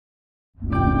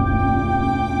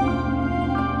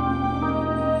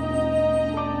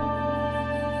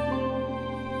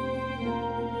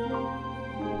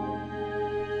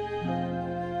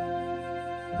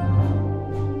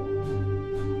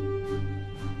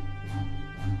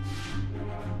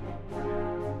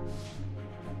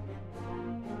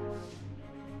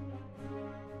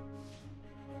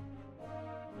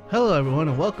Hello, everyone,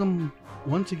 and welcome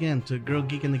once again to Girl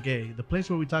Geek and the Gay, the place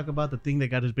where we talk about the thing that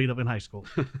got us beat up in high school.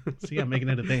 See, I'm making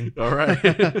it a thing. All right.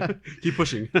 Keep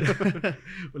pushing.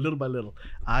 Little by little.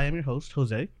 I am your host,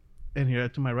 Jose, and here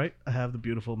to my right, I have the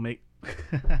beautiful mate.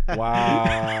 Wow.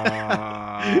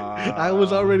 I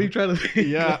was already trying to...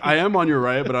 Yeah, I am on your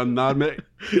right, but I'm not. The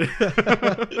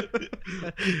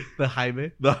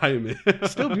Jaime. The Jaime.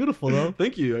 Still beautiful, though.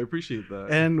 Thank you. I appreciate that.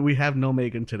 And we have no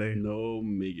Megan today. No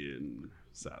Megan,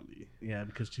 sadly. Yeah,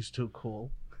 because she's too cool.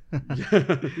 All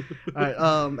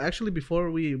right. Actually,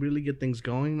 before we really get things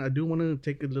going, I do want to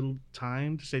take a little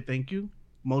time to say thank you,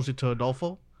 mostly to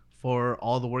Adolfo, for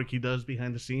all the work he does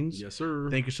behind the scenes. Yes, sir.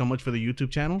 Thank you so much for the YouTube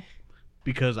channel,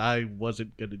 because I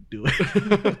wasn't gonna do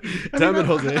it. Damn it,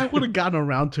 Jose. I would have gotten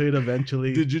around to it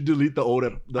eventually. Did you delete the old?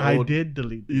 I did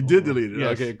delete. You did delete it.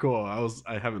 Yes. Okay, cool.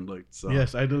 I haven't looked. So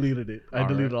Yes, I deleted it. I All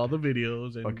deleted right. all the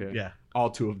videos. And Okay. Yeah. all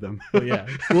two of them. But yeah.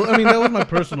 Well, I mean, that was my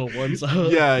personal one. So.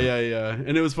 Yeah.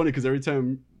 And it was funny because every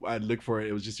time I'd look for it,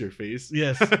 it was just your face.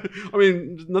 Yes. I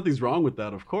mean, nothing's wrong with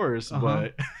that, of course. Uh-huh.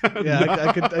 But Yeah, no.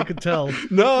 I could tell.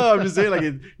 No, I'm just saying, like,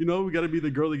 we got to be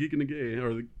the girl, the geek, and the gay,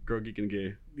 or the girl, geek, and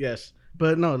gay. Yes.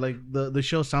 But no, like the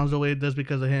show sounds the way it does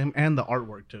because of him and the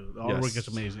artwork too. The artwork Yes. is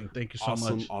amazing. Thank you so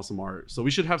Awesome, much. awesome art. So we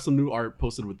should have some new art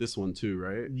posted with this one too,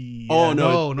 right? Yeah, Oh,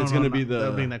 no, it's gonna be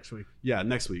that'll be next week. Yeah,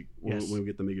 next week Yes. when we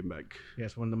get the Megan back.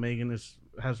 Yes, when the Megan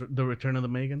has the return of the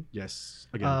Megan. Yes,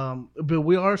 again. But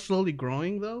we are slowly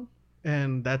growing though,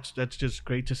 and that's just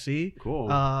great to see. Cool.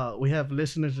 We have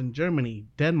listeners in Germany,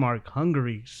 Denmark,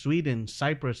 Hungary, Sweden,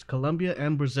 Cyprus, Colombia,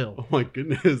 and Brazil. Oh my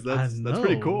goodness, that's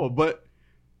pretty know. cool. But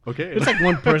okay, It's like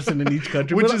one person in each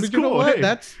country, Which but, is but you know cool, what? hey.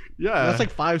 That's yeah,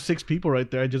 like 5-6 people right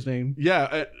there. I just named.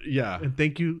 yeah. And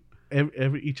thank you,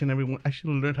 each and every one. I should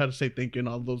have learned how to say thank you in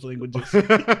all those languages.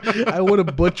 I would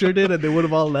have butchered it, and they would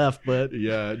have all left. But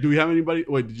Yeah. Do we have anybody?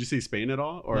 Wait, did you say Spain at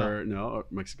all, or no, or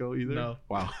Mexico either? No.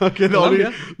 Wow. Okay.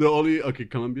 Colombia? Okay,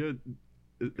 Colombia.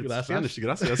 It's Gracias. Spanish.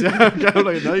 Gracias. Yeah. I'm kind of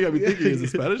like, now you got me thinking, is it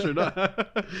Spanish or not?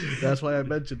 that's why I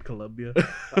mentioned Colombia.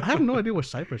 I have no idea where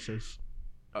Cyprus is.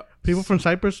 Uh, People from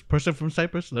Cyprus, person from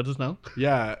Cyprus, let us know.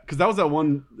 Yeah, because that was that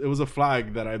one. It was a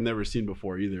flag that I've never seen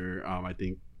before either. I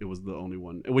think it was the only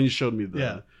one. And when you showed me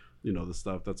the, the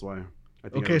stuff, that's why. I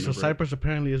think Okay, I so remember it. Cyprus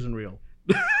apparently isn't real.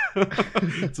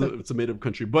 it's a made-up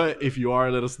country, but if you are,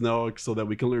 let us know so that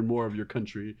we can learn more of your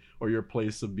country or your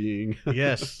place of being.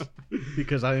 Yes,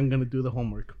 because I am going to do the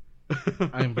homework.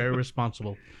 I am very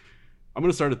responsible. I'm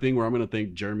gonna start a thing where I'm gonna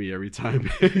thank Jeremy every time.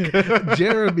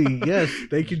 Jeremy, yes,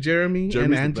 thank you, Jeremy.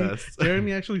 Jeremy's and the Angie. best.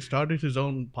 Jeremy actually started his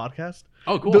own podcast.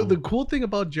 Oh, cool. The cool thing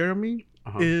about Jeremy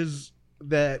Uh-huh. is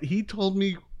that he told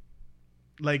me,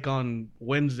 like on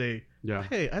Wednesday, Yeah.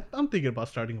 hey, I'm thinking about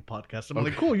starting a podcast. I'm like,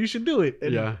 Okay. cool, you should do it.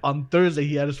 And Yeah. on Thursday,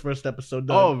 he had his first episode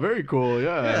done. Oh, very cool.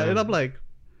 Yeah. yeah, and I'm like,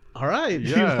 all right,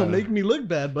 Yeah. make me look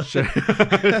bad, but Shit.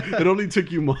 It only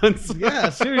took you months. yeah,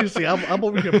 seriously, I'm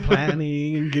over here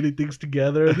planning and getting things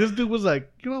together. This dude was like,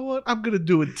 you know what, I'm gonna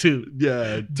do it too.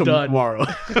 Yeah, Done. tomorrow.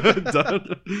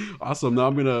 Done. Awesome. Now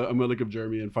I'm gonna look up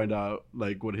Jeremy and find out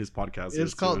like what his podcast is.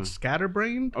 It's called too.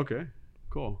 Scatterbrained. Okay.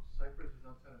 Cool.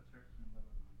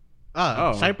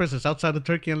 Oh. Cyprus is outside of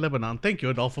Turkey and Lebanon. Thank you,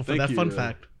 Adolfo, for Thank that you. fun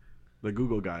fact. The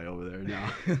Google guy over there now.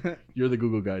 You're the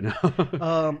Google guy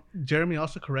now. Jeremy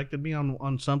also corrected me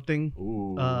on something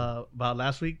Ooh. about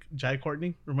last week. Jai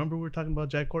Courtney. Remember we were talking about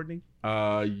Jai Courtney?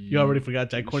 You already forgot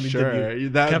Jai Courtney, Sure. didn't you?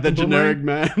 The Captain generic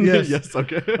Boomerang? man. Yes. Yes.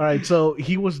 Okay. All right, so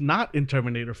he was not in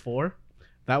Terminator 4.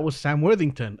 That was Sam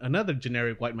Worthington, another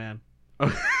generic white man.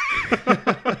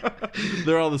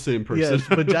 They're all the same person. Yes,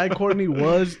 but Jai Courtney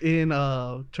was in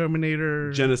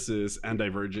Terminator. Genesis and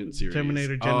Divergent series.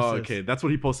 Terminator Oh, Genesis. okay. That's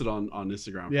what he posted on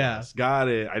Instagram. for Yeah. us. Got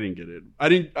it. I didn't get it.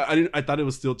 I thought it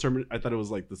was still I thought it was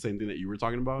like the same thing that you were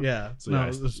talking about. Yeah, So, no,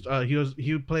 yeah, it was,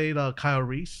 he played Kyle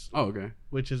Reese, Oh, okay.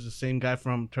 which is the same guy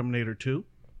from Terminator 2.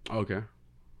 Oh, okay.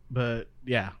 But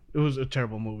yeah, it was a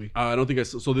terrible movie. I don't think I.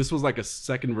 So this was like a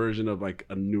second version of like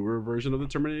a newer version of the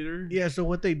Terminator. Yeah, so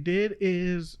what they did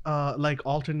is like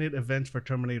alternate events for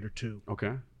Terminator 2.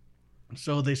 Okay.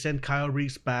 So they sent Kyle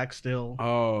Reese back still.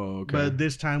 Oh, okay. But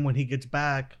this time when he gets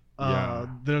back, Yeah.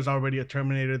 there's already a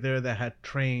Terminator there that had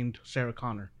trained Sarah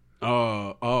Connor.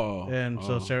 Oh. And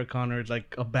so oh. Sarah Connor is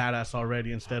like a badass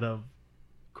already instead of...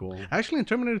 Cool. Actually, in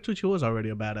Terminator 2, she was already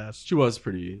a badass. She was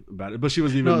pretty bad, but she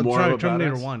was even more of a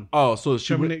Terminator badass. 1. Oh, so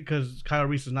she went, Because Kyle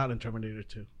Reese is not in Terminator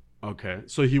 2. okay.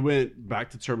 So he went back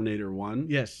to Terminator 1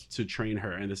 Yes. to train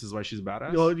her, and this is why she's a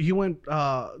badass. Well, he went.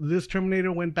 This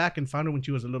Terminator went back and found her when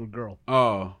she was a little girl.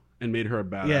 Oh, and made her a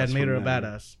badass. Yeah, and made her a from then.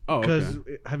 badass. Oh, okay. Because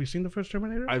have you seen the first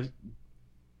Terminator?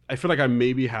 I feel like I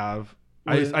maybe have.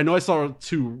 I know I saw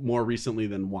 2 more recently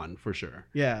than 1 for sure.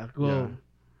 Yeah, well, Yeah.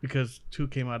 because 2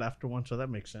 came out after 1, so that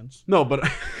makes sense. No, but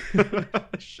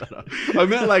shut up. I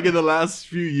meant like in the last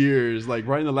few years, like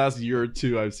right in the last year or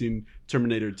 2, I've seen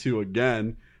Terminator 2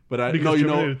 again. But Because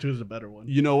Terminator 2 is a better one.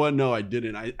 You know what? No, I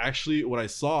didn't. I actually what I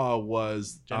saw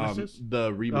was Genesis?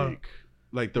 the remake.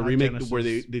 Like the Not remake Genesis. where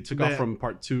they took off from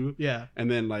part 2. Yeah. And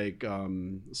then like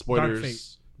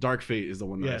spoilers. Dark Fate is the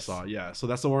one that Yes. I saw. Yeah. So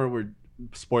that's the one where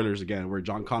spoilers again, where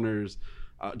John Connor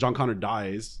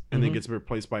dies and then Mhm. gets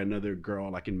replaced by another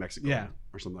girl like in Mexico Yeah.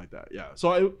 or something like that. Yeah.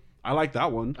 So I like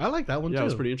that one. I like that one Yeah, too. it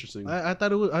was pretty interesting. I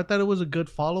thought it was a good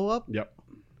follow up. Yep.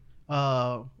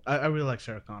 I really like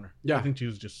Sarah Connor. Yeah. I think she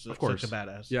was just Of course. such a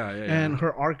badass. Yeah. And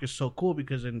her arc is so cool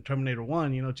because in Terminator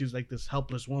 1, she's like this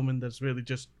helpless woman that's really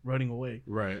just running away.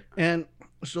 Right. And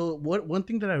so one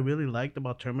thing that I really liked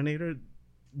about Terminator,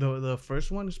 the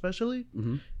first one especially,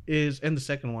 Mm-hmm. and the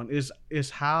second one is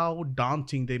how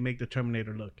daunting they make the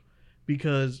Terminator look.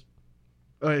 Because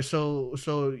all right, so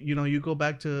you go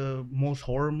back to most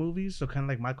horror movies, so kind of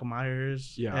like Michael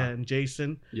Myers Yeah. and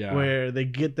Jason, Yeah. where they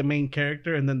get the main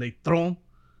character and then they throw him,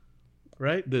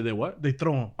 right? They what? They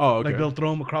throw him. Oh, okay. Like they'll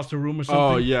throw him across the room or something.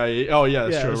 Oh yeah. Oh yeah.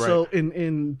 That's true. Right. So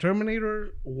in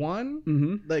Terminator 1,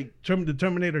 Mm-hmm. like the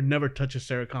Terminator never touches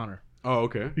Sarah Connor Oh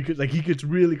okay. because like he gets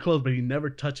really close, but he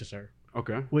never touches her,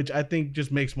 Okay. which I think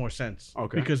just makes more sense.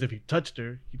 Okay. Because if he touched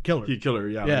her, he'd kill her. He'd kill her.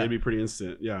 Yeah. Yeah. It'd be pretty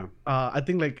instant. Yeah. I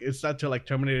think like it's not till like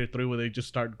Terminator 3 where they just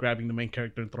start grabbing the main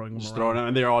character and throwing him Just around. throwing it,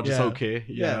 and they're all just Yeah. okay.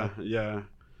 Yeah. Yeah.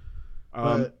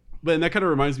 But- But that kind of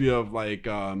reminds me of like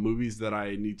movies that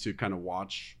I need to kind of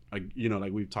watch. Like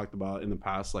like we've talked about in the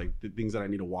past, like the things that I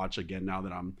need to watch again now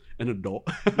that I'm an adult.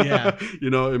 Yeah.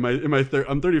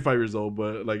 I'm 35 years old,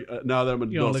 but like now that I'm an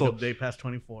You don't adult, look a day past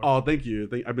 24. oh, thank you.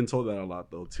 I've been told that a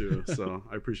lot though too, so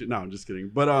I appreciate. No, I'm just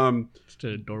kidding. But Just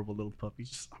an adorable little puppy.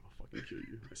 I'm gonna fucking kill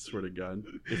you. I swear to God.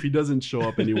 If he doesn't show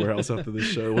up anywhere else after this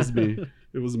show, it was me.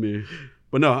 It was me.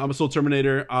 But no, I'm a Soul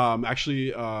Terminator.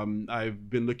 Actually, I've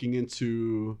been looking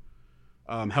into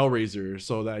Hellraiser,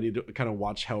 so that I need to kind of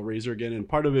watch Hellraiser again. And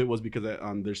part of it was because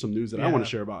there's some news that I want Yeah. to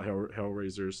share about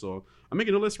Hellraiser. So I'm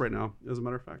making a list right now, as a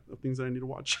matter of fact, of things that I need to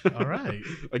watch. All right.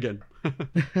 Again.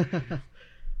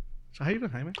 So how you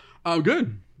doing, Jaime?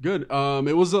 Good.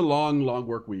 It was a long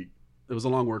work week.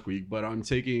 But I'm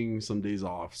taking some days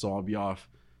off, so I'll be off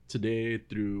today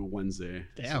through Wednesday.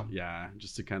 Damn. So, yeah,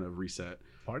 just to kind of reset.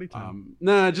 Party time.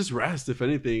 Nah, just rest if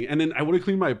anything. And then I want to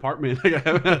clean my apartment. Like I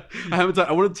haven't.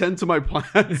 I want to tend to my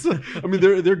plants. I mean,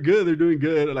 they're good. They're doing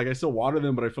good. Like I still water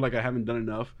them, but I feel like I haven't done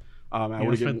enough. I You want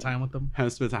want to to spend time with them?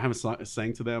 haven't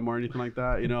sang to them or anything like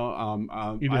that. You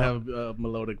do have a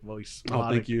melodic voice. Oh,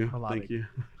 thank you. Melodic. Thank you.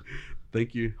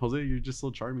 Thank you, Jose. You're just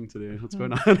so charming today. What's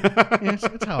going on? Yeah,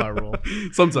 it's how I roll.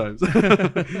 Sometimes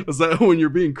it's like when you're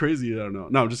being crazy. I don't know.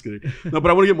 No, I'm just kidding. No, but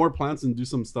I want to get more plants and do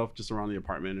some stuff just around the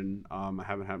apartment. And I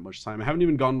haven't had much time. I haven't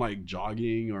even gone like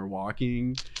jogging or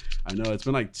walking. I know it's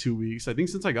been like 2 weeks. I think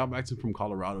since I got back from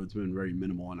Colorado, it's been very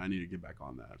minimal, and I need to get back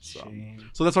on that.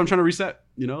 So that's why I'm trying to reset.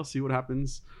 See what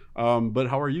happens. But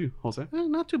how are you, Jose?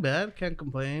 Not too bad. Can't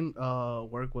complain.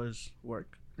 Work was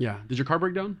work. Yeah. Did your car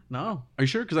break down? No. Are you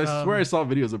sure? Because I swear I saw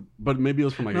videos of, but maybe it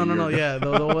was from like No. a year ago. Yeah,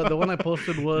 the one I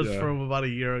posted was Yeah. from about a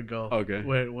year ago. Okay.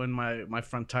 When my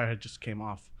front tire had just came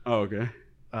off. Oh, okay.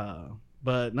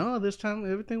 But no, this time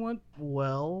everything went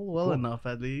well Cool. enough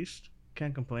at least.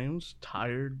 Can't complain. I was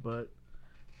tired, but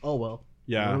oh well.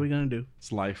 Yeah. What are we gonna do?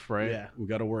 It's life, right? Yeah. We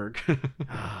got to work.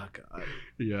 Ah, God.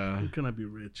 Yeah. When can I be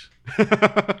rich?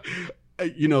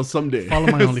 Someday. Follow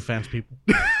my OnlyFans, people.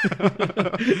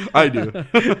 I do.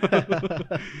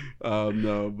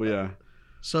 No, but yeah.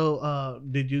 So,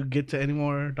 did you get to any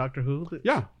more Doctor Who?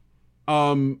 Yeah.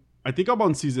 I think I'm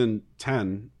on season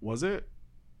 10, was it?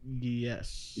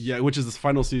 Yes. Yeah, which is the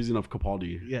final season of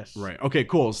Capaldi. Yes. Right. Okay,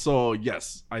 cool. So,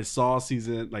 yes, I saw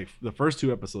the first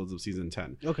 2 episodes of season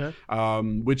 10. Okay.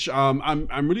 Which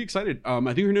I'm really excited.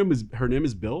 I think her name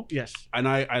is Bill. Yes. And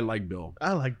I like Bill.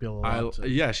 I like Bill a lot. too.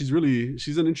 Yeah, she's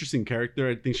an interesting character.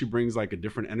 I think she brings like a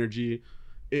different energy.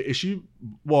 Is she?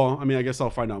 Well, I mean, I guess I'll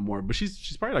find out more. But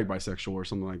she's probably like bisexual or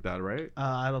something like that, right?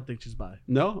 I don't think she's bi.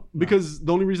 No, because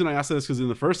the only reason I asked that is because in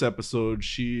the first episode,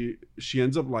 she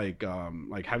ends up like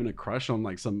having a crush on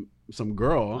like some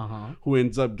girl Uh-huh. who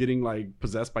ends up getting like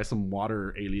possessed by some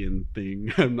water alien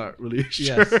thing. I'm not really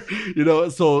sure.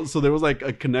 Yes. So there was like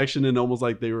a connection and almost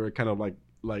like they were kind of like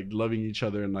loving each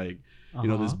other and like.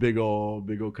 This big old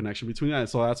connection between that.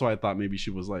 So that's why I thought maybe she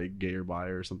was like gay or bi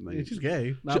or something. Yeah, she's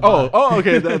gay.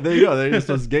 Okay. There you go.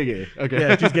 So it's gay. Okay.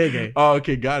 Yeah, she's gay. Oh,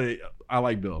 okay. Got it. I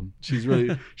like Bill. She's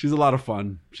a lot of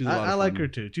fun. She's a lot of fun. I like her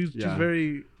too. She's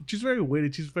very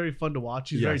witty. She's very fun to watch.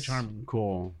 She's very charming.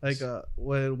 Cool. Like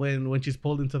when she's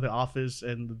pulled into the office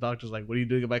and the doctor's like, "What are you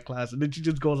doing in my class?" and then she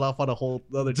just goes off on a whole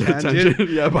other tangent.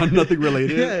 Yeah, about nothing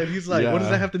related. Yeah, and he's like, "What does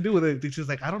that have to do with it?" And she's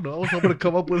like, "I don't know. I was hoping to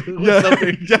come up with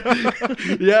something."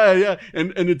 yeah.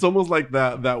 And it's almost like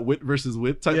that wit versus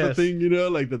wit type of thing, you know,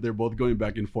 like that they're both going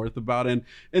back and forth about. And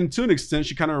to an extent,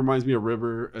 she kind of reminds me of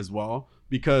River as well,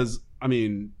 because I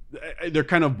mean, they're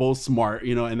kind of both smart,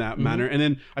 you know, in that manner. And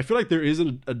then I feel like there is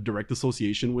a direct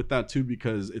association with that too,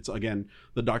 because it's, again,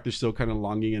 the doctor's still kind of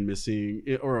longing and missing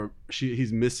it, or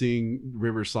he's missing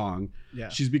River's song. Yeah,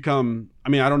 she's become, I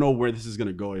mean, I don't know where this is going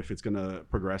to go, if it's going to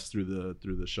progress through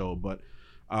the show, but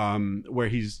where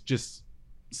he's just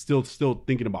still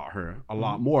thinking about her a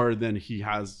lot more than he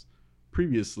has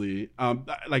previously.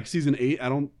 Like season 8, I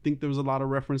don't think there was a lot of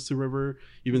reference to River.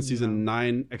 Even season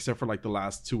 9, except for like the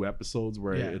last 2 episodes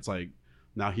where it's like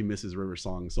now he misses River's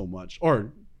song so much,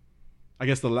 or I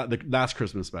guess the last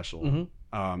Christmas special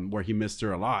where he missed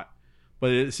her a lot.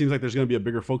 But it seems like there's going to be a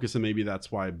bigger focus, and maybe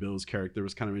that's why Bill's character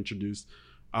was kind of introduced.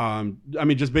 I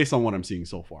mean, just based on what I'm seeing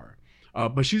so far.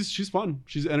 But she's fun.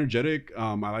 She's energetic.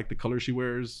 I like the color she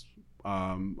wears.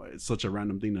 It's such a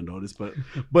random thing to notice, but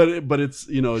it's,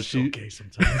 you know, she okay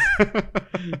sometimes.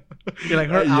 You're like,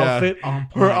 her outfit on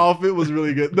point. Her outfit was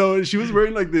really good. No, she was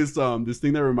wearing like this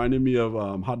thing that reminded me of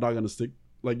hot dog on a stick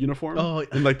like uniform. Oh,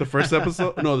 in like the first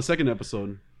episode, no, the second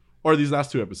episode, or these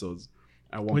last 2 episodes.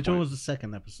 Which one was the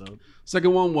second episode?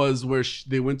 Second one was where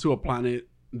they went to a planet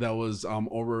that was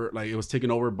over, like it was taken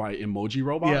over by emoji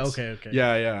robots. Yeah, okay.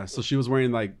 Yeah. So she was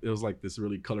wearing like, it was like this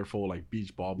really colorful like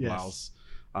beach ball blouse.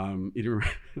 I'm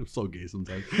so gay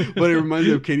sometimes, but it reminds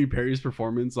me of Katy Perry's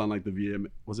performance on like the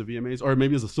VMAs, or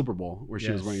maybe it was a Super Bowl where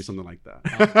she was wearing something like that.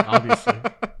 Obviously.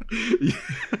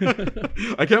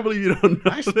 I can't believe you don't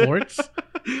know. Hi, sports.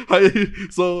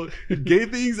 So gay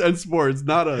things and sports,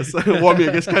 not us. Well, I mean,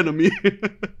 I guess kind of me.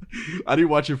 I didn't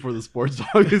watch it for the sports,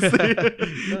 obviously.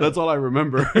 That's all I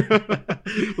remember.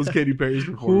 Was Katy Perry's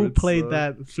performance. Who played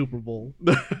that Super Bowl?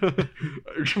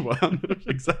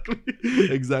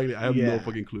 Exactly. I have no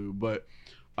fucking clue. But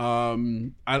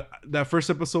that first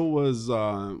episode was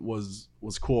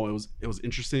cool. It was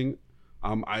interesting.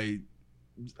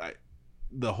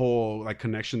 The whole like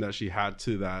connection that she had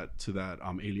to that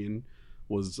alien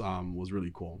was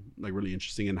really cool, like really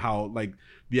interesting, and how like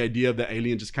the idea of the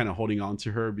alien just kind of holding on to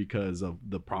her because of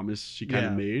the promise she kind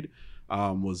of made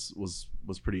was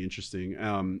pretty interesting,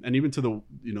 and even to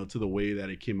the way that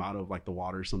it came out of like the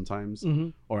water sometimes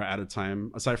or at a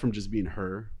time, aside from just being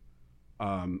her.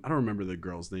 I don't remember the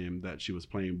girl's name that she was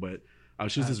playing, but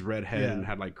she was this redhead and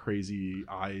had like crazy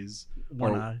eyes,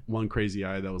 one crazy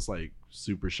eye that was like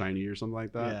super shiny or something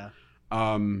like that.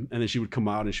 And then she would come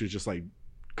out and she was just like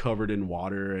covered in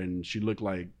water, and she looked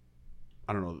like,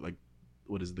 I don't know, like,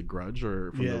 what is it, The Grudge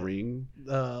or from The Ring?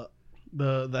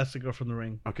 That's the girl from The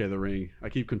Ring. Okay, The Ring. I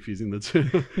keep confusing the two.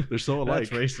 They're so alike.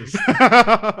 That's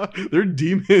racist. They're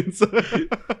demons.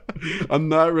 I'm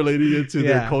not relating it to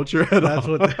their culture at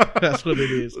all. That's what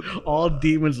it is. All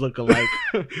demons look alike.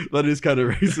 That is kind of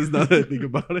racist now that I think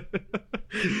about it.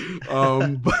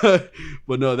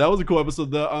 But no, that was a cool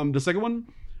episode. The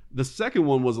second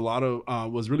one was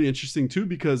was really interesting too,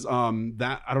 because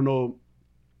that I don't know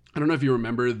if you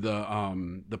remember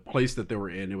the place that they were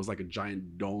in. It was like a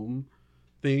giant dome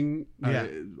thing. I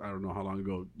don't know how long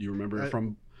ago you remember it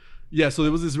from. Yeah, so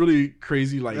there was this really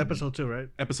crazy like episode 2, right?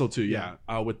 Episode 2,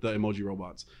 with the emoji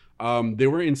robots. They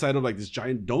were inside of like this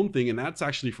giant dome thing, and that's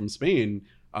actually from Spain.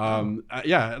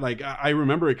 Like I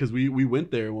remember it because we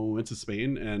went there when we went to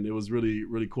Spain, and it was really,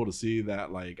 really cool to see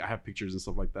that. Like I have pictures and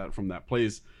stuff like that from that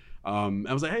place. I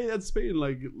was like, hey, that's Spain.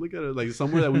 Like, look at it. Like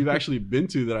somewhere that we've actually been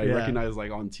to that I recognize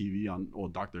like on TV on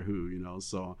Doctor Who, you know.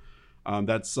 So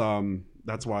that's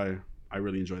why I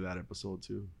really enjoyed that episode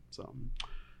too.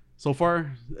 So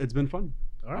far it's been fun.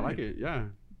 All right. I like it. Yeah.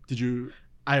 Did you?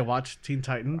 I watched Teen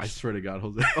Titans. I swear to God,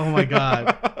 Jose. Oh my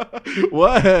God.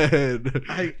 What?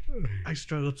 I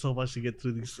struggled so much to get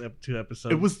through these 2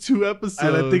 episodes. It was 2 episodes,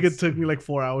 and I think it took me like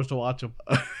 4 hours to watch them.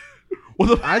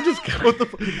 I just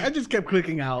kept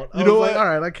clicking out. I was like,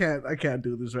 all right, I can't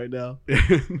do this right now.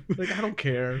 Like, I don't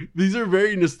care. These are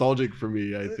very nostalgic for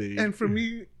me, I think. And for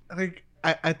me, like,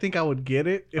 I think I would get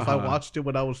it if I watched it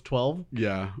when I was 12.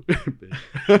 Yeah.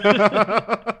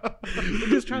 I'm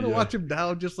just trying to watch them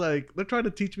now, just like they're trying to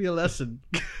teach me a lesson.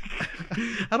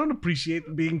 I don't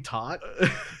appreciate being taught.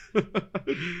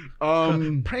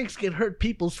 Pranks can hurt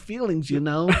people's feelings, you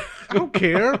know. I don't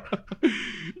care.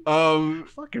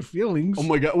 Fucking feelings. Oh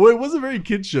my god! Well, it was a very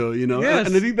kid show, you know. Yes.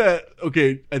 And I think that I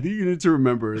think you need to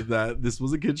remember that this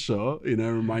was a kid show. You know,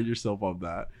 remind yourself of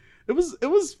that. It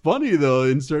was funny though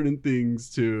in certain things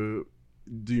too.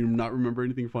 Do you not remember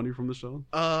anything funny from the show?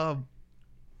 No.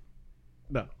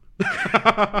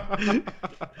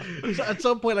 So at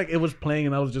some point, like it was playing,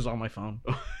 and I was just on my phone.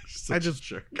 I just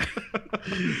jerk.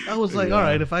 I was like, Yeah. all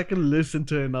right, if I can listen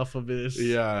to enough of this,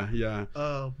 Yeah. yeah.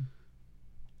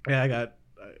 I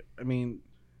mean,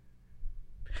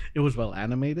 it was well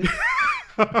animated.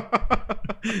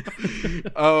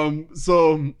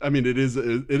 So I mean, it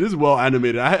is well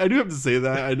animated. I do have to say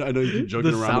that. I know you keep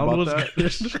joking The around sound about was that.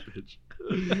 good.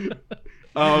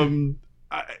 Bitch.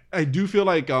 I do feel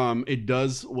like it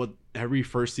does what every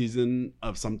first season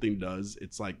of something does.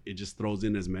 It's like it just throws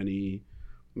in as many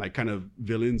like kind of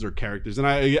villains or characters, and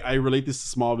I relate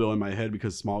this to Smallville in my head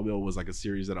because Smallville was like a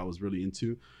series that I was really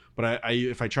into. But I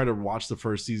if I try to watch the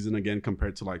first season again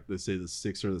compared to like let's say the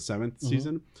 6th or the 7th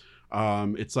season,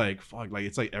 it's like fuck, like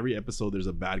it's like every episode there's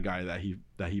a bad guy that he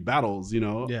battles, you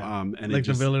know. Yeah. And Like it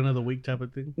just, the villain of the week type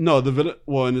of thing. no, the villain.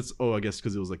 Well, and it's I guess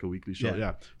because it was like a weekly show. Yeah.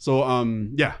 Yeah. So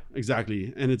yeah,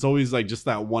 exactly. And it's always like just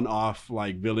that one-off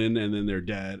like villain, and then they're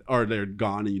dead or they're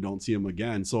gone, and you don't see them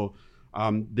again. So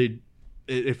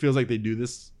it feels like they do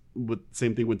this with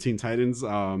same thing with Teen Titans.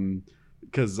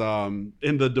 Because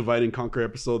in the Divide and Conquer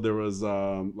episode there was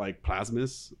like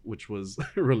Plasmus, which was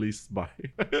released by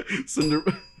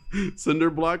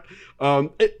Cinderblock.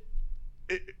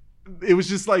 It was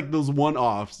just like those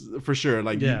one-offs for sure.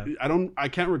 Like Yeah. I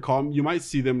can't recall. You might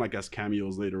see them like as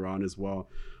cameos later on as well.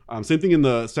 Same thing in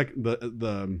the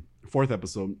 4th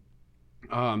episode.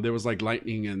 There was like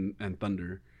lightning and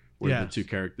thunder were the Yes. two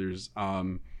characters.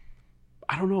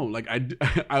 I don't know. Like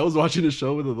I was watching a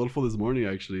show with Adolfo this morning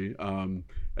actually, and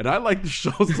I like the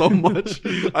show so much.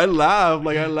 I laugh.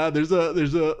 There's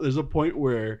a point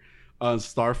where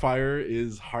Starfire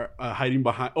is hiding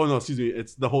behind. Oh no, excuse me.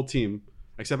 It's the whole team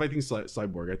except I think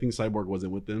Cyborg. I think Cyborg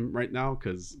wasn't with them right now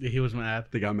because He was mad.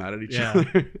 they got mad at each Yeah.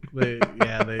 other.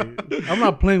 I'm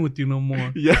not playing with you no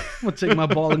more. Yeah. I'm gonna take my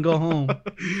ball and go home.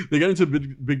 They got into a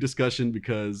big discussion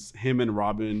because him and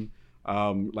Robin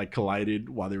like collided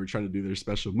while they were trying to do their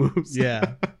special moves.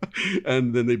 Yeah.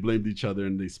 And then they blamed each other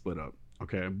and they split up.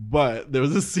 Okay. But there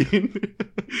was a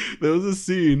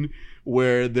scene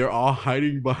where they're all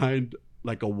hiding behind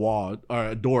like a wall or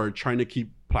a door trying to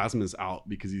keep Plasmus out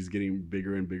because he's getting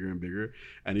bigger and bigger and bigger,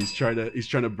 and he's trying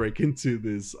to break into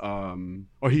this or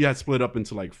he had split up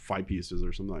into like 5 pieces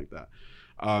or something like that.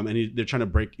 And he's trying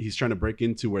to break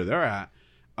into where they're at.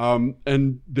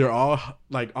 And they're all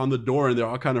like on the door and they're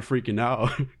all kind of freaking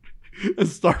out. And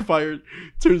Starfire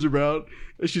turns around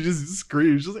and she just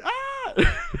screams. She's like, ah!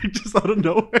 Just out of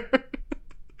nowhere.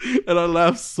 And I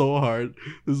laughed so hard.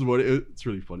 This is what it's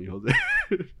really funny, Jose.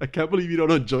 I can't believe you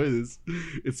don't enjoy this.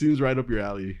 It seems right up your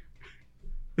alley.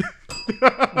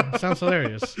 Sounds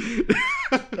hilarious.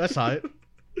 That's hot.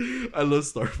 I love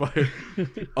Starfire.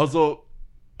 Also,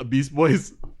 Beast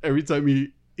Boys, every time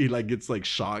he like gets like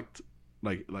shocked,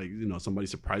 like you know somebody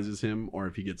surprises him, or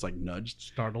if he gets like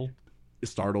nudged,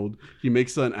 startled, he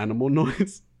makes an animal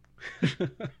noise.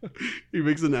 He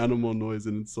makes an animal noise,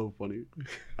 and it's so funny.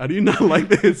 How do you not like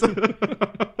this?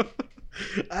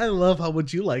 I love how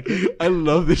much you like it. I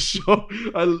love this show.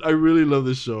 I really love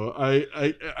this show. I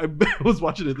was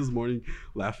watching it this morning,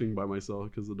 laughing by myself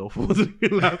because Adolfo wasn't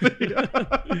even laughing.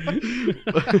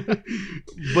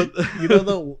 But You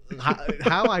know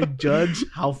how I judge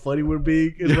how funny we're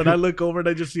being is when I look over and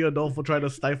I just see Adolfo trying to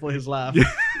stifle his laugh. He's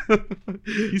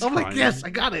I'm crying. like, yes,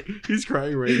 I got it. He's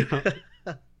crying right now.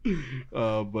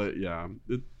 But yeah,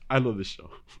 I love this show.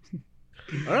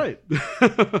 All right.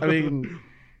 I mean,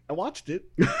 I watched it.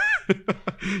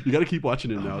 You got to keep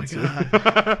watching it now my too.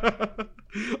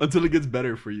 Until it gets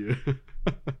better for you.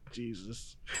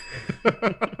 Jesus.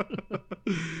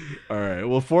 All right.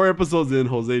 Well, 4 episodes in,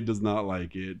 Jose does not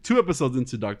like it. 2 episodes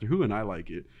into Doctor Who, and I like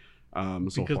it. So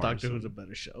Because far, Doctor so. Who's a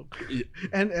better show. Yeah.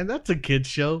 And that's a kid's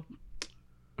show.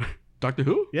 Doctor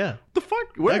Who? Yeah. The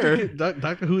fuck? Where?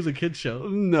 Doctor Who's a kid's show.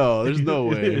 No, there's no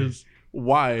It way. is.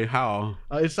 Why? How?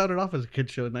 It started off as a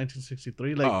kid's show in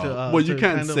 1963. Well, you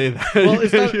can't say that. Well,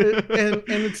 it's not, and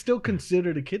it's still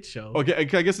considered a kid's show. Okay, I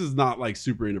guess it's not like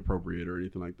super inappropriate or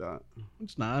anything like that.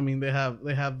 It's not. I mean, they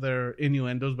have their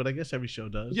innuendos, but I guess every show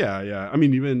does. Yeah. I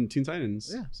mean, even Teen Titans.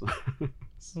 Yeah. So.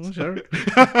 Well, sure.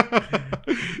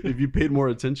 If you paid more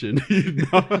attention,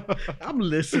 you'd know. I'm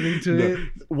listening to it.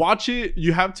 Watch it.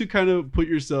 You have to kind of put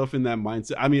yourself in that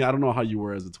mindset. I mean, I don't know how you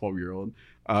were as a 12-year-old.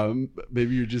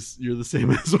 Maybe you're the same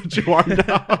as what you are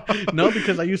now. No,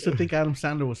 because I used to think Adam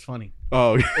Sandler was funny,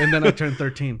 Oh, and then I turned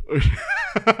 13.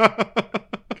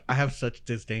 I have such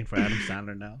disdain for Adam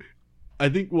Sandler now. I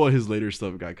think his later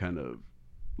stuff got kind of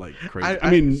like crazy. I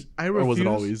mean, I or refuse, was it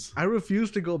always? I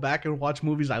refuse to go back and watch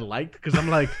movies I liked because I'm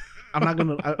like, I'm not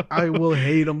gonna. I will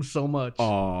hate them so much.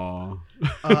 Aw.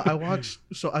 I watched.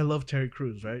 So I love Terry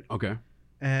Crews, right? Okay.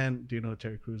 And do you know who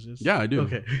Terry Crews is? Yeah, I do.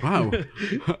 Okay. Wow.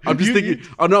 I'm just thinking.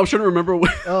 Oh no, I was trying to remember.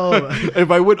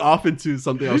 If I went off into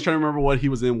something, I was trying to remember what he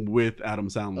was in with Adam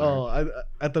Sandler. Oh,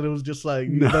 I thought it was just like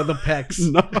No. the pecs.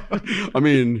 No. I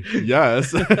mean,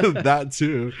 yes, that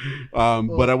too.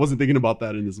 But I wasn't thinking about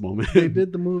that in this moment. They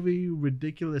did the movie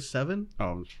Ridiculous 7.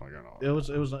 Oh, fucking hell. It was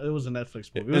a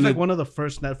Netflix movie. It was And like one of the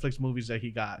first Netflix movies that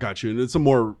he got. Got you. And it's a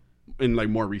more in like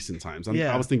more recent times.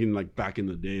 Yeah. I was thinking like back in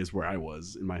the days where I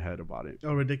was in my head about it.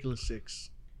 Oh, Ridiculous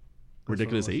 6.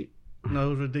 Ridiculous 8? No, it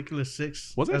was Ridiculous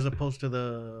 6. Was it? As opposed to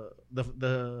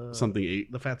the Something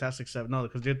 8. the Fantastic 7. No,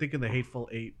 because you're thinking the Hateful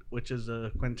 8, which is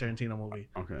a Quentin Tarantino movie.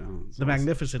 Okay. The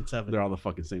Magnificent 7. They're all the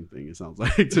fucking same thing, it sounds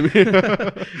like to me.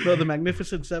 No, the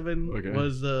Magnificent 7 Okay.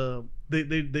 was they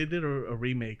did a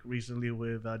remake recently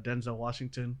with Denzel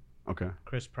Washington, Okay.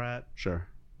 Chris Pratt. Sure.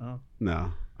 Oh.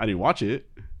 No. I didn't watch it.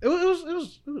 It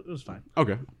was fine.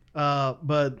 Okay.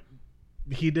 But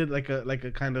he did like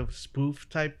a kind of spoof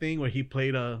type thing where he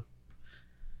played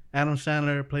Adam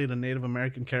Sandler played a Native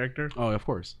American character. Oh, of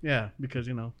course. Yeah, because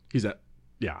He's at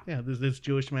yeah. this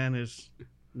Jewish man is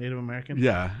Native American.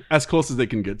 Yeah. As close as they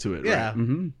can get to it. Yeah. Right?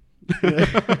 Mm-hmm.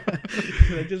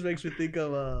 It just makes me think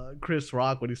of Chris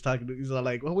Rock when he's talking. He's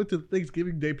like, "I went to the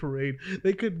Thanksgiving Day parade.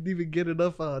 They couldn't even get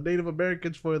enough Native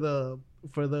Americans for the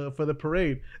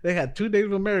parade. They had 2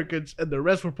 Native Americans and the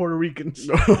rest were Puerto Ricans."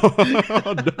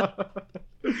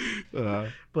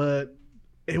 But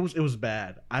it was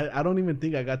bad. I don't even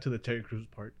think I got to the Terry Crews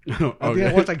part. I think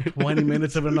I watched like 20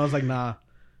 minutes of it and I was like, nah,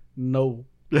 no.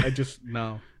 I just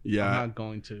no. Yeah. I'm not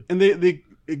going to. And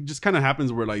it just kind of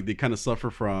happens where like they kind of suffer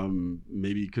from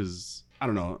maybe because I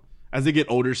don't know, as they get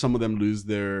older, some of them lose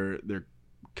their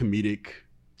comedic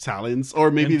talents,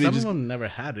 or maybe and they some just of them never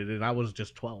had it, and I was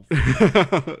just 12.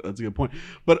 That's a good point.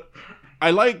 But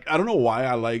I don't know why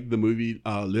I like the movie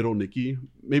Little Nicky.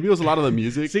 Maybe it was a lot of the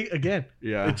music. See, again,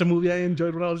 Yeah. it's a movie I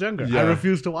enjoyed when I was younger. Yeah. I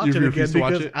refuse to watch You it again refuse to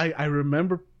watch because it? I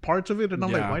remember parts of it, and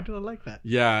I'm like, Yeah. why did I like that?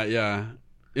 Yeah.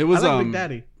 It was I like Big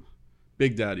Daddy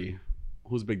Big Daddy.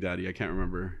 Who's Big Daddy? I can't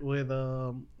remember. with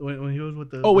when he was with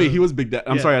the. Oh wait, he was Big Daddy.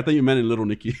 I'm Yeah. sorry, I thought you meant in Little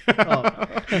Nicky. Oh.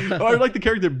 I like the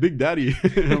character Big Daddy.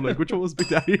 I'm like, which one was Big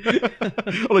Daddy?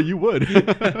 I'm like, you would.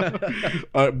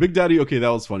 Big Daddy. Okay, that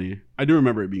was funny. I do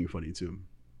remember it being funny too.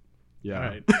 Yeah. All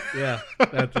right. Yeah.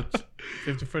 That's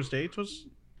 51st Dates was.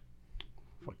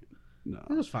 No.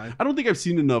 It was fine. I don't think I've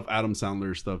seen enough Adam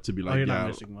Sandler stuff to be like, You're yeah, not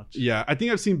missing much. yeah. I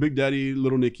think I've seen Big Daddy,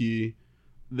 Little Nicky.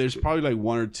 There's probably like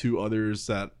 1 or 2 others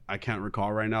that I can't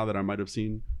recall right now that I might have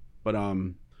seen. But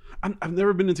I've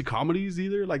never been into comedies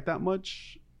either like that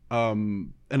much.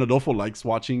 And Adolfo likes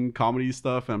watching comedy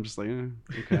stuff, and I'm just like,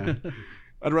 okay.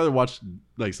 I'd rather watch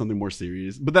like something more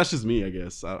serious, but that's just me, I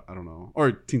guess. I don't know.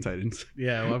 Or Teen Titans.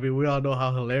 Yeah, well, I mean, we all know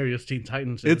how hilarious Teen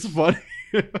Titans is. It's funny.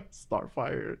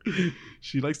 Starfire.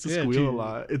 She likes to squeal a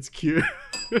lot. It's cute.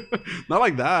 Not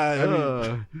like that.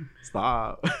 I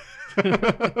Stop.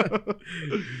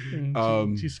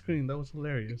 She screamed. That was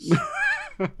hilarious.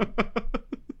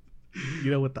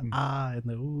 You know, with the ah and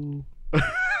the ooh.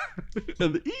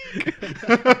 And the eek.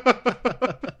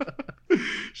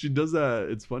 She does that.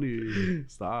 It's funny.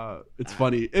 Stop. It's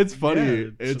funny. It's funny. Yeah,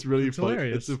 it's really it's funny.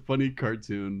 hilarious. It's a funny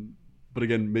cartoon. But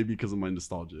again, maybe because of my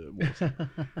nostalgia. Most.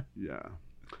 Yeah.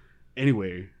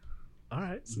 Anyway. All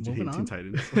right, Since you moving hate on.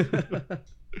 Teen Titans.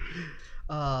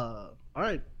 All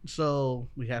right, so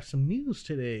we have some news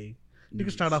today. You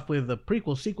can start off with the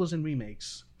prequel, sequels, and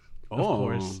remakes. Of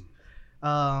course.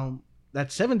 That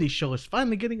 70s show is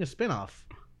finally getting a spinoff.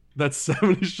 That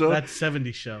 70s show. That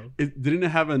 70s show. Didn't it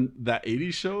have that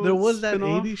 80s show? There was that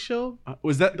spin-off? 80s show.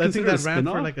 Was that? I think considered that a ran for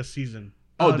spin-off? like a season.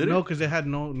 Oh, did it? No, because it had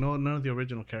none of the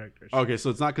original characters. Okay, so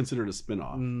it's not considered a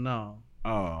spin-off. No,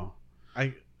 Oh,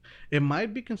 it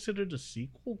might be considered a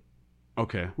sequel.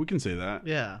 okay, we can say that.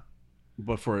 Yeah.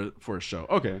 But for a show,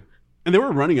 okay. And they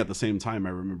were running at the same time. I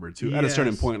remember too. At a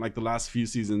certain Yes. point, like the last few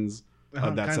seasons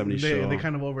of that 70s show. They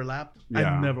kind of overlapped.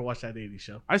 Yeah. I've never watched that 80s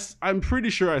show. I'm pretty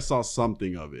sure I saw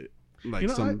something of it, like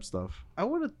some stuff. I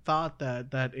would have thought that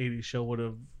 80s show would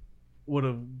have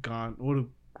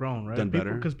grown, right? Done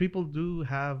better. Because people do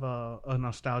have a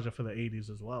nostalgia for the 80s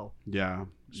as well, Yeah,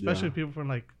 especially yeah. people from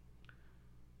like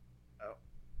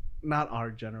not our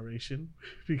generation,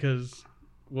 because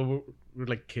we're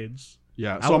like kids.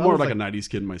 Yeah, I so I'm more was like a '90s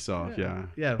kid myself.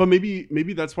 Yeah, but maybe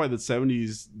that's why the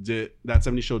 '70s did that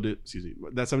 '70s show did. Excuse me,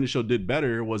 that '70s show did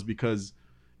better was because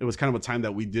it was kind of a time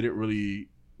that we didn't really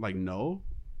like know.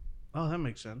 Oh, that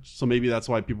makes sense. So maybe that's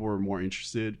why people were more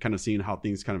interested, kind of seeing how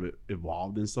things kind of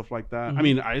evolved and stuff like that. I Mhm.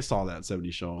 mean, I saw that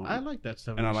 70s show. I like that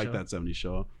stuff. And I like that 70s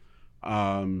show.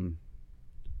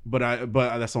 But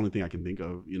that's the only thing I can think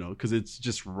of, you know, because it's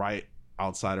just right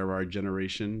outside of our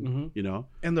generation, Mhm. you know.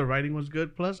 And the writing was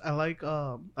good. Plus, I like the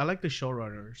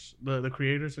showrunners, the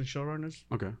creators and showrunners.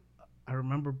 Okay. I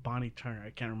remember Bonnie Turner. I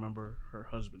can't remember her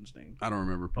husband's name I don't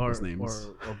remember or people's names.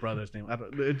 or brother's name. I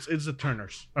don't. It's the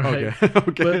Turners. All right? Okay.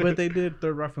 Okay. But they did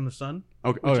Third Rock from the Sun,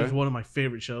 Okay. which Okay. is one of my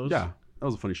favorite shows. Yeah, that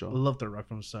was a funny I show. love Third Rock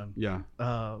from the Sun. Yeah.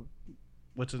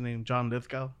 What's his name? John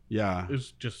Lithgow. Yeah.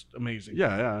 It's just amazing.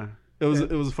 Yeah. Yeah. It was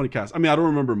a funny cast. I mean, I don't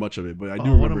remember much of it, but I do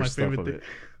one of remember my stuff favorite of it.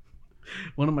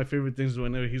 One of my favorite things is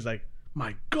whenever he's like,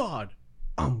 "My God,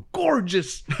 I'm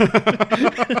gorgeous."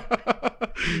 I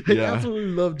Yeah.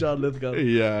 absolutely love John Lithgow.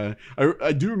 Yeah,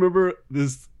 I do remember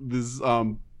this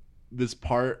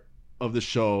part of the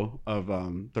show of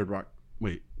Third Rock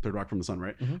from the Sun,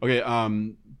 right? Mhm. Okay,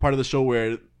 part of the show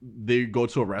where they go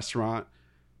to a restaurant,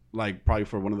 like probably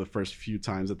for one of the first few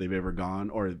times that they've ever gone,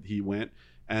 or he went,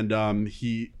 and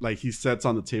he sets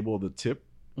on the table the tip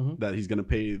Mhm. that he's gonna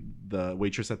pay the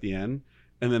waitress at the end.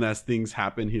 And then as things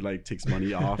happen, he like takes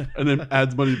money off and then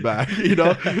adds money back, you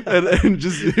know, and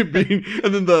just being,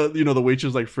 and then the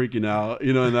waitress like freaking out,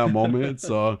 you know, in that moment.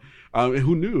 So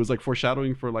who knew? It was like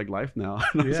foreshadowing for like life now.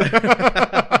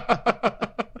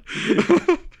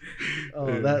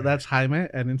 Oh, that's Jaime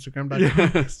at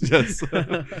Instagram.com. yes.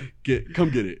 Come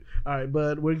get it. All right,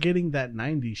 but we're getting that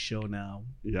 90s show now.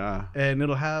 Yeah. And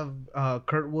it'll have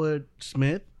Kurtwood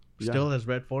Smith still as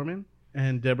Red Foreman,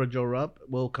 and Deborah Jo Rupp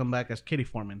will come back as Kitty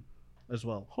Foreman as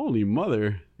well. Holy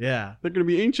mother. Yeah. They're going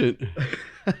to be ancient.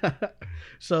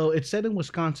 So it's set in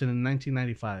Wisconsin in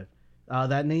 1995.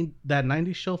 That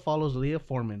 90s show follows Leah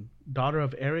Foreman, daughter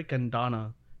of Eric and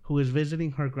Donna, who is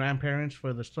visiting her grandparents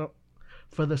for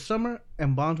the summer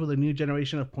and bonds with a new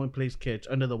generation of Point Place kids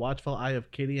under the watchful eye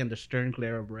of Kitty and the stern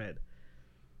glare of Red.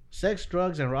 Sex,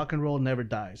 drugs, and rock and roll never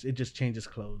dies. It just changes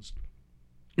clothes.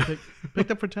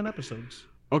 Picked up for 10 episodes.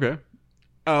 Okay.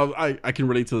 I can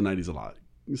relate to the 90s a lot.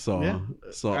 So, Yeah.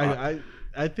 so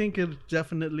I think it's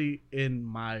definitely in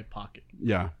my pocket.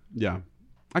 yeah.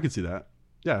 I could see that.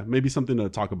 Yeah, maybe something to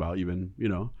talk about even, you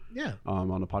know, Yeah.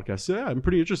 on the podcast. So, yeah, I'm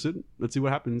pretty interested. Let's see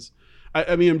what happens.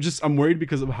 I mean, I'm worried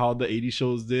because of how the 80s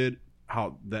shows did,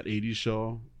 how that 80s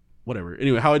show, whatever.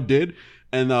 Anyway, how it did.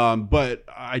 And, but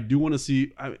I do want to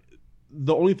see,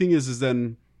 the only thing is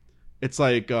then it's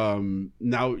like,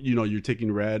 now, you know, you're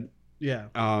taking Red, Yeah.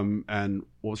 and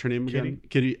what was her name again?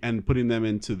 Kitty, and putting them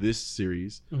into this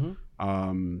series.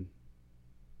 Mm-hmm.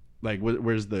 Like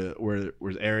where's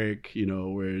Eric? You know,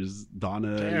 where's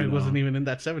Donna? Eric wasn't even in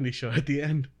that 70s show at the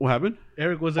end. What happened?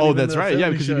 Eric wasn't. Oh, even that's in that right. Yeah,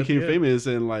 70s because he show at became the end. famous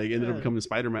and like ended up Yeah. becoming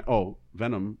Spider-Man. Oh,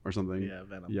 Venom or something. Yeah,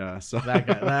 Venom. Yeah. So That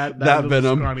guy, that that little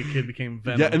Venom. scrawny kid became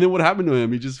Venom. Yeah, and then what happened to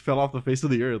him? He just fell off the face of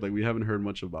the earth. Like we haven't heard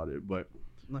much about it, but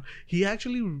He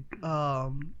actually,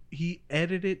 he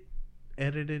edited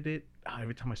it.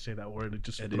 Every time I say that word, it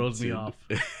just throws me off.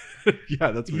 Yeah,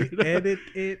 that's He weird.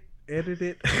 edited.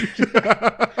 We're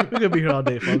gonna be here all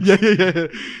day, folks. Yeah.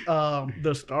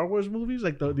 The Star Wars movies,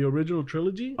 like the original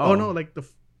trilogy. Oh. Oh no, like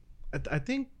I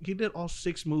think he did all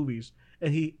 6 movies,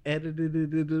 and he edited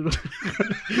it.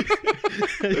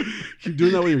 Keep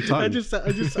doing that with your tongue. I just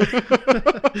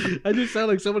sound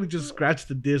like somebody just scratched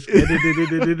the disc.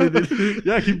 Edited.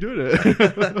 Yeah, keep doing it.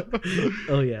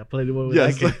 Oh yeah, play the one where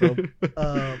Yes. that came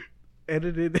from.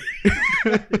 Edited.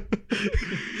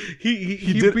 He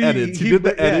did edits. He did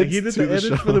the edits He did to the the edits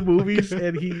show. for the movies,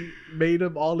 and he made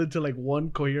them all into like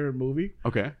one coherent movie.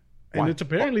 Okay. And Why? it's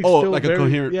apparently Oh, still like a very,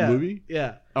 coherent yeah, movie?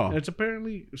 Yeah. Oh. And it's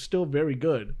apparently still very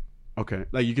good. Okay.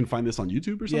 Like you can find this on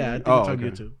YouTube or something? Yeah, I think Oh, it's on okay.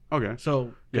 YouTube. Okay.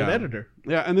 So good Yeah. editor.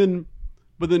 Yeah,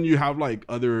 but then you have like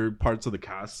other parts of the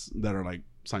cast that are like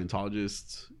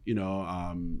Scientologists, you know,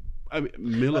 I mean,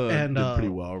 Mila And, did pretty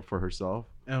well for herself.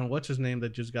 And what's his name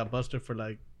that just got busted for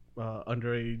like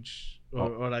underage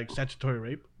or like statutory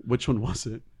rape? Which one was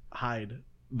it? Hyde.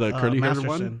 The curly haired one?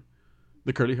 Masterson.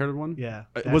 The curly haired one? Yeah.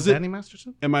 Was it- Danny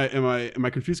Masterson? Am I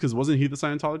confused because wasn't he the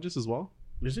Scientologist as well?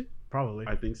 Is he? Probably.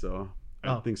 I think so.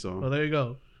 I think so. Well, there you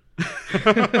go.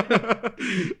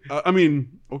 I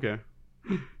mean, okay.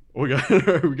 Are we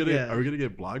gonna Yeah. are we gonna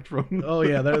get blocked from? Oh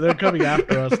yeah, they're coming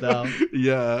after us now.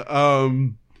 Yeah.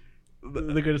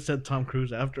 They're gonna send Tom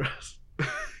Cruise after us.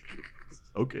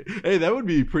 Okay. Hey, that would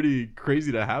be pretty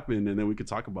crazy to happen, and then we could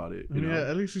talk about it. You Yeah, know?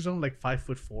 at least he's only like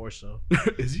 5'4", so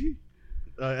Is he?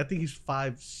 I think he's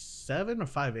 5'7" or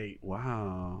 5'8".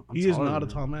 Wow. I'm He is taller not a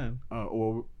than tall him. man.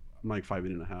 Well, I'm like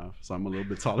 5'8.5", so I'm a little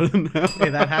bit taller than them. Hey,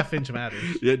 that half-inch matters.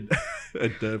 it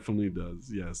definitely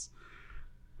does. Yes.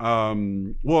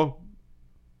 Well,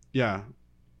 yeah.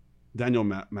 Daniel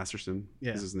Masterson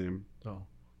is his name. Oh,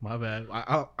 my bad.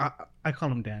 I call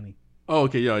him Danny. Oh,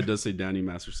 okay. Yeah, it does say Danny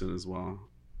Masterson as well.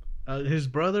 His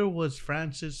brother was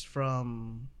Francis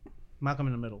from Malcolm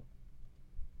in the Middle.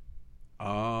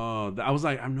 Oh, I was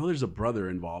like, I know there's a brother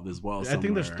involved as well. I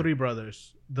think there's 3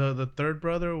 brothers. The third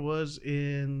brother was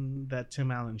in that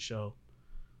Tim Allen show.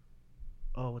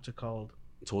 Oh, what's it called?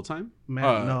 Tool Time?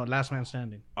 No, Last Man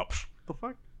Standing. Oh, the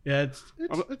fuck? Yeah, it's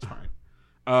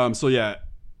fine. So yeah,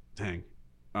 dang.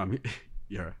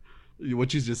 Yeah,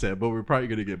 what you just said, but we're probably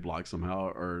gonna get blocked somehow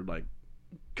or like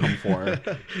come for.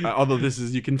 Although this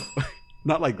is you can.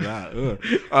 Not like that.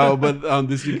 But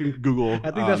this you can Google.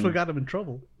 I think that's what got him in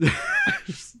trouble.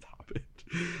 Stop it.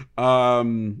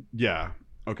 Yeah.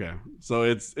 Okay. So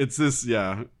it's this.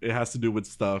 Yeah. It has to do with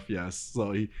stuff. Yes.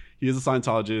 So he is a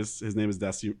Scientologist. His name is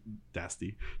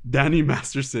Danny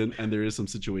Masterson, and there is some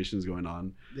situations going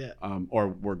on. Yeah. Or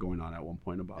were going on at one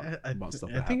point about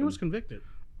stuff. I think he was convicted.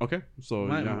 Okay, so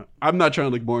yeah, I'm not trying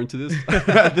to look more into this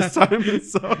at this time.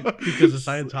 So, because of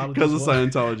Scientology. Because of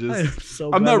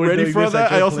Scientologists. I'm not ready for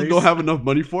that. I also don't have enough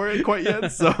money for it quite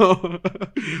yet. So,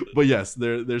 but yes,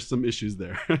 there's some issues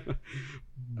there.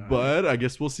 But I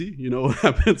guess we'll see. You know what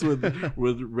happens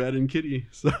with Red and Kitty.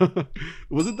 So,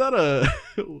 wasn't that a?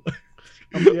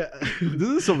 Yeah.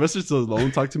 Didn't Sylvester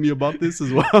Stallone talk to me about this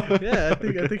as well? Yeah,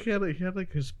 I think he had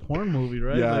like his porn movie,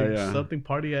 right? Yeah, like yeah. Something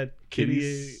party at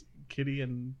Kitty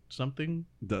and something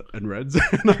and Reds.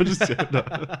 No, just no.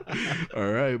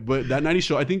 All right, but that 90s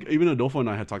show, I think even Adolfo and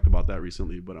I had talked about that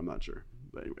recently, but I'm not sure.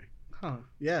 But anyway,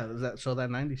 yeah, that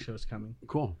 90s show is coming.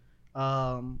 Cool.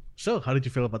 So how did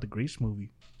you feel about the Grease movie?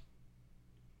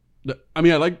 I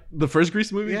mean, I like the first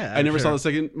Grease movie. Yeah, I never saw the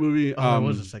second movie. There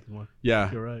was a second one.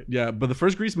 Yeah, you're right. Yeah, but the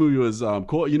first Grease movie was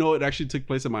cool. You know, it actually took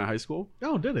place at my high school.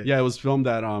 Oh, did it? Yeah, it was filmed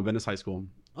at Venice High School.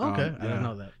 Okay, I didn't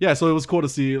know that. Yeah, so it was cool to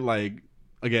see like.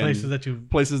 Again,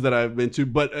 places that I've been to,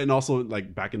 and also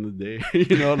like back in the day,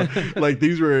 you know, like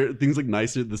these were things like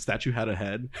nicer. The statue had a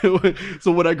head.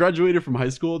 So when I graduated from high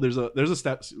school, there's a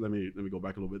statue. Let me go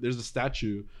back a little bit. There's a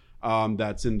statue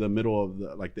that's in the middle of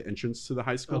the entrance to the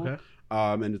high school. Okay.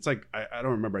 And it's like I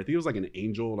don't remember. I think it was like an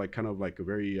angel, like kind of like a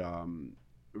very I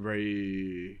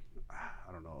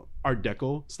don't know, Art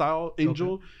Deco style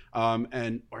angel,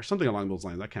 and or something along those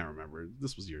lines. I can't remember.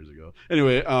 This was years ago.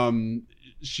 Anyway,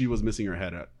 she was missing her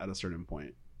head at a certain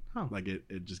point. Like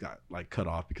it just got like cut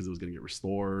off because it was gonna get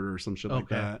restored or some shit like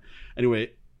that.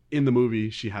 Anyway, in the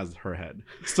movie, she has her head,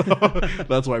 so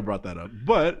that's why I brought that up.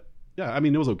 But yeah, I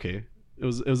mean, it was okay. It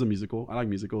was a musical. I like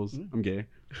musicals. I'm gay.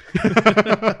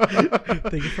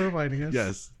 Thank you for reminding us.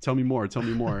 Yes. Tell me more.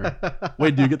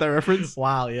 Wait, do you get that reference?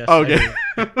 Wow. Yes. Oh, okay.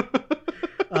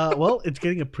 Well, it's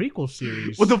getting a prequel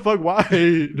series. What the fuck?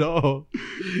 Why? No.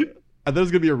 I thought it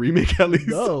was gonna be a remake at least.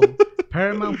 No.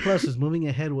 Paramount Plus is moving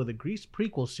ahead with a Grease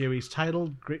prequel series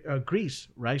titled Grease: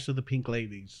 Rise of the Pink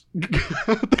Ladies.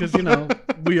 Because you know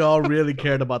we all really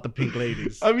cared about the Pink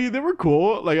Ladies. I mean, they were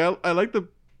cool. Like I like the.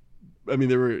 I mean,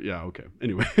 they were. Yeah. Okay.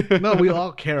 Anyway. No, we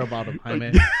all care about them,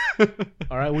 Jaime.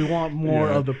 All right, we want more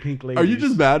of the Pink Ladies. Are you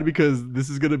just mad because this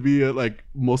is gonna be like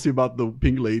mostly about the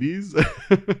Pink Ladies?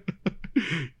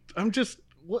 I'm just.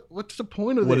 What's the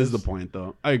point of this? What is the point,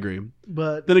 though? I agree.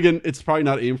 But then again, it's probably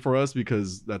not aimed for us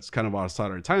because that's kind of outside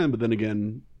our time. But then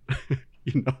again,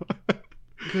 you know.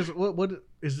 Because what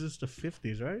is this, the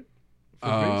 50s, right?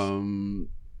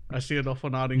 I see Adolfo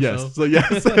nodding. Yes. So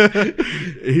yes.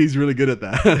 He's really good at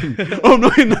that. Oh, no,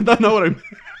 that's not what I meant.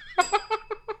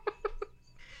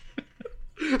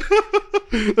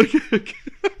 Okay.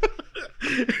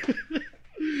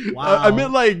 Wow. I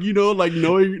meant like, you know, like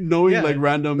knowing like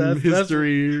random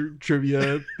history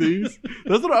trivia things.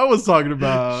 That's what I was talking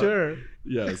about. Sure.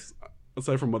 Yes.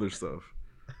 Aside from other stuff.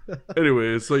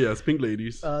 Anyway, so yes, Pink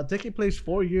Ladies. Taking place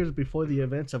 4 years before the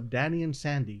events of Danny and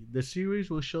Sandy, the series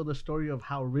will show the story of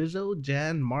how Rizzo,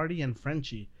 Jan, Marty, and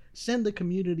Frenchie send the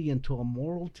community into a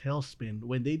moral tailspin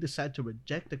when they decide to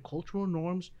reject the cultural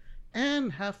norms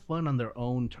and have fun on their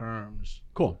own terms.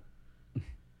 Cool.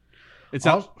 It's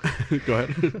out. Go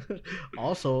ahead.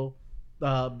 Also,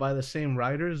 by the same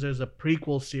writers, there's a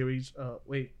prequel series.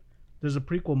 There's a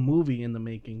prequel movie in the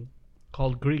making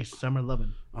called Grease: Summer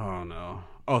Lovin'. Oh no!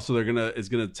 Oh, so it's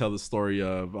gonna tell the story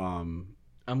of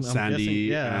Sandy.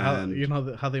 Guessing,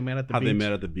 how they met at the beach. How they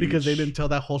met at the beach because they didn't tell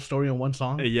that whole story in one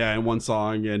song. Yeah, in one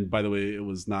song. And by the way, it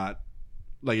was not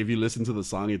like if you listen to the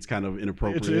song, it's kind of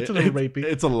inappropriate. It's a little rapey.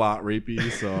 It's a lot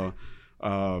rapey. So,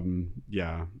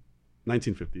 yeah.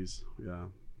 1950s, yeah.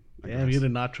 Damn, you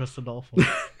did not trust Adolfo.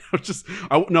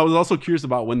 I was also curious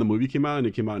about when the movie came out, and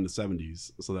it came out in the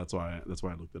 70s, so that's why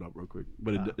I looked it up real quick.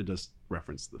 But it does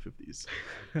reference the 50s.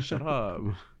 Shut up.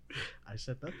 I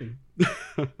said nothing.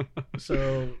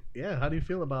 So yeah, how do you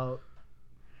feel about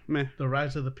Meh. the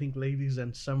Rise of the Pink Ladies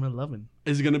and Summer Lovin'?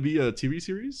 Is it gonna be a TV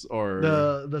series or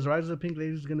The Rise of the Pink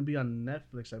Ladies is gonna be on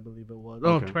Netflix, I believe it was.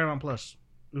 Oh, Okay. Paramount Plus.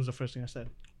 It was the first thing I said.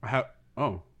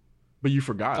 Oh, but you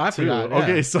forgot. I too. forgot, yeah.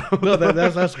 Okay, so No,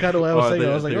 that's kind of what I was saying.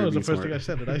 I was like, they're oh, it was the being first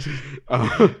smart. thing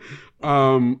I said. Did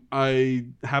I? I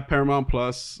have Paramount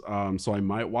Plus, so I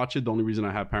might watch it. The only reason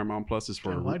I have Paramount Plus is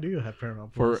for Why do you have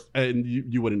Paramount for Plus? and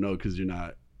you wouldn't know because you're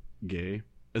not gay.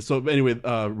 And so anyway,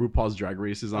 RuPaul's Drag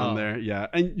Race is on Oh. there. Yeah,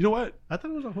 and you know what? I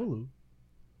thought it was on Hulu.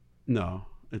 No,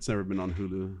 it's never been on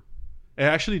Hulu. It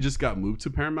actually just got moved to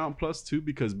Paramount Plus too,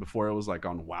 because before it was like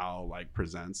on Wow, like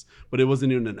Presents, but it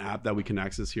wasn't in an app that we can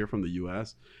access here from the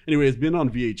US. Anyway, it's been on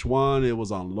VH1. It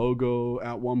was on Logo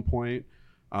at one point,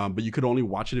 but you could only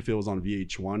watch it if it was on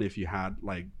VH1 if you had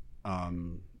like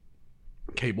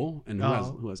cable. And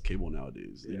who has cable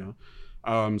nowadays? Yeah. You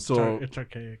know, so It's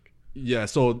archaic. yeah,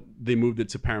 so they moved it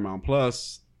to Paramount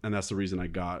Plus, and that's the reason I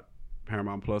got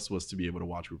Paramount Plus, was to be able to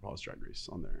watch RuPaul's Drag Race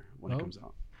on there when it comes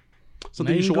out.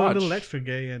 Something Now you should go watch. a little extra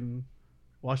gay and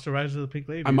watch the Rise of the Pink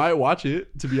Ladies. I might watch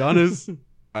it, to be honest.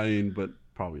 I mean, but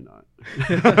probably not.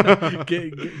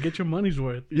 get your money's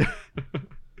worth. Yeah.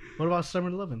 What about Summer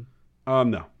Lovin'?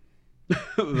 No.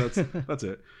 that's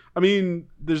it. I mean,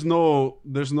 there's no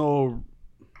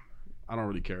I don't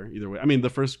really care either way. I mean, the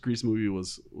first Grease movie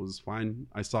was fine.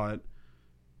 I saw it.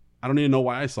 I don't even know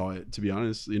why I saw it, to be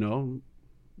honest. You know,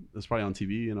 it's probably on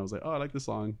TV, and I was like, oh, I like this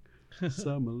song.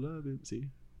 Summer Lovin'. See?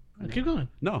 Keep going.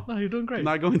 No, No, you're doing great. I'm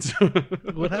not going to.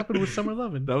 What happened with Summer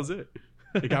Lovin'? That was it.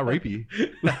 It got rapey.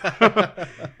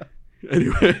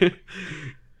 Anyway.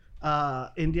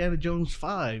 Indiana Jones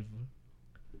 5.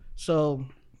 So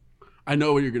I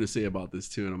know what you're going to say about this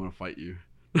too, and I'm going to fight you.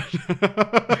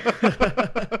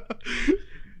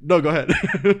 No, go ahead.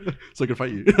 So I can fight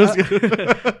you.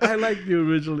 I like the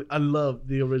original. I love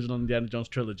the original Indiana Jones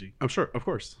trilogy. I'm sure, of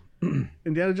course.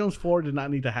 Indiana Jones 4 did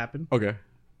not need to happen. Okay.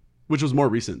 Which was more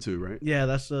recent too, right? Yeah,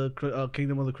 that's the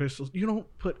Kingdom of the Crystals. You don't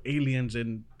put aliens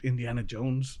in Indiana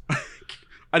Jones.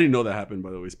 I didn't know that happened, by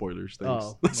the way. Spoilers. Thanks.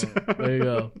 Oh, well, there you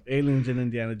go. Aliens in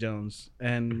Indiana Jones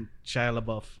and Shia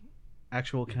LaBeouf,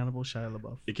 actual cannibal Shia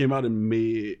LaBeouf. It came out in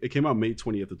May. It came out May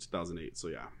 20th of 2008. So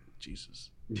yeah.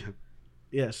 Jesus. Yeah.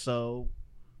 Yeah. So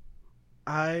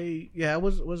I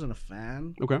wasn't a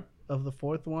fan Okay. of the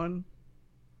fourth one,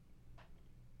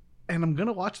 and I'm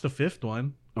gonna watch the fifth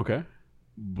one. Okay.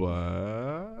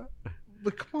 But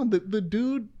come on, the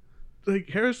dude, like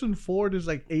Harrison Ford is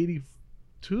like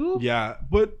 82. yeah,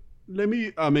 but let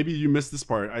me maybe you missed this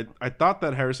part. I thought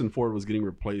that Harrison Ford was getting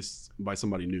replaced by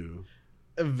somebody new.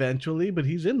 Eventually, but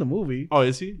he's in the movie. Oh,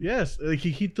 is he? Yes, like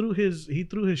he threw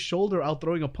his shoulder out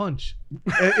throwing a punch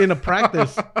in a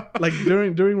practice, like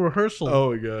during rehearsal.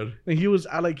 Oh my god. And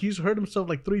he's hurt himself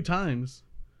like 3 times.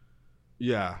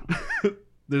 Yeah.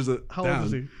 There's a How old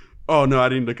is he? Oh no, I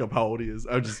didn't look up how old he is.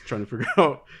 I was just trying to figure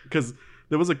out because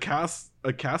there was a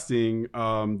casting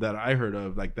that I heard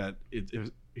of, like that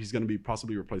he's going to be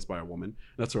possibly replaced by a woman.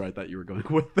 That's where I thought you were going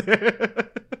with there.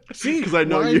 See, because I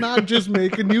know why not just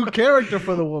make a new character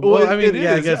for the woman? Well, I mean, it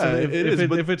I is, guess yeah,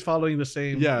 if it's following the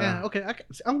same. Yeah. Okay,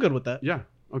 I'm good with that. Yeah.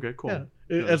 Okay. Cool. Yeah,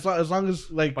 Yeah. as long as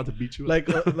like About to beat you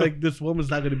up. like this woman's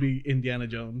not going to be Indiana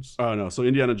Jones. Oh no! So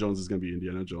Indiana Jones is going to be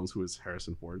Indiana Jones, who is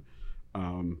Harrison Ford.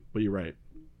 But you're right.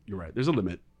 You're right. There's a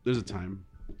limit. There's a time.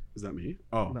 Is that me?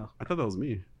 Oh, No. I thought that was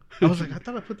me. I was like, I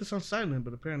thought I put this on silent,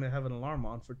 but apparently I have an alarm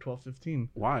on for 12:15.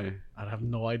 Why? I have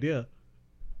no idea.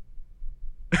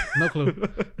 No clue.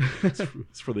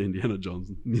 It's for the Indiana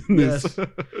Jones. Yes.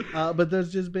 But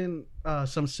there's just been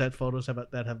some set photos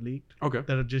that have leaked Okay.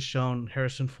 that have just shown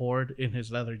Harrison Ford in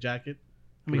his leather jacket.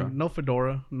 I mean, Okay. no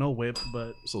fedora, no whip,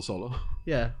 but So solo.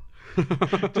 yeah,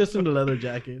 just in the leather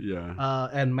jacket. Yeah.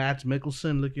 And Matt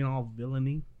Mikkelsen looking all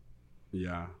villainy.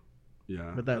 Yeah.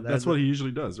 Yeah. But That's what he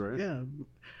usually does, right? Yeah,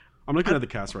 I'm looking at the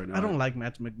cast right now. I don't like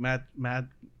Matt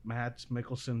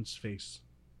Mikkelsen's face.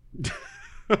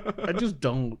 I just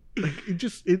don't like it.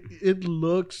 It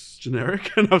looks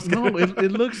generic. no.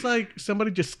 It looks like somebody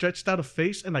just stretched out a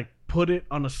face and like put it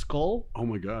on a skull, Oh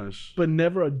my gosh. but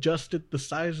never adjusted the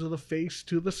size of the face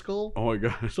to the skull. Oh my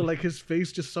gosh. So like his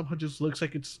face just somehow just looks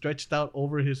like it's stretched out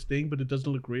over his thing, but it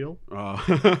doesn't look real.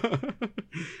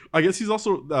 I guess he's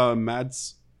also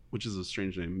Mads, which is a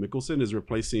strange name. Mikkelsen is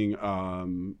replacing. I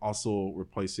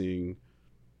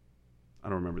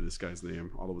don't remember this guy's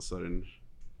name. All of a sudden,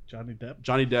 Johnny Depp.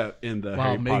 Johnny Depp in the Wow,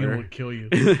 Harry Megan Potter. would kill you.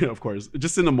 Of course,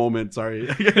 just in the moment. Sorry,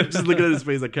 just looking at his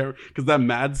face, I can't because that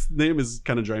Mads name is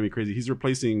kind of driving me crazy. He's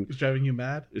replacing. It's driving you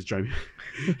mad. Is driving.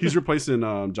 He's replacing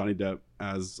Johnny Depp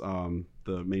as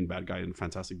the main bad guy in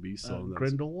Fantastic Beasts. So that's,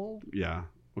 Grindelwald. yeah.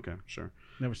 Okay, sure.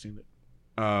 Never seen it.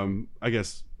 I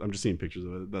guess I'm just seeing pictures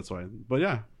of it. That's why. But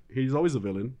yeah, he's always a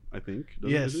villain. I think.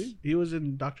 Yes, isn't he was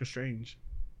in Doctor Strange.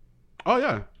 Oh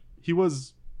yeah, he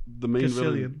was the main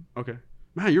villain. Okay,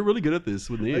 man, you're really good at this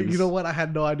with names. You know what? I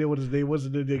had no idea what his name was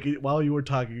while you were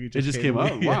talking. It just came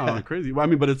up. Wow, crazy. Well, I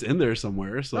mean, but it's in there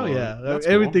somewhere. So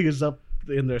everything is up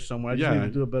in there somewhere. I just need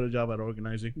to do a better job at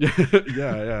organizing.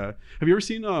 yeah. Have you ever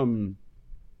seen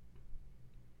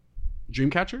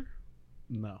Dreamcatcher?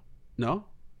 No.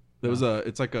 There was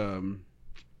it's like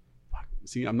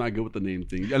see, I'm not good with the name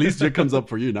thing. At least it comes up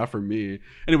for you, not for me.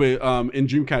 Anyway, in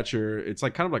Dreamcatcher, it's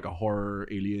like kind of like a horror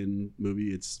alien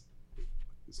movie. It's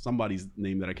somebody's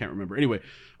name that I can't remember. Anyway,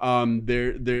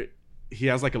 he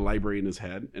has like a library in his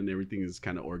head, and everything is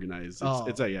kind of organized.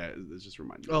 It's just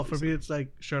reminding me. Oh, for me, it's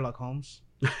like Sherlock Holmes.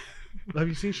 Have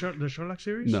you seen the Sherlock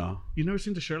series? No. You never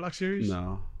seen the Sherlock series?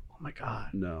 No. Oh my god.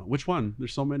 No. Which one?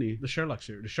 There's so many. The Sherlock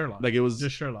series. The Sherlock. Like it was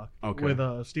just Sherlock. Okay.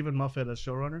 With Stephen Moffat as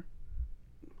showrunner.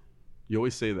 You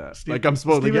always say that. Like I'm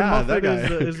supposed to. Yeah, Moffat that guy.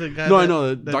 Is the guy no, I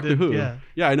know Doctor Who. Yeah.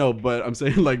 Yeah, I know, but I'm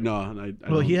saying like no.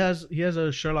 Well, he has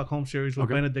a Sherlock Holmes series with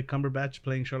Okay. Benedict Cumberbatch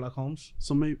playing Sherlock Holmes.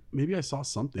 So maybe I saw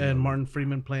something. And Martin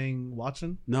Freeman playing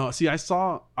Watson. No, see, I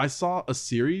saw a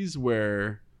series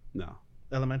where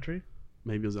Elementary.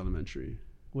 Maybe it was Elementary.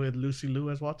 With Lucy Liu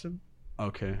as Watson.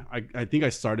 Okay, I think I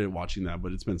started watching that,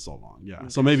 but it's been so long. Yeah,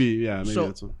 so maybe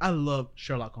that's one. I love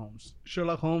Sherlock Holmes.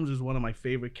 Sherlock Holmes is one of my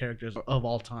favorite characters of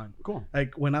all time. Cool.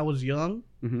 Like when I was young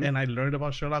Mhm. and I learned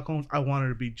about Sherlock Holmes, I wanted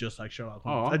to be just like Sherlock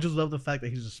Holmes. Oh. I just love the fact that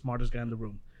he's the smartest guy in the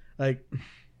room. Like,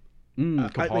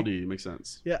 Capaldi makes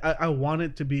sense. yeah, I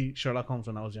wanted to be Sherlock Holmes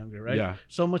when I was younger, right? Yeah.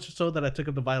 So much so that I took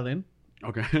up the violin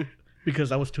Okay.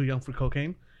 because I was too young for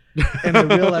cocaine. And I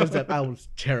realized that I was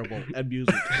terrible at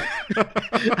music.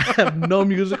 I have no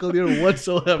musical ear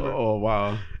whatsoever. Oh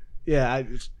wow. Yeah,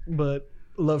 but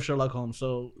love Sherlock Holmes.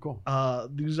 So Cool.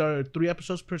 These are 3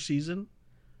 episodes per season,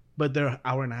 but they're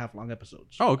hour-and-a-half long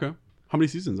episodes. Oh okay. How many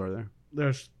seasons are there?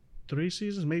 There's 3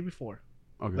 seasons, maybe 4.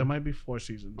 Okay. There might be 4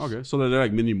 seasons. Okay, so they're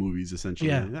like mini movies essentially.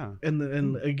 Yeah.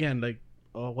 And again, like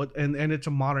and it's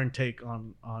a modern take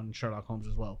on Sherlock Holmes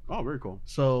as well. Oh, very cool.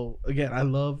 So again, I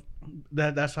love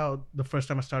that. That's how the first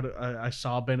time I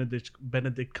saw Benedict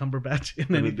Cumberbatch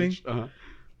in anything.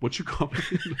 What you call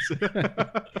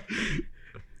it?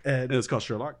 And it's called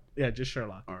Sherlock. Yeah, just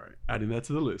Sherlock. All right, adding that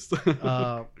to the list.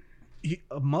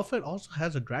 Moffat also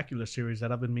has a Dracula series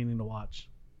that I've been meaning to watch,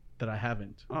 that I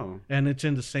haven't. Oh, and it's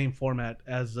in the same format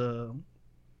as the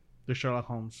Sherlock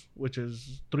Holmes, which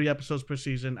is 3 episodes per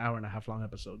season, hour-and-a-half long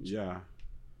episodes. Yeah.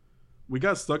 We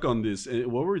got stuck on this.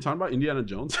 What were we talking about? Indiana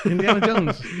Jones? Indiana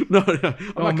Jones. No, I'm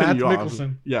not cutting Matt you Mikkelsen.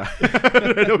 off.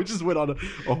 Yeah. We just went on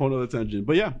a whole other tangent.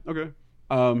 But yeah, okay.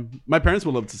 My parents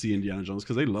would love to see Indiana Jones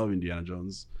because they love Indiana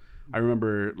Jones. I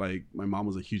remember, like, my mom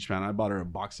was a huge fan. I bought her a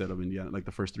box set of Indiana, like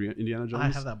the first 3 Indiana Jones.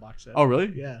 I have that box set. Oh,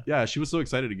 really? Yeah. Yeah, she was so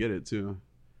excited to get it too.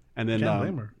 And then Can't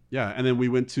blame her. Yeah, and then we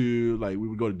went to we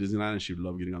would go to Disneyland, and she would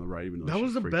love getting on the ride. Even though that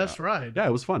was the best ride. Yeah,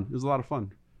 it was fun. It was a lot of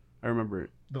fun. I remember it.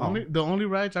 The only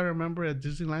rides I remember at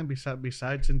Disneyland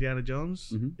besides Indiana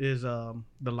Jones is the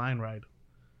line ride.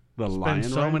 The lion ride.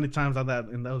 So many times on that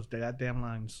in those goddamn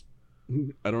lines.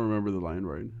 I don't remember the lion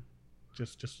ride.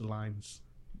 Just the lines.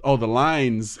 Oh, the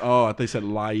lines. Oh, I thought they said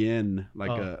lion,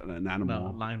 like an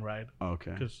animal. No, line ride. Oh,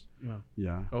 okay. Because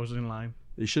yeah, I was in line.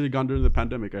 They should have gone during the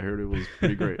pandemic. I heard it was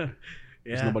pretty great.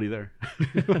 There's nobody there.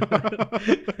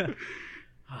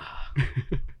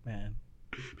 Man,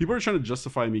 people are trying to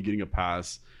justify me getting a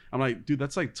pass. I'm like, dude,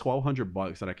 that's like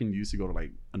 $1,200 that I can use to go to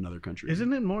like another country.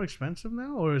 Isn't it more expensive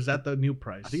now, or is that the new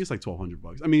price? I think it's like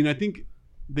 $1,200. I mean, I think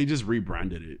they just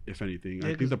rebranded it. If anything,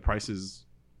 I think the prices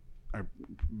are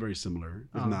very similar,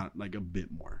 if not like a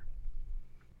bit more.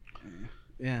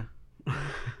 Yeah,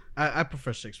 I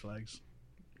prefer Six Flags.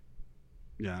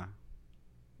 Yeah.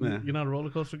 You're not a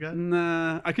roller coaster guy?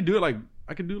 Nah, I could do 1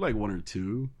 or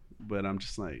 2, but I'm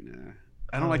just like, nah.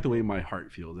 I don't like the way my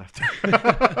heart feels after.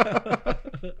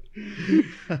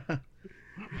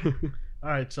 All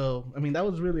right, so I mean that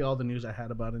was really all the news I had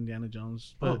about Indiana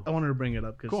Jones, but I wanted to bring it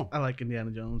up because I like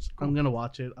Indiana Jones. Cool. I'm gonna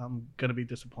watch it. I'm gonna be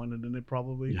disappointed in it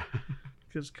probably. Yeah.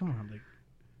 Because come on, like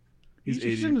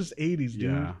he's in his 80s, dude.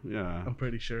 Yeah, yeah. I'm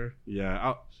pretty sure.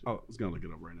 Yeah, I was gonna look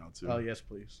it up right now too. Oh yes,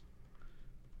 please.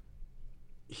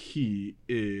 He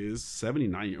is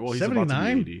 79. Well, he's 79? about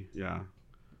to be 80. Yeah.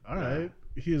 All right.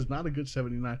 He is not a good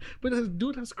 79. But this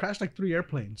dude has crashed like 3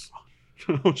 airplanes.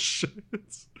 Oh shit!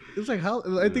 It's like how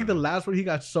I think the last one he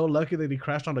got so lucky that he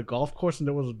crashed on a golf course and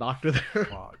there was a doctor there.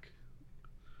 Fuck.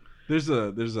 There's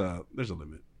a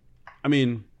limit. I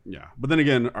mean, yeah, but then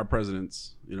again, our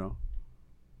presidents,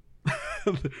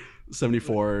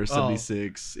 74,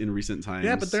 76 in recent times.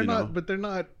 Yeah, but they're not. But they're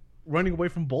not running away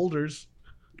from boulders.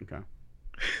 Okay.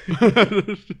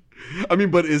 I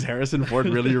mean, but is Harrison Ford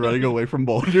really running away from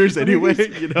boulders anyway?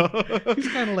 He's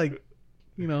kind of like,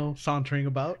 sauntering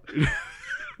about.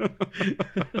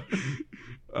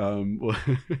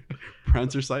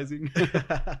 Prancer-sizing.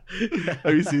 Have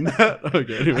you seen that?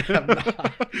 Okay, anyway.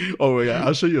 Oh my god,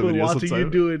 I'll show you a video watching sometime. you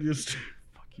do it, just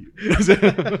Fuck you.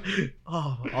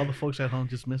 oh, all the folks at home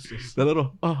just missed this. That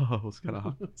little was kind of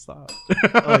hot. Stop.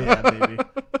 Oh yeah, baby.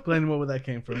 Explain where that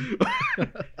came from.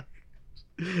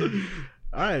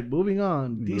 All right, moving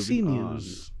on. DC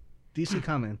news. DC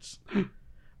comments.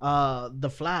 The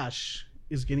Flash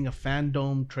is getting a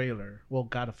fandom trailer. Well,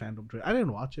 got a fandom trailer. I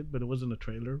didn't watch it, but it wasn't a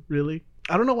trailer, really.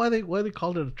 I don't know why they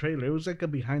called it a trailer. It was like a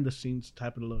behind the scenes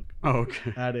type of look. Oh,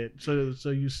 okay. At it. So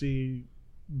you see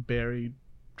Barry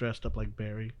dressed up like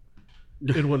Barry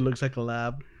in what looks like a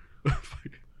lab.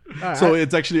 Right, so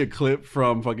it's actually a clip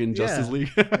from fucking Justice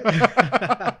League.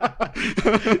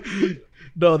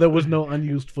 No, there was no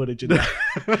unused footage in that.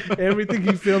 Everything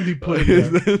he filmed, he put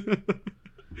in there.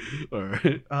 All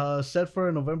right. Set for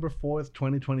a November 4th,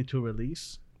 2022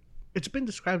 release. It's been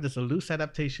described as a loose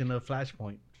adaptation of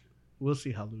Flashpoint. We'll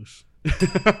see how loose.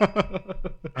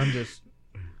 I'm just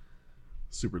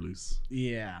super loose.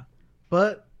 Yeah.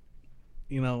 But,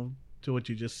 to what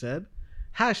you just said,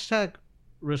 hashtag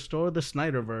restore the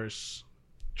Snyderverse.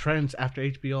 Trends after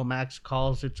HBO Max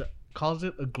calls it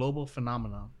a global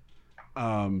phenomenon.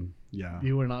 Yeah.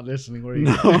 You were not listening, were you?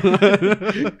 No.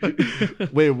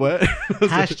 Wait, what?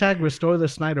 Hashtag restore the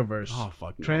Snyderverse. Oh,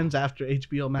 fuck no. Trends after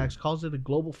HBO Max calls it a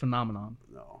global phenomenon.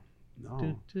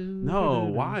 No,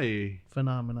 why?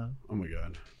 Phenomena. Oh my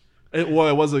god. It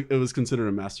was considered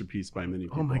a masterpiece by many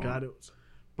people. Oh my god, it was.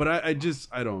 But I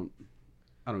don't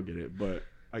get it, but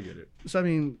I get it. So I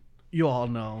mean, you all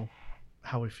know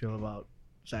how we feel about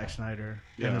Zack Snyder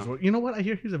and his work. You know what? I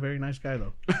hear he's a very nice guy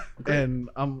though. And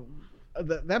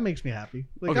that makes me happy.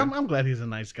 Like I'm glad he's a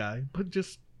nice guy, but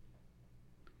just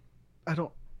I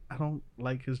don't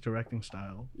like his directing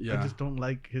style. Yeah. I just don't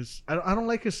like his I don't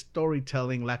like his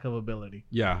storytelling lack of ability.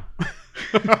 Yeah.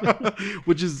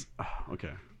 Which is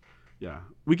okay. Yeah.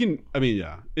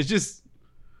 It's just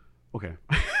okay.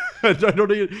 I don't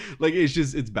like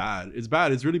it's bad. It's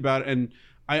bad. It's really bad. And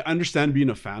I understand being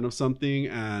a fan of something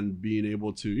and being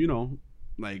able to,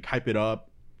 like hype it up.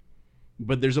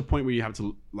 But there's a point where you have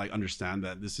to like understand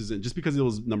that this isn't just because it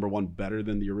was number one better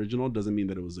than the original doesn't mean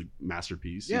that it was a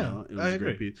masterpiece. Yeah, it was I a agree.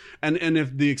 great piece. And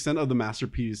if the extent of the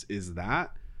masterpiece is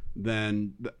that,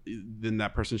 then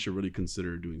that person should really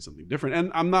consider doing something different.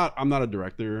 And I'm not a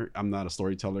director. I'm not a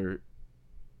storyteller.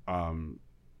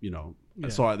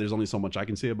 So there's only so much I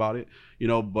can say about it,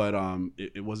 but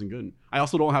it wasn't good. I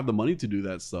also don't have the money to do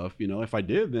that stuff. If I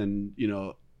did, then,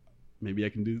 maybe I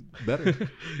can do better,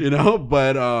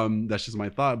 but that's just my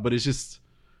thought. But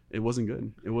it wasn't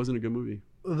good. It wasn't a good movie.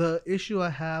 The issue I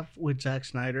have with Zack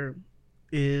Snyder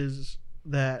is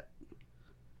that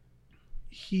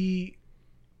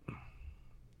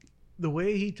the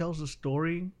way he tells the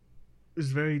story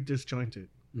is very disjointed.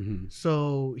 Mm-hmm.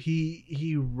 So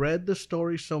he read the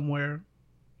story somewhere,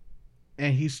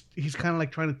 and he's kind of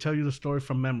like trying to tell you the story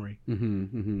from memory,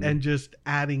 and just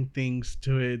adding things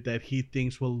to it that he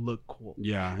thinks will look cool.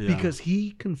 Yeah. Because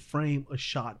he can frame a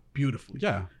shot beautifully.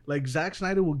 Yeah. Like Zack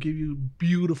Snyder will give you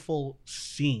beautiful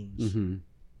scenes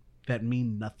that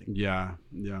mean nothing. Yeah.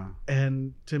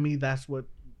 And to me, that's what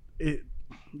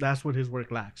his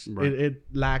work lacks. Right. It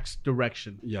lacks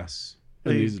direction. Yes.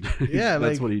 Like,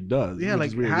 that's what he does. Yeah,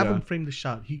 like have him frame the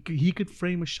shot. He could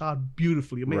frame a shot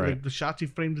beautifully. I mean, like the shots he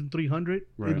framed in 300,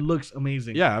 it looks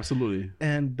amazing. Yeah, absolutely.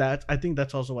 And I think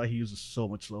that's also why he uses so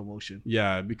much slow motion.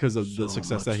 Yeah, because of the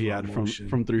success that he had from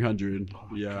 300. Oh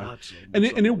my God, and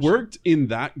it worked in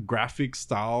that graphic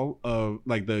style of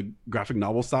like the graphic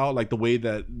novel style, like the way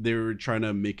that they were trying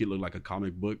to make it look like a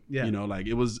comic book. Yeah, like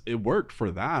it worked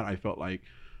for that. I felt like.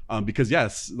 Because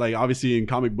yes, like obviously in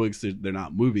comic books they're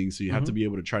not moving, so you have to be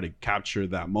able to try to capture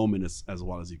that moment as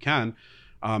well as you can,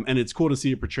 and it's cool to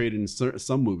see it portrayed in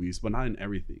some movies, but not in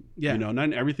everything. Yeah, not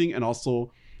in everything, and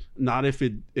also not if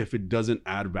it doesn't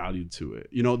add value to it.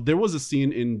 There was a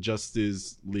scene in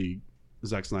Justice League,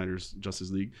 Zack Snyder's Justice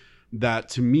League, that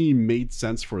to me made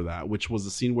sense for that, which was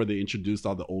the scene where they introduced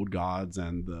all the old gods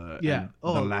and the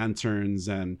lanterns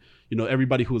and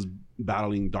everybody who was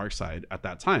battling Darkseid at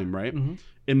that time, right? Mm-hmm.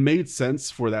 It made sense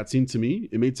for that scene to me.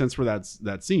 It made sense for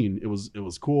that scene. It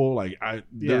was cool. Like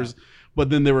but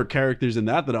then there were characters in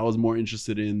that I was more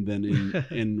interested in than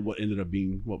in what ended up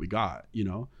being what we got,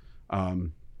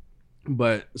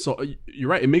 But so you're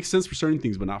right. It makes sense for certain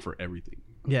things, but not for everything.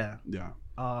 Yeah. Yeah.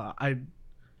 I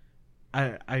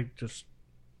just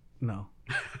no.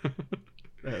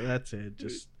 That's it.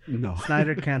 Just no.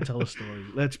 Snyder can't tell a story.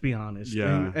 Let's be honest.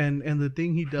 Yeah. And the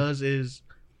thing he does is,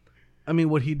 I mean,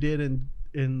 what he did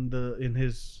in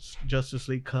his Justice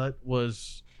League cut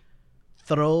was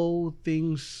throw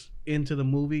things into the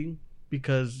movie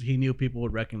because he knew people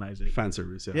would recognize it. Fan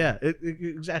service, yeah. Yeah,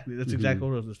 exactly. That's exactly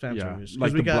what it was. Fan service.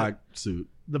 Like the black suit.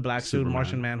 The black suit,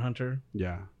 Martian Manhunter.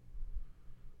 Yeah.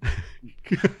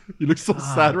 You look so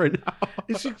sad right now.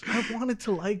 It's just, I wanted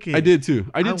to like it. I did too.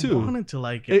 I wanted to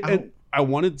like it. I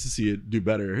wanted to see it do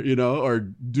better, or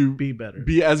be better,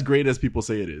 be as great as people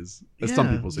say it is, as some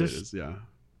people say it is. Yeah.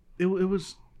 It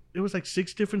was like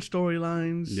 6 different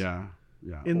storylines. Yeah.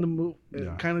 In the movie,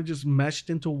 kind of just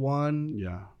meshed into one.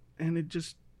 Yeah. And it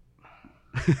just.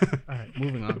 All right,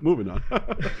 moving on. Moving on.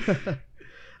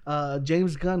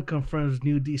 James Gunn confirms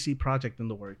new DC project in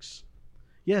the works.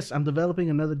 Yes, I'm developing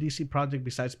another DC project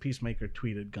besides Peacemaker,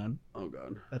 tweeted Gunn. Oh,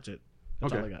 God. That's it.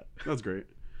 That's all I got. That's great.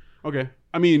 Okay.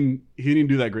 I mean, he didn't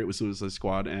do that great with Suicide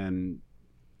Squad, and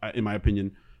in my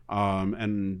opinion. I'm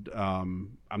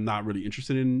not really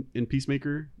interested in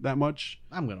Peacemaker that much.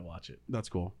 I'm going to watch it. That's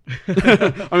cool.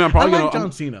 I mean, I'm probably going to...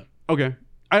 John Cena. Okay.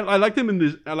 I liked him in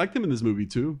this. I liked him in this movie,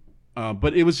 too.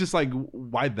 But it was just like,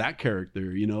 why that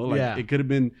character, It could have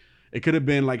been... It could have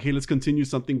been like, hey, let's continue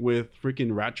something with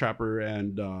freaking Rat Trapper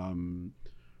and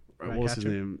what was his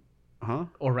name? Huh?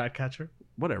 Or Ratcatcher?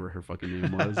 Whatever her fucking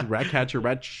name was. Ratcatcher,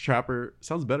 Rat Trapper.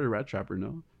 Sounds better, Rat Trapper,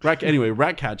 no? Anyway,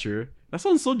 Ratcatcher. That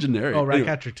sounds so generic. Oh,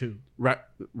 Ratcatcher 2.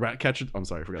 Ratcatcher. I'm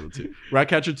sorry, I forgot the 2.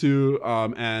 Ratcatcher 2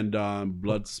 and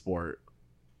Bloodsport.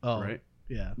 Oh, right?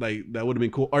 Yeah. Like, that would have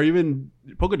been cool. Or even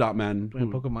Polka Dot Man.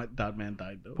 Polka Dot Man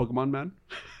died, though. Pokemon Man?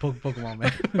 Pokemon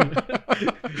Man.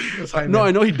 No,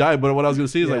 I know he died, but what I was going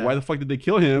to say is, like, why the fuck did they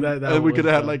kill him? And we could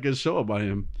have had, like, a show about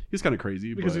him. He's kind of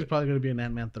crazy. Because he's probably going to be in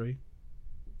Ant-Man 3.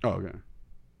 Oh, okay.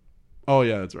 Oh,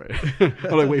 yeah, that's right.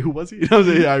 I'm like, wait, who was he? I was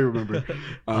like, yeah, I remember.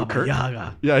 Kurt?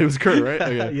 Yeah, he was Kurt, right?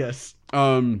 Okay. Yes.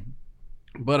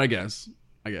 But I guess.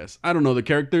 I don't know. The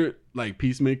character, like,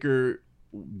 Peacemaker...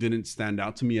 didn't stand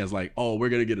out to me as like, oh, we're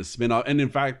gonna get a spin-off. And in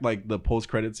fact, like the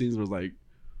post-credit scenes was like,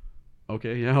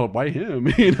 okay, yeah, why him?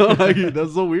 Like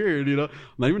that's so weird,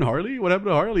 Not even Harley? What happened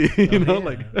to Harley?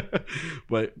 Like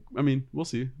but I mean, we'll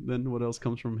see. Then what else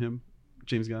comes from him?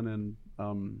 James Gunn and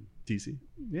DC.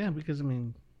 Yeah, because I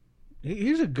mean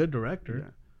he's a good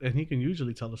director and he can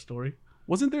usually tell a story.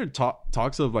 Wasn't there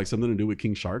talks of like something to do with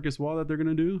King Shark as well that they're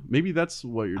gonna do? Maybe that's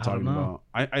what you're talking about.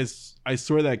 I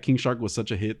swear that King Shark was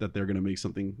such a hit that they're gonna make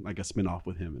something like a spin-off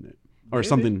with him in it or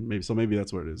something. Maybe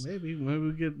that's what it is. Maybe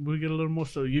we get a little more.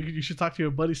 So you should talk to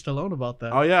your buddy Stallone about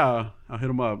that. Oh yeah, I'll hit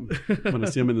him up when I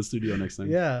see him in the studio next time.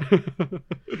 Yeah.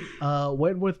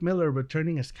 Wentworth Miller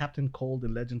returning as Captain Cold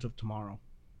in Legends of Tomorrow.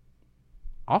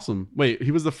 Awesome. Wait, he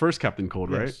was the first Captain Cold,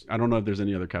 right? Yes. I don't know if there's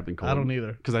any other Captain Cold. I don't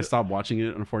either. Because I stopped watching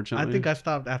it, unfortunately. I think I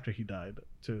stopped after he died,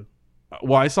 too.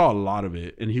 Well, I saw a lot of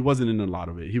it, and he wasn't in a lot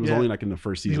of it. He was only like in the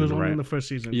first season, He was only right? in the first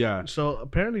season. Yeah. So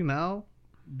apparently now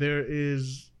there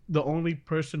is the only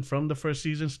person from the first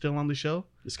season still on the show.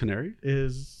 Is Canary?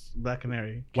 Is Black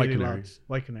Canary. White Katie Canary. Lotz.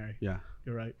 White Canary. Yeah.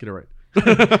 You're right. Get it right.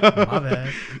 My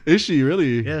bad. Is she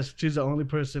really? Yes, she's the only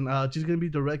person. She's going to be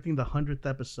directing the 100th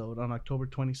episode on October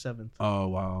 27th. Oh,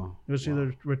 wow. You'll see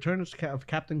the return of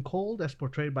Captain Cold as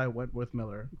portrayed by Wentworth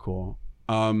Miller. Cool.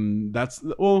 So I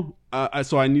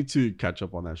need to catch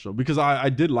up on that show because I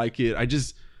did like it. I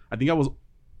think I was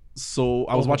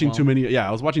watching too many. Yeah,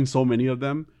 I was watching so many of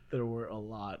them. There were a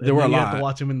lot. You have to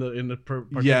watch them in the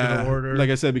particular order. Like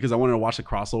I said, because I wanted to watch the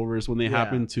crossovers when they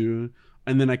happened too.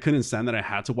 And then I couldn't stand that I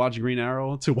had to watch Green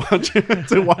Arrow to watch.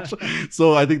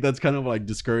 So I think that's kind of like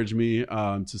discouraged me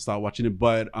to stop watching it.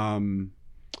 But now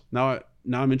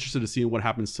I'm interested to see what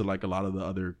happens to like a lot of the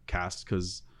other cast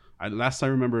because last time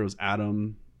I remember it was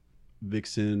Adam,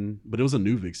 Vixen, but it was a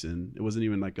new Vixen. It wasn't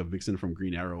even like a Vixen from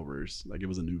Green Arrowverse. Like it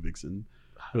was a new Vixen.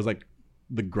 It was like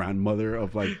the grandmother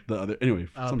of like the other. Anyway,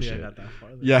 some shit. I got that far.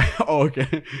 Yeah. Oh,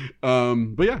 okay.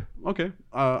 But yeah, okay.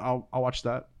 I'll watch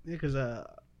that. Yeah, because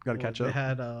gotta catch up. They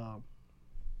had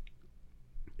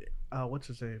what's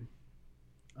his name?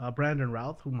 Brandon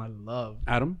Routh, whom I love.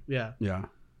 Adam. Yeah. Yeah.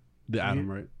 The Adam,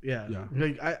 right? Yeah.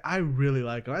 Like I really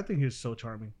like him. I think he's so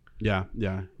charming. Yeah,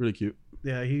 yeah, really cute.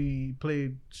 Yeah, he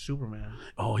played Superman.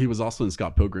 Oh, he was also in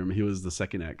Scott Pilgrim. He was the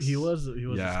second X. He was.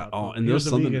 Yeah. Oh, And he there's was a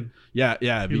something. vegan. Yeah, He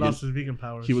vegan. lost his vegan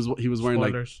powers. He was wearing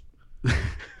Spoilers.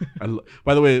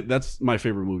 by the way, that's my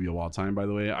favorite movie of all time. By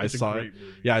the way, I It's a saw great it.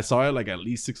 movie. Yeah, I saw it like at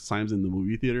least 6 times in the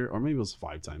movie theater, or maybe it was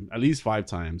 5 times. At least 5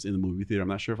 times in the movie theater. I'm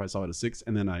not sure if I saw it at 6,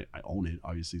 and then I own it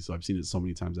obviously, so I've seen it so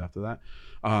many times after that.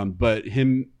 But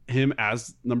him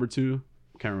as number 2,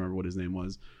 can't remember what his name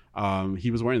was.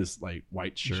 He was wearing this like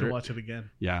white You shirt. should watch it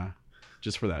again. Yeah,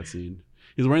 just for that scene.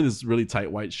 He was wearing this really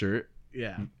tight white shirt.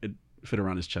 Yeah. It fit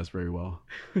around his chest very well.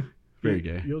 Very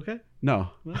gay. You okay? No.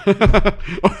 No?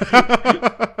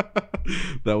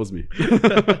 That was me.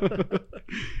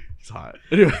 It's hot.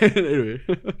 Anyway.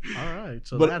 All right.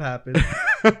 So But- that happened.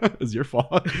 It's your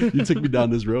fault. You took me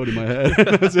down this road in my head.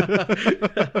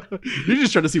 You're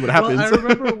just trying to see what happens. Well, I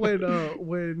remember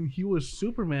when he was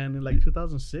Superman in like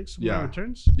 2006, Superman Yeah.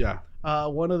 Returns. Yeah.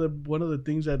 One of the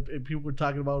things that people were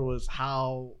talking about was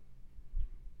how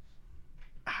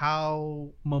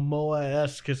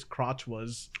Momoa-esque his crotch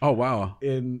was Oh wow.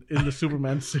 in the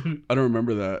Superman suit. I don't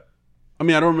remember that. I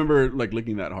mean, I don't remember like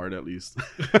licking that hard at least.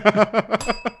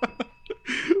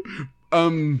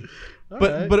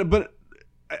 But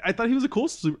I thought he was a cool.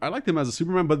 I liked him as a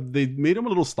Superman, but they made him a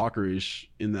little stalkerish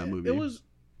in that movie. It was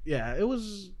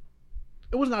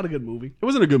not a good movie. It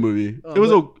wasn't a good movie. Oh, it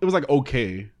was but- it was like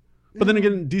okay, but then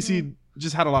again, DC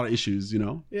just had a lot of issues, you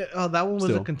know. Yeah, that one was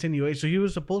Still. a continuation. So he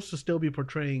was supposed to still be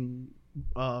portraying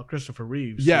Christopher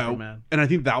Reeves, Yeah, Superman. and I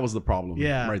think that was the problem.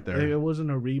 Yeah, right there. It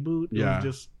wasn't a reboot. It Yeah. was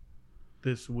just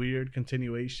this weird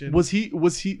continuation. Was he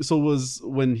so was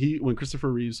when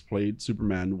Christopher Reeves played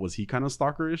Superman, was he kind of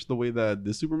stalkerish the way that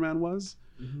this Superman was?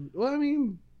 Well, I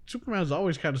mean, Superman's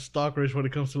always kind of stalkerish when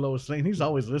it comes to Lois Lane. He's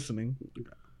always listening.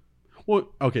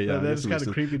 Well, okay, yeah, I That's guess it kind makes of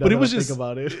sense. creepy. But it was think just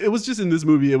about it. it was just in this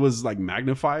movie, it was like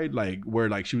magnified, like where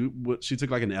like she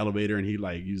took like an elevator and he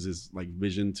like uses like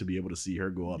vision to be able to see her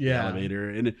go up Yeah. the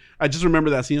elevator. And I just remember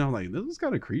that scene. I'm like, this is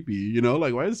kind of creepy, you know,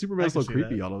 like why is I Superman can so see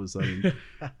creepy that. all of a sudden?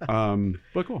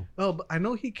 But cool. Oh, but I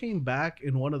know he came back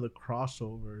in one of the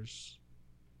crossovers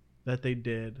that they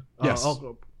did. Yes.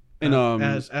 And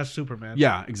as Superman.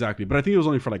 yeah, exactly. But I think it was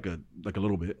only for like a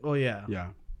little bit. Oh yeah. Yeah.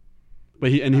 But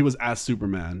he was as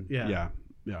Superman. Yeah.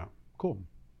 Yeah. Cool.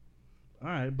 All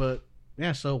right, but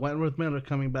yeah. So Wentworth Miller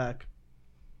coming back.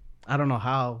 I don't know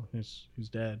how he's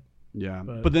dead. Yeah.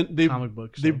 But But then Comic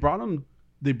books. they brought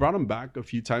him back a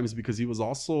few times because he was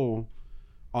also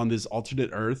on this alternate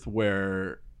Earth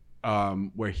where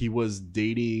he was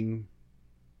dating,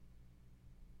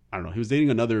 I don't know, he was dating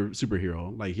another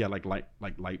superhero. Like he had like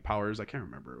light powers. I can't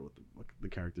remember what the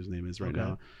character's name is right Okay.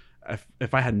 now.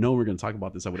 If I had known we were going to talk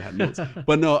about this, I would have had notes.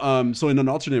 But no, so in an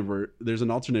there's an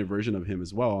alternate version of him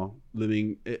as well.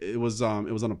 Living, it was on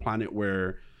a planet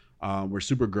where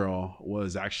Supergirl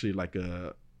was actually like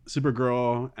a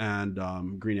Supergirl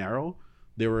and Green Arrow.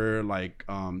 They were like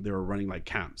they were running like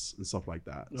camps and stuff like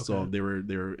that. So Okay.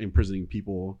 they were imprisoning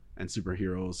people and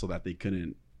superheroes so that they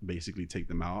couldn't basically take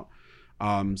them out.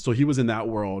 So he was in that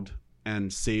world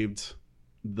and saved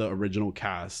the original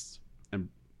cast and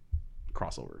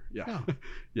crossover. Yeah. Oh.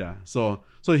 Yeah. So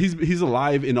he's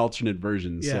alive in alternate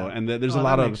versions. So Yeah. and there's Oh, a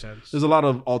lot that of makes sense. there's a lot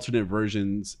of alternate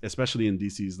versions, especially in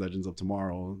DC's Legends of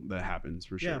Tomorrow, that happens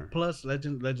for Yeah. sure. Plus,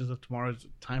 Legends of Tomorrow's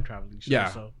time traveling show. Yeah.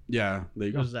 So Yeah, there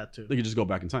you go. there's that too. They could just go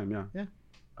back in time. Yeah.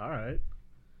 All right.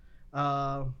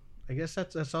 I guess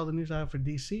that's all the news I have for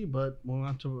DC. But moving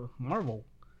on to Marvel.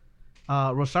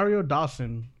 Rosario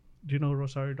Dawson. Do you know who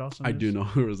Rosario Dawson? I is? do know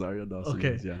who Rosario Dawson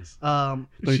Okay. is. Yes.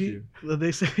 Thank you.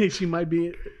 They say she might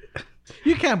be.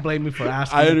 You can't blame me for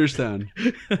asking. I understand.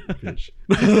 Bitch.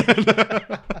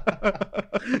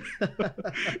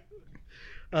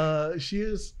 She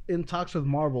is in talks with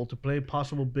Marvel to play a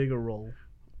possible bigger role.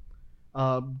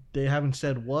 They haven't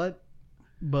said what,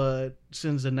 but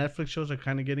since the Netflix shows are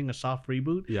kind of getting a soft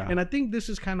reboot, Yeah. and I think this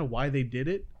is kind of why they did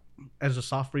it as a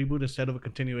soft reboot instead of a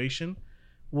continuation.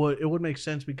 Well, it would make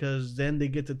sense because then they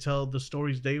get to tell the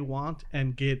stories they want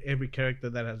and get every character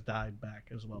that has died back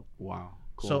as well. Wow.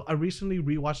 Cool. So I recently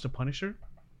rewatched The Punisher.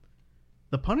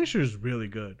 The Punisher is really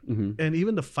good, Mhm. and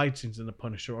even the fight scenes in The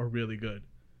Punisher are really good.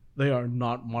 They are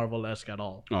not Marvel-esque at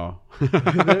all. Oh.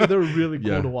 they're really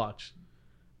cool Yeah. to watch.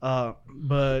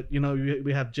 But you know,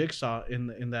 we have Jigsaw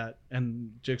in that,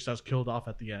 and Jigsaw's killed off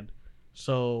at the end.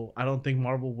 So I don't think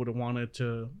Marvel would have wanted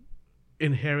to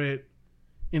inherit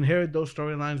those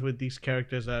storylines with these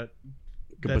characters that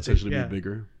Could that potentially yeah. be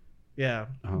bigger. Yeah,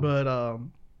 Uh-huh. but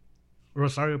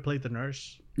Rosario played the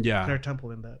nurse, Yeah. Claire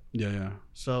Temple, in that. Yeah.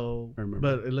 So, I remember.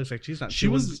 but it looks like she's not. She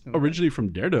was originally from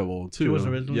Daredevil too. She was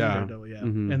originally yeah. Daredevil, yeah,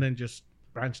 Mhm. and then just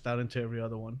branched out into every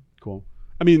other one. Cool.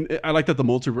 I mean, I like that the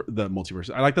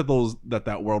multiverse. I like that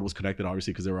that world was connected,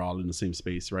 obviously, because they were all in the same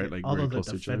space, right? Like Although very the close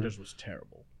to each other. Defenders was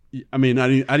terrible. I mean, I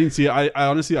didn't see it. I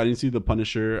honestly, I didn't see the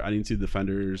Punisher. I didn't see the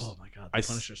Defenders. Oh my god, the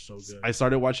Punisher's so good. I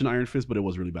started watching Iron Fist, but it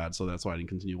was really bad, so that's why I didn't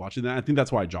continue watching that. I think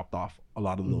that's why I dropped off a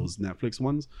lot of those Netflix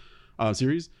ones,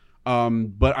 series.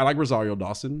 But I like Rosario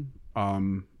Dawson,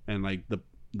 and like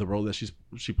the role that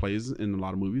she plays in a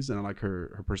lot of movies, and I like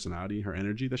her personality, her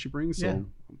energy that she brings. So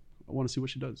I want to see what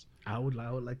she does. I would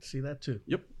like to see that too.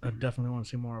 Yep, I definitely want to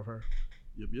see more of her.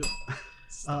 Yep.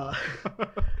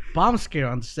 Bomb scare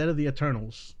on the set of the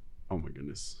Eternals. Oh my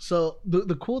goodness. So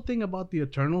the cool thing about the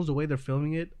Eternals, the way they're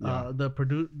filming it,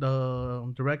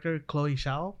 the director Chloe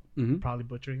Zhao, probably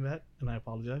butchering that, and I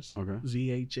apologize. Okay.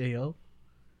 ZHAO,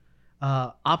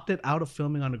 opted out of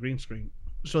filming on a green screen,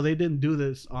 so they didn't do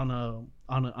this on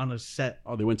a set.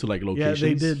 Oh, they went to like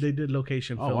locations. Yeah, they did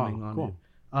location filming on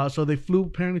it. So they flew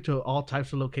apparently to all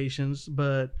types of locations,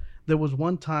 but there was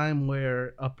one time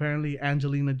where apparently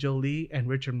Angelina Jolie and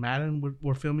Richard Madden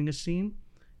were filming a scene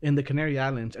in the Canary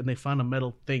Islands, and they found a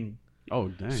metal thing. Oh,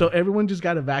 dang. So everyone just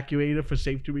got evacuated for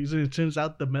safety reasons. It turns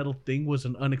out the metal thing was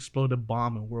an unexploded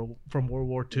bomb from World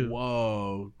War II.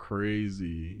 Whoa,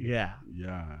 crazy. Yeah.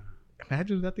 Yeah.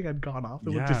 Imagine if that thing had gone off. It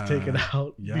would just taken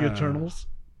out the Eternals.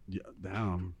 Yeah,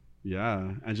 damn.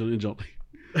 Yeah, Angelina Jolie.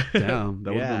 Damn,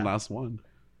 that would have been the last one.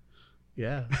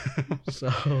 Yeah.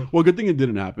 So well, good thing it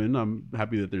didn't happen. I'm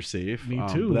happy that they're safe. Me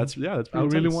too. That's pretty I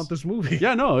really want this movie.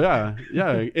 Yeah, no, yeah.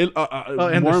 It, and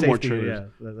more and more safety,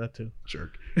 trailers. Yeah, that too.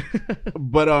 Jerk.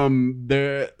 But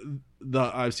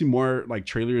I've seen more like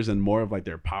trailers and more of like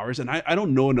their powers, and I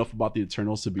don't know enough about the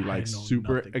Eternals to be like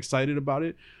super excited about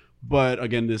it. But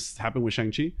again, this happened with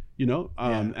Shang-Chi, you know,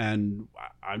 and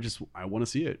I want to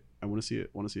see it. I want to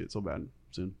see it so bad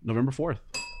soon. November 4th.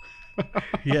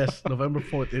 Yes, November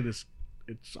 4th.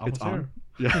 It's almost on.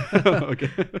 there. Yeah. Okay.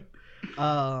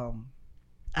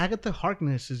 Agatha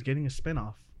Harkness is getting a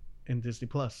spinoff in Disney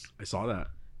Plus. I saw that.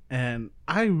 And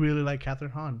I really like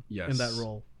Catherine Hahn in that Yes.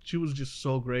 role. She was just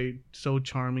so great, so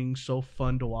charming, so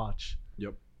fun to watch.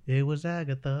 Yep. It was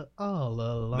Agatha all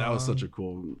along. That was such a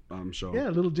cool show. Yeah,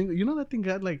 little jingle. You know that thing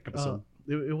got like Episode.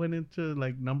 it went into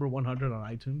like number 100 on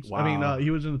iTunes. Wow. I mean, he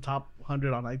was in the top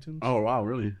 100 on iTunes. Oh wow,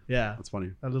 really? Yeah, That's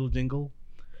funny. that little jingle.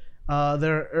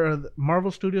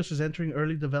 Marvel Studios is entering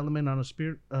early development on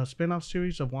a spin-off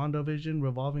series of WandaVision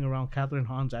revolving around Catherine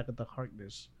Hahn's Agatha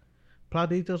Harkness. Plot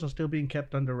details are still being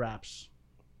kept under wraps.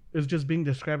 It's just being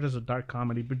described as a dark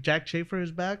comedy. But Jack Schaefer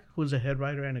is back, who's the head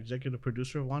writer and executive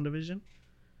producer of WandaVision.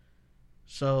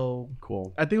 So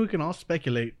Cool. I think we can all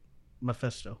speculate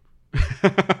Mephisto.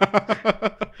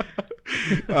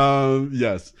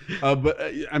 Yes. But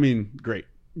I mean, great.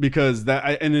 Because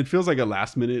and it feels like a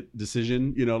last minute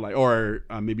decision, you know, like, or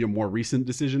maybe a more recent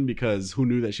decision, because who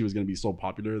knew that she was going to be so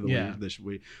popular the way that she,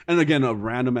 and again, a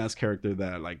random ass character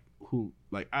that like, who,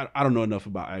 like, I don't know enough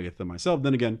about Agatha myself.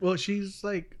 Then again, well, she's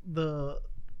like I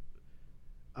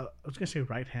was going to say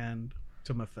right hand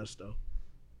to Mephisto,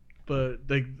 but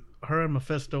like her and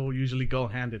Mephisto usually go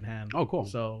hand in hand. Oh, cool.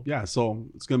 So yeah, so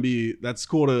it's going to be, that's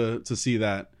cool to see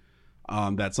that.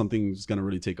 That something's gonna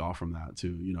really take off from that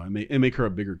too, you know, and make her a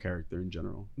bigger character in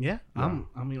general. Yeah. I'm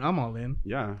all in.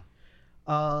 Yeah.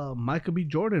 Michael B.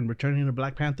 Jordan returning to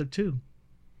Black Panther 2.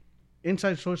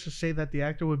 Inside sources say that the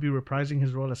actor would be reprising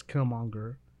his role as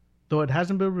Killmonger, though it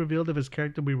hasn't been revealed if his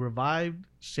character will be revived,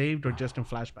 saved, or just in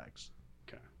flashbacks.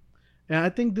 Okay. And I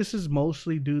think this is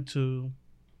mostly due to,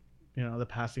 you know, the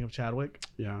passing of Chadwick.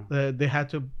 Yeah. They had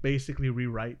to basically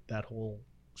rewrite that whole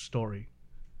story.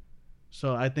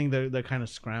 So I think they're kind of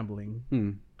scrambling.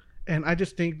 And I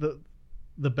just think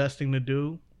the best thing to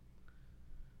do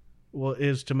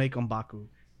is to make M'Baku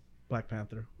Black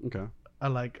Panther. Okay. I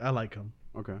like him.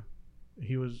 Okay.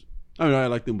 He was. I mean, I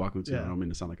like M'Baku too. Yeah. I don't mean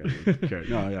to sound like I didn't care.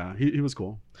 No, yeah, he was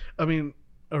cool. I mean,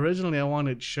 originally I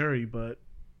wanted Shuri, but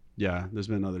yeah, there's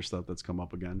been other stuff that's come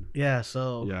up again. yeah.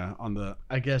 So Yeah, on the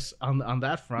I guess on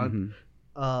that front,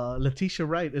 Letitia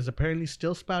Wright is apparently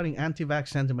still spouting anti-vax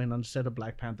sentiment on the set of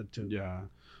Black Panther 2. yeah.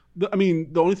 I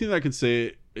mean, the only thing that I could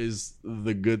say is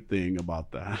the good thing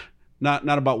about that, not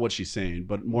about what she's saying,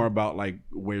 but more about like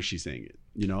where she's saying it.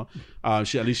 You know,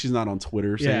 she, at least she's not on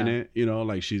Twitter saying it. You know,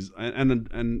 like she's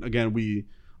and again, we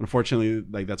unfortunately,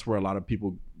 like, that's where a lot of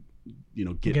people, you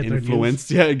know, get influenced.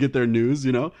 Get their news.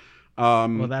 You know,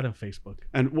 well, that and Facebook,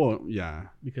 and well, yeah,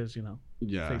 because you know,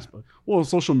 Facebook. Well,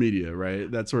 social media,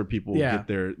 right? That's where people Yeah. get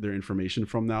their information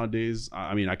from nowadays.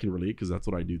 I mean, I can relate because that's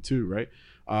what I do too, right?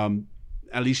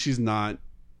 At least she's not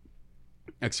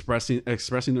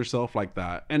expressing herself like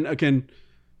that. And again,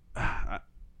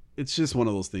 it's just one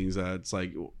of those things that it's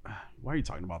like, why are you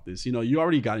talking about this? You know, you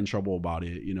already got in trouble about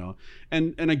it, you know,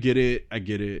 and I get it,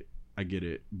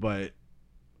 but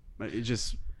it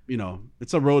just, you know,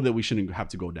 it's a road that we shouldn't have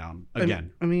to go down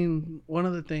again. I mean, one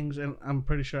of the things, and I'm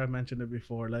pretty sure I mentioned it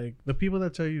before, like the people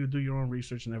that tell you to do your own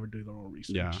research never do their own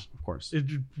research. Yeah, of course. It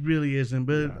really isn't.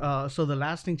 But so the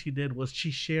last thing she did was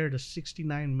she shared a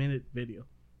 69-minute video.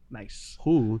 Nice.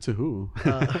 Who to who?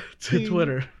 To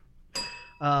Twitter.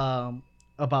 From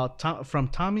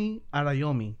Tommy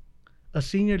Arayomi, a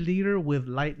senior leader with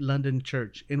Light London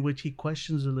Church, in which he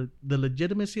questions the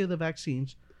legitimacy of the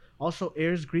vaccines, also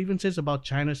airs grievances about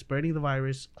China spreading the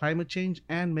virus, climate change,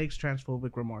 and makes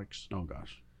transphobic remarks. Oh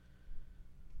gosh.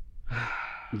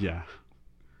 Yeah.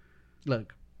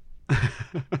 Look,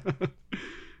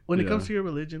 when it comes to your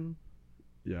religion,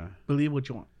 yeah, believe what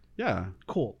you want. Yeah.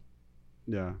 Cool.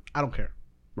 Yeah. I don't care.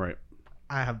 Right.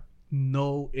 I have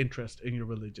no interest in your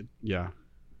religion. Yeah.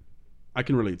 I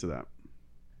can relate to that.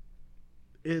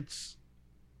 It's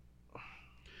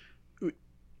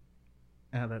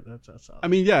that's I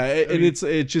mean, yeah, and it's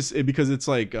just because it's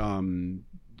like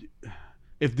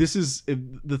if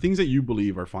the things that you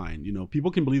believe are fine, you know,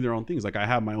 people can believe their own things. Like I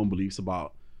have my own beliefs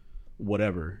about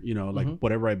whatever, you know, like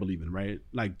whatever I believe in, right?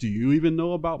 Like, do you even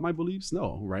know about my beliefs?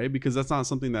 No, right? Because that's not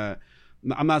something that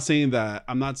I'm not saying that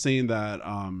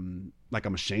like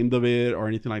I'm ashamed of it or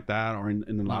anything like that, or in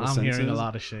a lot of senses. I'm hearing a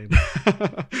lot of shame.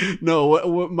 No,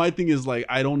 what my thing is, like,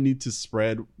 I don't need to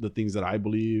spread the things that I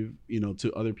believe, you know,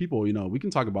 to other people. You know, we can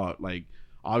talk about, like,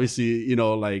 obviously, you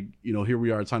know, like, you know, here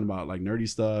we are talking about like nerdy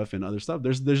stuff and other stuff.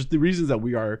 There's the reasons that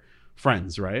we are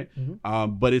friends, right?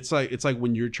 But it's like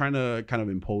when you're trying to kind of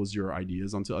impose your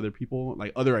ideas onto other people,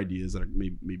 like other ideas that are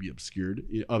maybe obscure,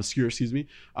 excuse me,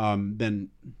 then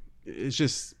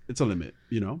it's a limit,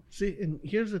 you know? See, and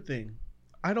here's the thing.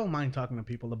 I don't mind talking to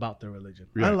people about their religion.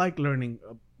 Right. I like learning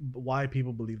why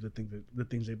people believe the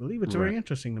things they believe. It's very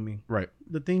interesting to me. Right.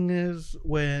 The thing is,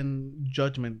 when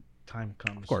judgment time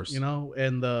comes, of course, you know,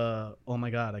 and oh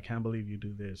my God, I can't believe you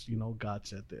do this. You know, God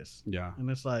said this. Yeah. And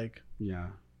it's like, yeah.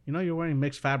 You know, you're wearing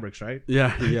mixed fabrics, right?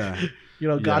 Yeah. Yeah. You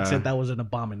know, God said that was an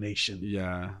abomination.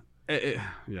 Yeah.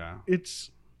 Yeah. It's...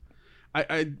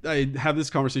 I have this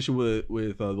conversation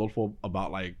with Adolfo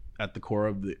about, like, at the core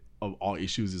of all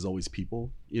issues is always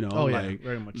people, you know. Oh, yeah, like,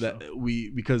 very much that so.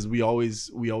 because we always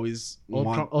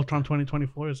Ultron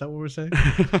 2024, is that what we're saying?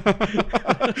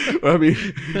 I mean,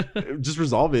 just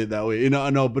resolve it that way, you know.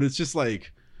 No, but it's just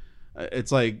like,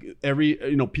 it's like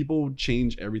you know, people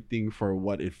change everything for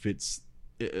what it fits,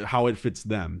 how it fits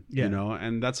them, you know,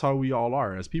 and that's how we all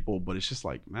are as people. But it's just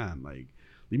like, man, like,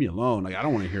 leave me alone. Like, I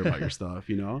don't want to hear about your stuff,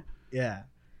 you know. Yeah.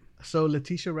 So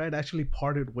Letitia Wright actually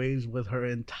parted ways with her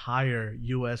entire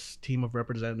U.S. team of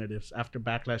representatives after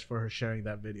backlash for her sharing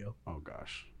that video. Oh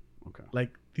gosh. Okay. Like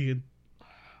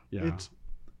it's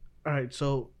all right.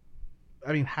 So,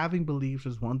 I mean, having beliefs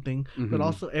is one thing, but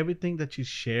also everything that she's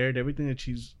shared, everything that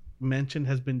she's mentioned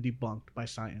has been debunked by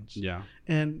science. Yeah.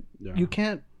 And you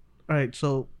can't. All right.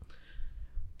 So,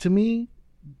 to me,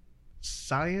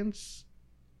 science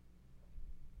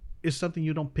is something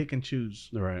you don't pick and choose.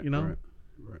 Right. You know.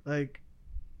 Right. Like,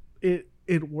 it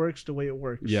works the way it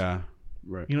works. Yeah.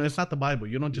 Right. You know, it's not the Bible.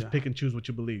 You don't just pick and choose what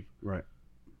you believe. Right.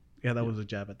 Yeah, that was a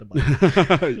jab at the Bible.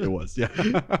 It was, yeah.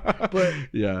 But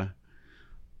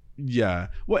yeah.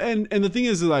 Well, and the thing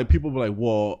is, like, people were like,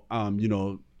 well, you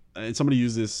know, and somebody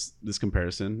used this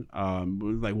comparison,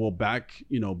 like, well, back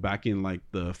in like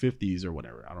the 50s or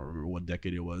whatever, I don't remember what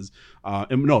decade it was.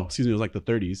 No, excuse me, it was like the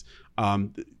 30s.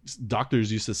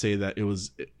 Doctors used to say that it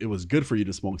was good for you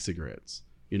to smoke cigarettes.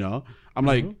 You know, I'm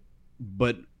like,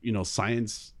 but, you know,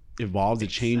 science evolves, it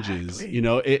changes. You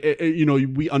know, you know,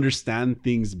 we understand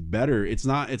things better. It's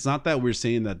not that we're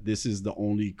saying that this is the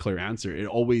only clear answer. It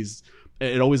always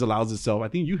allows itself. I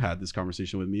think you had this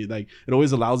conversation with me. Like, it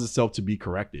always allows itself to be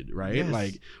corrected, right? Yes.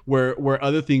 Like, where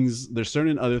other things, there's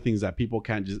certain other things that people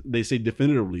can't just, they say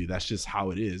definitively that's just how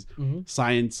it is.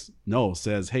 Science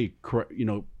says, hey, you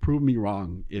know, prove me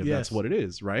wrong if that's what it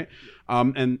is, right?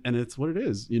 And it's what it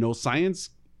is. You know,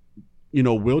 science, you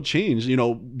know, will change, you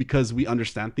know, because we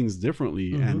understand things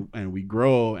differently and we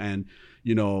grow, and,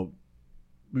 you know,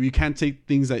 we can't take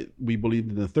things that we believed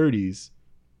in the 30s,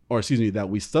 or excuse me, that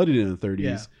we studied in the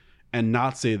 30s, and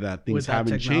not say that things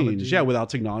haven't changed. Yeah, without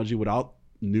technology, without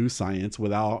new science,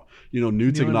 without, you know,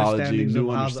 new technology, new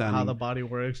understanding how the body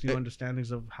works, new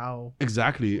understandings of how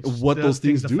what those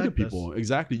things do to people. Us.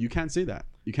 Exactly. You can't say that.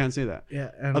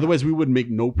 Yeah. Otherwise, we would make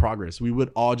no progress. We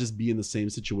would all just be in the same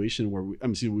situation where we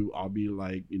would all be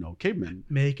like, you know, cavemen.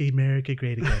 Make America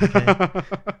great again. Okay?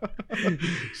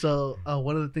 So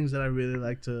one of the things that I really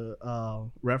like to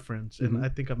reference, and Mhm. I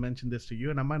think I mentioned this to you,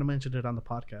 and I might have mentioned it on the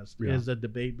podcast, Yeah. is a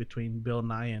debate between Bill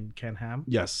Nye and Ken Ham.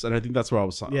 Yes, and I think that's what I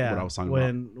was talking about.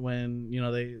 when you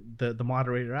know the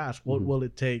moderator asked, "What Mhm. will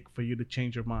it take for you to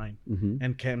change your mind?" Mm-hmm.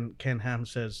 And Ken Ham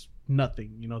says,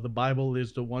 "Nothing. You know, the Bible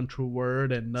is the one true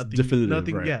word, and nothing, definitive,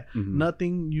 nothing, right. yeah, Mhm.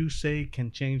 nothing you say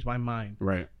can change my mind."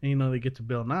 Right. And you know, they get to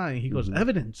Bill Nye, and he goes, Mhm.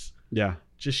 "Evidence. Yeah.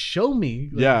 Just show me.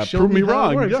 Yeah, show prove me how it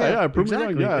wrong. works." Yeah, prove me wrong.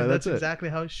 exactly. Yeah, And that's it. exactly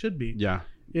how it should be. Yeah.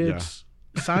 It's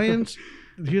science.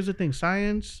 Here's the thing: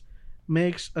 science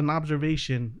makes an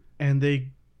observation, and they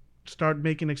start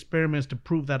making experiments to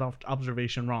prove that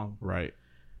observation wrong. Right.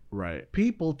 Right.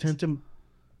 People tend to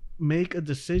make a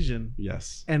decision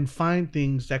Yes. and find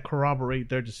things that corroborate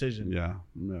their decision. Yeah.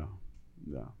 Yeah.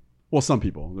 Yeah. Well, some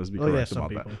people. Let's be Oh, yeah, correct some about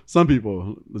people. that. Some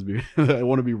people. Let's be. I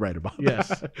want to be right about Yes.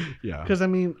 that. Yeah. Because I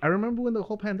mean, I remember when the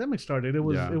whole pandemic started. It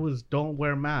was Yeah. it was don't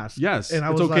wear masks. Yes. And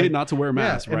I it's was okay like, not to wear a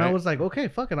mask, yeah, right? and I was like, okay,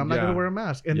 fuck it, I'm not Yeah. gonna wear a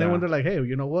mask. And Yeah. then when they're like, hey,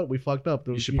 you know what, we fucked up.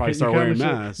 You should probably start can't wearing shit.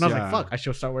 masks, And I was yeah. like, fuck, I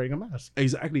should start wearing a mask.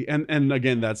 Exactly, and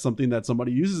again, that's something that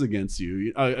somebody uses against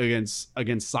you,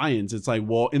 against science. It's like,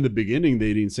 well, in the beginning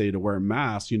they didn't say to wear a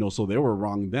mask, so they were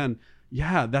wrong then.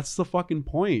 Yeah, that's the fucking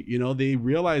point. They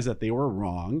realized that they were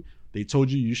wrong. They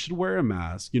told you should wear a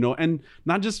mask, and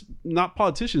not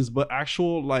politicians, but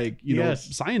actual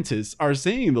Yes. scientists are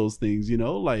saying those things,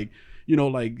 like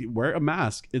wear a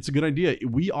mask. It's a good idea.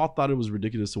 We all thought it was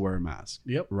ridiculous to wear a mask.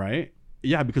 Yep. Right.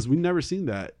 Yeah, because we've never seen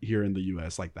that here in the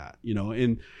U.S. like that.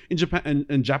 In Japan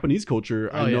and Japanese culture,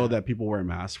 Oh, I know yeah. that people wear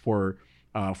masks for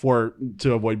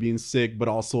to avoid being sick, but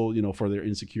also for their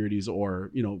insecurities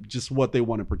or just what they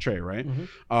want to portray, right?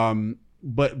 Mhm.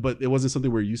 But it wasn't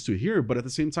something we're used to here. But at the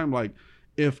same time, like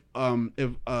if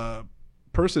a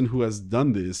person who has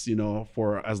done this,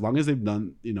 for as long as they've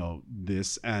done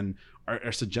this and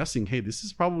are suggesting, hey, this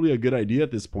is probably a good idea at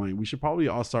this point, we should probably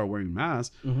all start wearing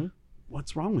masks. Mhm.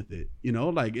 What's wrong with it?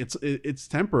 Like it's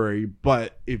temporary,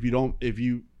 but if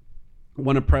you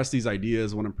want to press these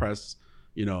ideas, want to press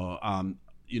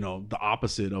the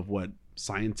opposite of what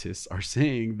scientists are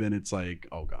saying, then it's like,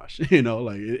 oh gosh,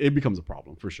 like it becomes a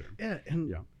problem for sure. Yeah, and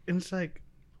Yeah. and it's like,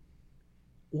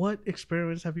 what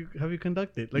experiments have you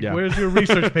conducted? Like, Yeah. where's your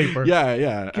research paper?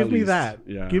 Yeah. Give at me least. that.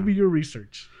 Yeah. Give me your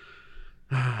research.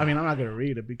 I mean, I'm not gonna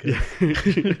read it because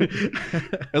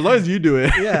As long as you do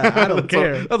it. Yeah, I don't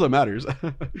care. That's what matters.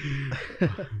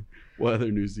 What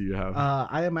other news do you have?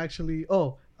 I am actually.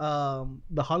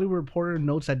 The Hollywood Reporter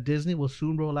notes that Disney will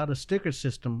soon roll out a sticker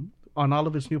system on all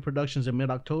of its new productions in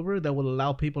mid-October that will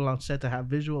allow people on set to have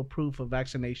visual proof of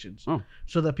vaccinations, Oh.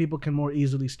 so that people can more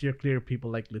easily steer clear of people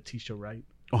like Letitia Wright,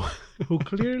 Oh. who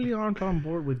clearly aren't on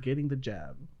board with getting the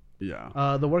jab.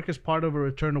 Yeah. The work is part of a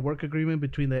return to work agreement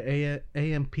between the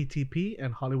AMPTP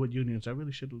and Hollywood unions. I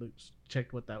really should have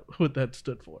checked what that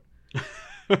stood for.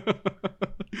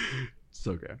 It's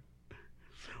okay.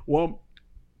 Well,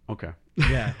 okay.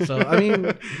 Yeah. So I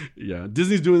mean, Yeah,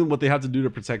 Disney's doing what they have to do to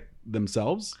protect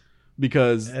themselves,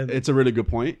 because And- it's a really good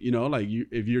point. Like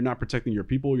if you're not protecting your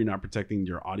people, you're not protecting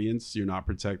your audience, you're not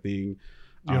protecting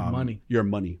Your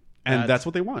money. and That's- that's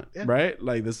what they want, yeah. right?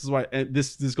 Like this is why, and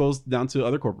this goes down to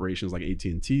other corporations like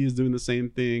AT&T is doing the same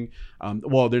thing.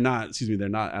 Well, they're not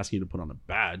asking you to put on a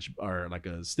badge or like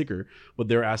a sticker, but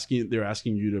they're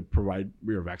asking you to provide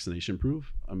your vaccination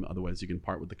proof. Otherwise you can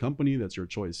part with the company. That's your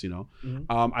choice. Mhm.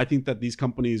 I think that these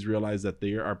companies realize that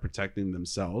they are protecting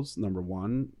themselves, number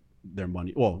one, their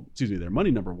money, their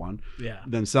money, number one, Yeah.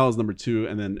 themselves, number two,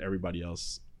 and then everybody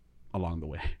else along the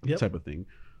way. Yep. Type of thing.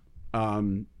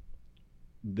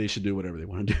 They should do whatever they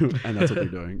want to do, and that's what they're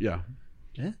doing. Yeah.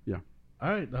 All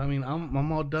right. I mean,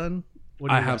 I'm all done. What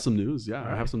do I you have got? some news. Yeah, All I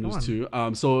right, have some come news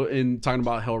on. too. So in talking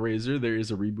about Hellraiser, there is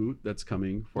a reboot that's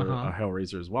coming for Uh-huh.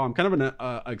 Hellraiser as well. I'm kind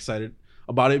of excited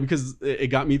about it because it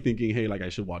got me thinking, hey, like I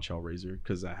should watch Hellraiser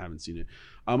because I haven't seen it.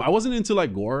 I wasn't into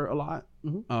like gore a lot,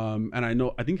 Mhm. and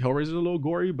I think Hellraiser is a little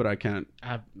gory, but I can't.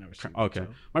 I've never seen. Okay, It,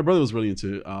 my brother was really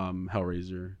into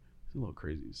Hellraiser. He's a little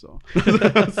crazy, so.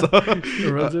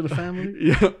 It runs in the family.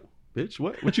 Yeah. Bitch,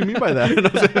 what you mean by that?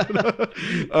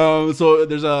 So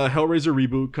there's a Hellraiser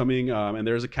reboot coming, and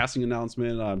there's a casting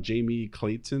announcement. Jamie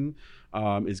Clayton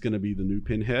is going to be the new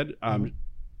Pinhead.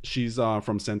 She's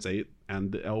from Sense8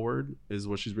 and the L Word is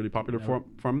what she's really popular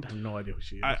from. I have no idea who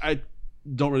she is. I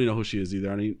don't really know who she is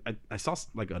either. I mean, I saw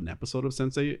like an episode of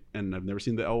Sense8, and I've never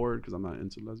seen the L Word because I'm not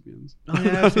into lesbians. Oh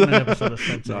yeah, I've seen an episode of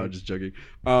Sense8. No, just joking.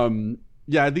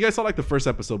 Yeah, I think I saw like the first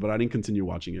episode, but I didn't continue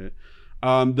watching it.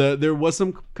 There was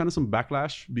some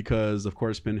backlash because, of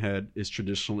course, Pinhead is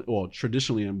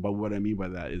traditionally, and but what I mean by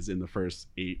that is in the first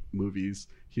 8 movies,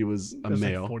 he was a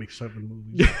male. Like 47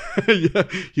 movies. Yeah,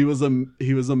 he was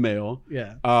a male.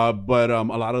 Yeah. But a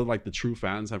lot of like the true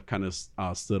fans have kind of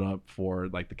stood up for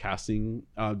like the casting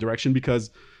direction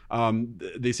because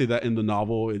they say that in the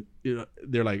novel,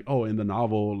 they're like, oh, in the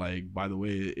novel, like by the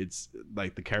way, it's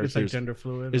like the character It's like gender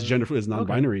fluid. is gender fluid, it's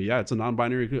non-binary. Okay. Yeah, it's a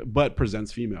non-binary, but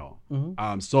presents female.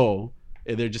 Mm-hmm. So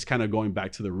they're just kind of going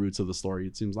back to the roots of the story,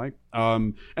 it seems like.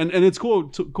 And it's cool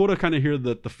to kind of hear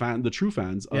that the true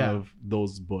fans of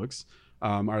those books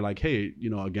are like, hey,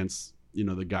 against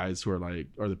the guys who are like,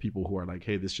 or the people who are like,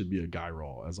 hey, this should be a guy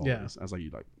role as always, as like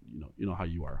you know how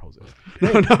you are, Jose. No,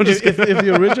 if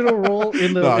the original role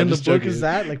in the book is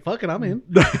that, like, fuck it, I'm in.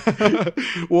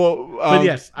 Well, but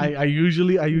yes, I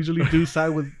usually do side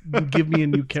with give me a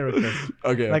new character.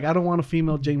 Okay, like I don't want a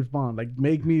female James Bond. Like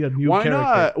make me a new Why character.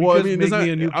 Not? Well, I mean, make me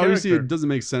a new obviously character. it doesn't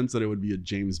make sense that it would be a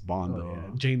James Bond though. Yeah.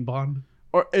 Jane Bond,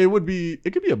 or it could be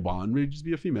a Bond. It would just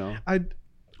be a female.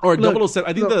 Or look, 007.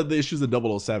 I think the issue is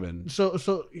the 007. So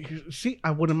see, I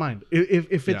wouldn't mind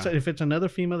if it's another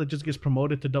female that just gets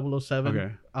promoted to 007.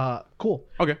 Okay. Cool.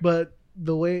 Okay. But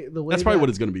the way that's probably what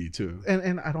it's gonna be too.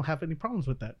 And I don't have any problems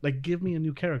with that. Like, give me a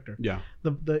new character. Yeah.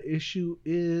 The issue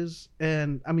is,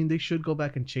 and I mean, they should go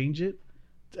back and change it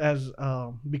as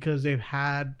because they've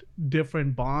had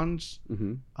different Bonds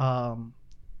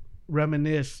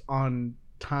reminisce on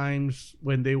times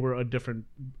when they were a different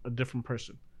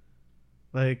person.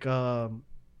 Like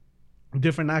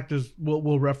different actors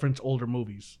will reference older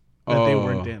movies that they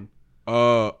weren't in.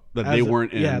 They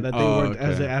weren't in. Yeah, that they weren't,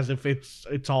 okay. as if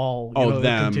it's all a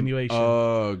continuation.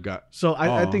 Oh, God. So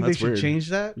I think they should change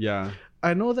that. Yeah.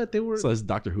 I know that they were. So it's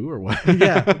Doctor Who or what?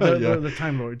 Yeah, the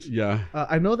Time Lords. Yeah.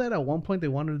 I know that at one point they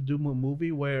wanted to do a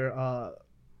movie where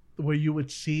you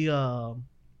would see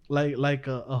like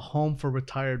a home for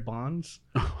retired Bonds,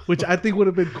 which I think would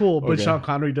have been cool, but Sean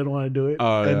Connery didn't want to do it,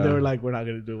 and they were like, "We're not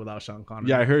going to do it without Sean Connery."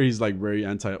 Yeah, I heard he's like very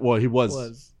anti. Well, he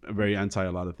was very anti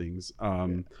a lot of things.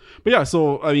 But yeah,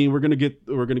 so I mean, we're gonna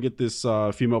get this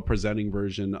female presenting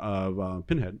version of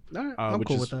Pinhead, I'm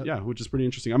cool with that. Yeah, which is pretty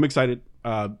interesting. I'm excited.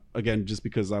 Again, just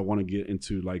because I want to get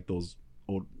into like those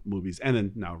old movies and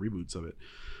then now reboots of it.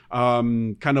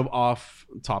 Kind of off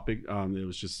topic. It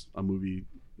was just a movie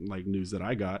like news that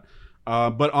I got.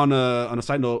 But on a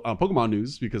side note, Pokemon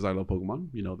news, because I love Pokemon,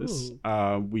 you know this.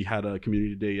 We had a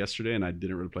community day yesterday, and I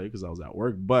didn't really play because I was at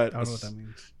work. But I don't know what that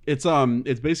means.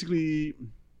 It's basically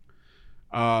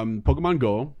Pokemon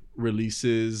Go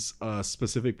releases a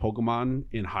specific Pokemon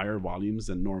in higher volumes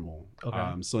than normal.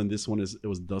 Okay. So in this one it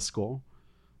was Duskull,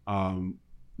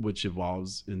 which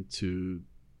evolves into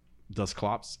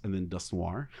Dusclops and then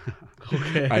Dusknoir.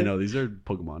 Okay. I know these are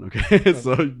Pokemon. Okay.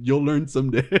 So you'll learn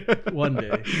someday. One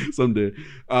day. Someday.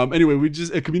 Anyway,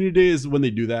 a community day is when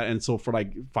they do that, and so for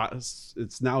like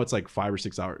it's like 5 or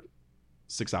 6 hours.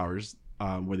 6 hours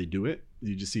where they do it.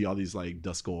 You just see all these like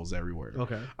Duskulls everywhere.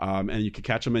 Okay. And you can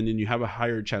catch them, and then you have a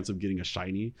higher chance of getting a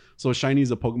shiny. So a shiny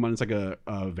is a Pokemon. It's like a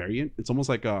variant. It's almost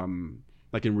like in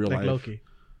real life. Loki.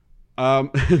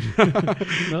 No?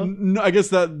 No, I guess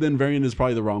that then variant is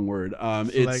probably the wrong word.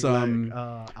 It's like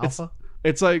alpha.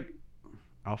 It's like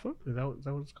alpha. Is that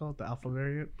what it's called? The alpha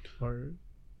variant, or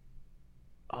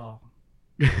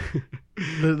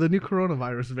the new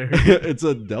coronavirus variant? It's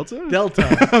a delta.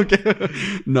 Delta. Okay.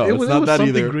 No, it's not that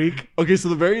either. Greek. Okay, so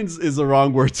the variant is the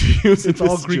wrong word to use. It's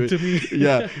all Greek to me.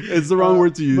 Yeah, it's the wrong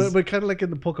word to use. But kind of like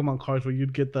in the Pokemon cards where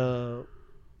you'd get the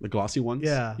glossy ones.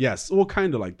 Yeah. Yes. Well,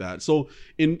 kind of like that. So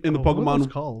in the Pokemon, what was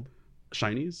called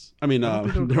shinies. I mean, they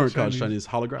weren't called shinies.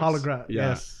 Holographs. Yeah.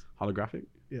 Yes. Holographic.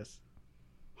 Yes.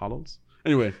 Holos.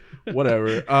 Anyway,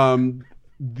 whatever.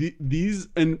 These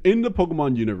in the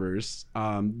Pokemon universe,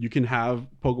 you can have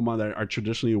Pokemon that are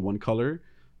traditionally one color,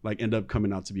 like end up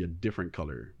coming out to be a different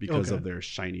color because of their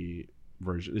shiny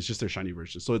version. It's just their shiny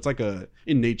version. So it's like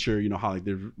in nature, you know how like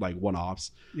they're like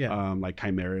one-offs, like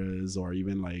chimeras, or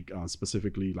even like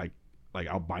specifically like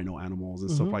albino animals and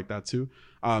stuff like that too.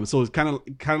 So it's kind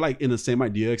of like in the same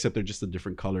idea, except they're just a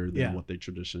different color than what they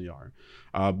traditionally are.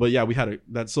 But yeah, we had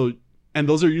and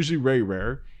those are usually very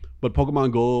rare. But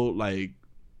Pokemon Go like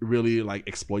really like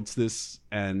exploits this,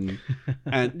 and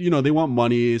you know they want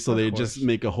money, so they just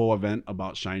make a whole event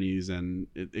about shinies, and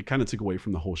it kind of took away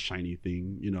from the whole shiny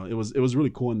thing. You know, it was really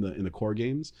cool in the core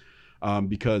games,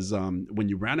 because when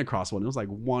you ran across one, it was like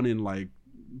one in like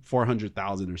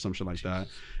 400,000 or some shit like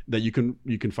that you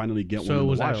can finally get one. So it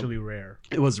was actually rare.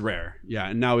 It was rare, yeah.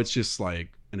 And now it's just like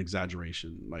an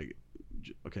exaggeration. Like,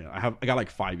 okay, I got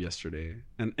like 5 yesterday,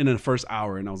 and in the first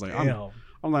hour, and I was like,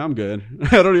 I'm like, I'm good.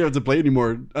 I don't even have to play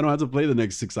anymore. I don't have to play the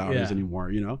next 6 hours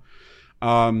anymore, you know?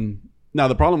 Now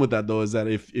the problem with that though is that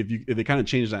if they kind of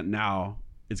change that now,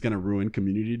 it's gonna ruin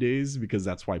community days because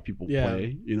that's why people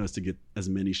play, you know, is to get as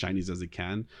many shinies as they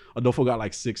can. Adolfo got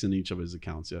like 6 in each of his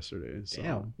accounts yesterday. So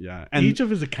damn. Yeah. And each of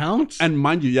his accounts? And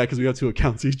mind you, yeah, because we have 2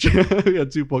 accounts each. We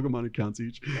have 2 Pokemon accounts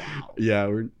each. Wow. Yeah,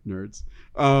 we're nerds.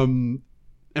 And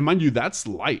mind you, that's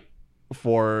light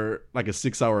for like a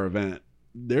 6-hour event.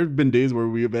 There's been days where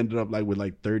we have ended up like with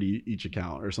like 30 each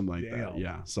account or something like that.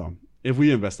 Yeah. So if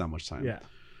we invest that much time. Yeah.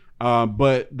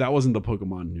 But that wasn't the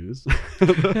Pokemon news.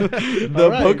 the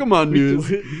right. Pokemon news.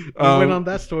 We went on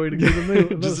that story to give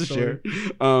them just to share.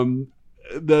 The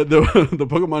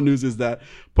Pokemon news is that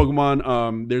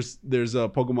Pokemon. There's a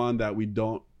Pokemon that we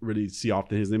don't really see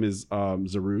often. His name is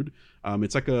Zarude.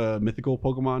 It's like a mythical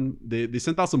Pokemon. They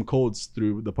sent out some codes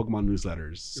through the Pokemon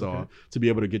newsletters, so to be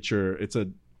able to get your it's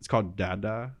called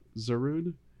Dada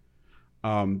Zarude.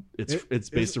 It's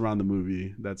based around the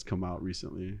movie that's come out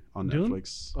recently on Dune?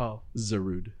 Netflix. Oh,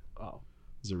 Zarude. Oh,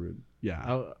 Zarude.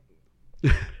 Yeah.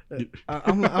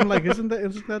 I'm like, isn't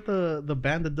that the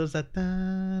band that does that?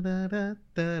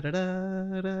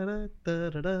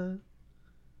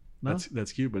 No?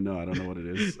 That's cute, but no, I don't know what it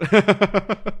is.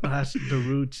 That's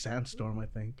Darude Sandstorm, I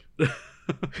think.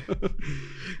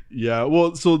 Yeah.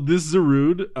 Well, so this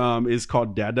Zarude is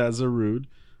called Dada Zarude.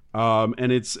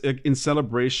 And it's in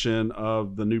celebration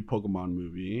of the new Pokemon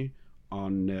movie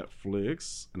on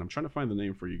Netflix. And I'm trying to find the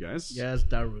name for you guys. Yeah, it's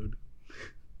Darude.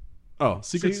 Oh,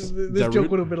 Secrets. See, this joke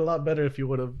would have been a lot better if you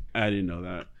would have. I didn't know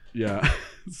that. Yeah.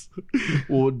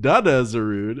 Well, Dada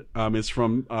Zarude is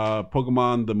from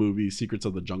Pokemon the movie Secrets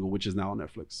of the Jungle, which is now on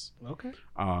Netflix. Okay.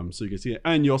 So you can see it.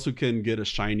 And you also can get a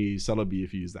shiny Celebi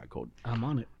if you use that code. I'm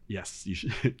on it. Yes, you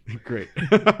should. Great.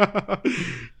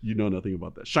 You know nothing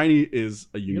about that. Shiny is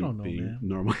a unique thing, man.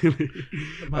 Normally.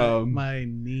 My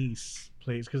niece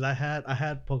plays because I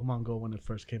had Pokemon Go when it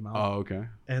first came out. Oh, okay.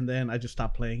 And then I just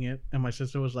stopped playing it, and my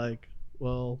sister was like,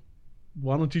 "Well,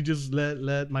 why don't you just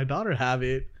let my daughter have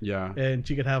it? Yeah, and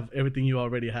she could have everything you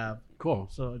already have." Cool.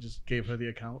 So I just gave her the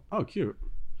account. Oh, cute.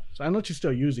 So I know she's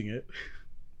still using it.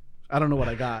 I don't know what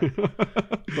I got,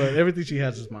 but everything she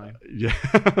has is mine. Yeah.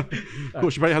 Cool.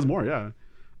 She probably has more. Yeah.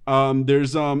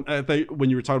 There's I think when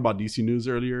you were talking about DC news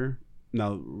earlier.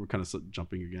 Now we're kind of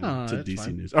jumping again to DC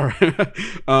fine. news. All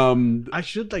right. I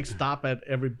should like stop at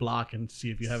every block and see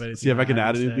if you have anything. See if I can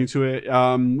add anything to it.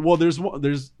 Well,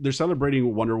 they're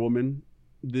celebrating Wonder Woman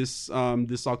this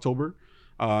October.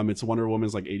 It's Wonder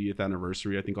Woman's like 80th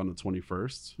anniversary. I think on the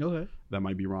 21st. Okay. That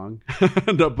might be wrong,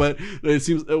 no, but it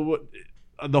seems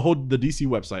the DC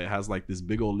website has like this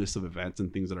big old list of events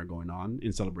and things that are going on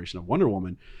in celebration of Wonder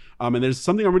Woman. And there's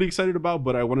something I'm really excited about,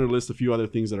 but I wanted to list a few other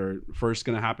things that are first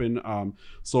going to happen.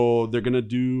 So they're going to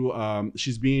do,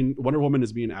 Wonder Woman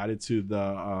is being added to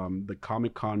the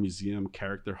Comic-Con Museum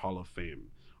Character Hall of Fame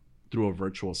through a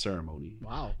virtual ceremony.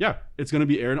 Wow. Yeah. It's going to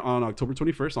be aired on October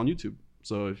 21st on YouTube.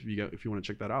 So if you want to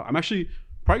check that out, I'm actually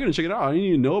probably going to check it out. I didn't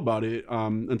even know about it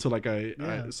until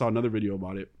I saw another video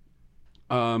about it.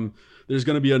 There's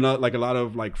going to be a lot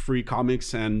of like free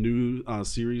comics and new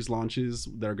series launches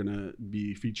that are going to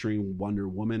be featuring Wonder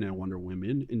Woman and Wonder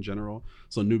Women in general.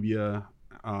 So Nubia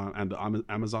and the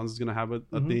Amazons is going to have a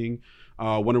thing.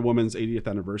 Wonder Woman's 80th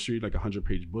anniversary, like a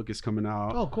 100-page book is coming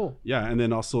out. Oh, cool. Yeah, and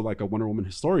then also like a Wonder Woman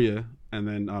Historia, and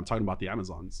then talking about the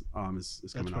Amazons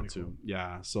is coming out too. Cool.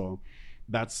 Yeah, so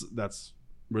that's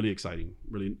really exciting,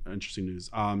 really interesting news.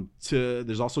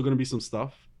 There's also going to be some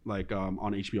stuff like on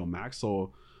HBO Max,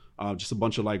 so just a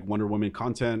bunch of like Wonder Woman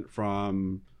content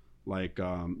from like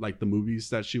the movies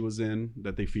that she was in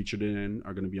that they featured in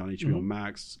are going to be on HBO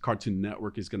Max. Cartoon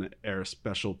Network is going to air a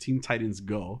special Teen Titans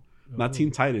Go, not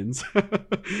Teen Titans,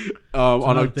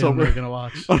 on October. We're gonna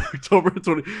watch on October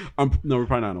 20. No, we're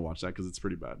probably not gonna watch that because it's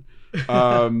pretty bad.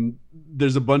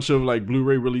 There's a bunch of like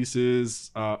Blu-ray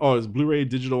releases. It's Blu-ray,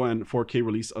 digital, and 4K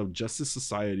release of Justice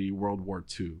Society World War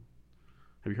II.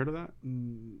 Have you heard of that?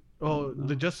 No.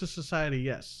 The Justice Society,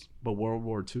 yes. But World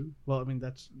War II? Well, I mean,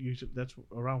 that's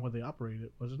around where they operated,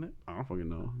 wasn't it? I don't fucking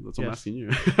know. That's what I'm asking you.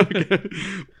 Okay.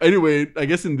 Anyway, I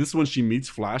guess in this one, she meets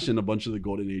Flash and a bunch of the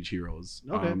Golden Age heroes.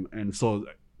 Okay. And so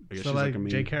I guess she's like a main...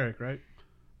 Jay Carrick, right?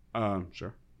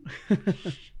 Sure.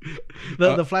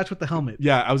 the Flash with the helmet.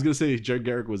 Yeah, I was going to say Jay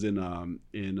Garrick was in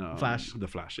Flash. The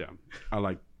Flash, yeah. I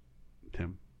like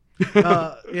him.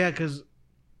 Yeah, because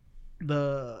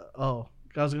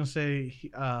I was gonna say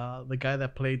the guy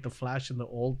that played the Flash in the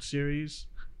old series,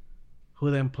 who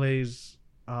then plays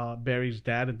Barry's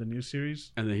dad in the new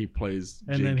series, and then he plays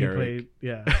and Jay then Garrick. he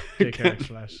played Jay Garrick's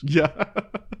Flash. Yeah.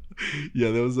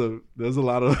 Yeah, there was a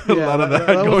lot of Yeah, that that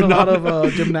was a going lot on.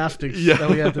 of gymnastics Yeah. that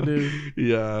we had to do.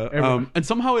 Yeah, Everyone. and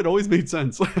somehow it always made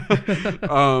sense. So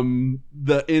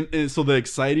the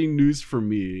exciting news for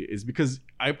me is because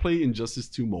I play Injustice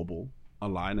 2 mobile a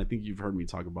lot, and I think you've heard me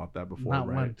talk about that before, Not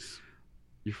right? once.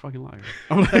 You're a fucking liar.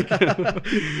 I'm like,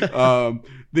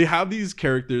 they have these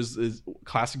characters, is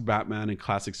classic Batman and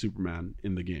classic Superman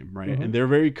in the game, right? Mhm. And they're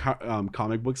very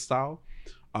comic book style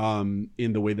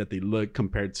in the way that they look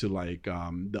compared to like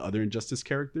the other Injustice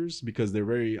characters, because they're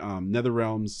very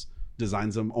NetherRealms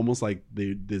designs them almost like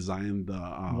they designed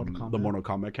the Mortal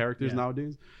Kombat characters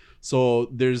nowadays. So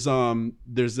there's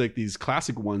like these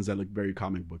classic ones that look very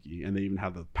comic booky, and they even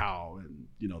have the pow and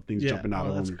things jumping out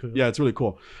of them. Cool. Yeah, it's really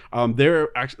cool. They're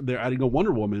adding a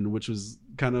Wonder Woman, which was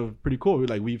kind of pretty cool.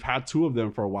 Like we've had 2 of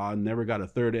them for a while and never got a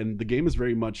third, and the game is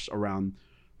very much around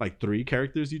like 3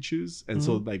 characters you choose, and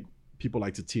so like people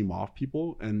like to team off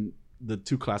people, and the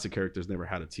 2 classic characters never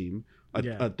had a team.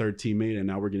 A third teammate, and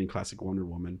now we're getting classic Wonder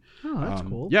Woman. Oh, that's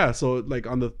cool. Yeah, so like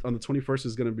on the 21st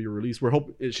is going to be released. We're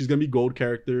hoping she's going to be gold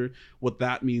character. What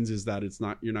that means is that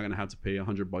you're not going to have to pay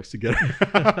 $100 to get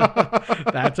her.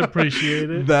 That's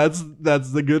appreciated. That's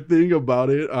the good thing about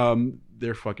it.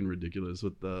 They're fucking ridiculous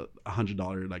with the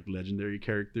 $100 like legendary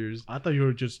characters. I thought you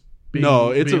were just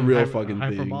it's a real fucking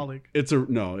hyperbolic. thing. It's a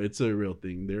real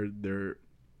thing.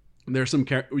 There's some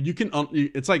you can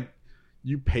it's like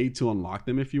you pay to unlock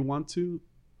them if you want to,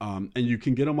 and you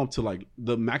can get them up to like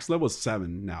the max level is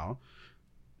 7 now.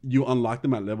 You unlock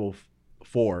them at level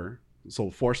 4,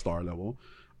 so 4-star level,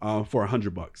 for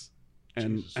 $100,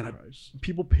 and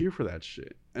people pay for that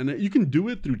shit. And you can do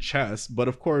it through chess, but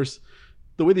of course,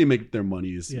 the way they make their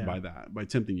money is by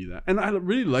tempting you that. And I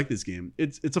really like this game.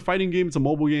 It's a fighting game. It's a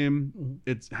mobile game. Mm-hmm.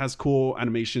 It has cool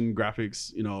animation,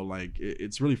 graphics. Like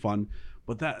it's really fun.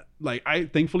 But that, like, I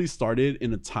thankfully started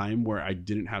in a time where I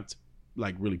didn't have to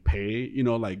like really pay.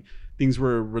 Like things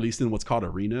were released in what's called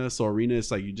Arena. So Arena is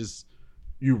like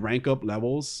you rank up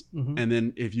levels, and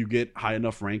then if you get high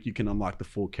enough rank, you can unlock the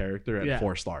full character at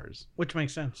 4 stars. Which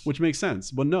makes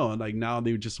sense. But no, like now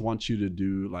they just want you to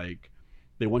do like,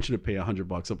 they want you to pay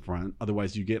 $100 up front.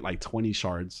 Otherwise, you get like 20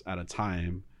 shards at a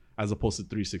time, as opposed to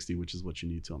 360, which is what you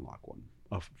need to unlock one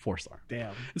of 4-star.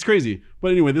 Damn, it's crazy.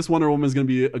 But anyway, this Wonder Woman is going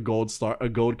to be a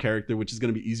gold character, which is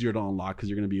going to be easier to unlock because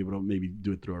you're going to be able to maybe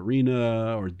do it through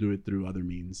Arena or do it through other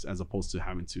means, as opposed to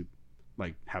having to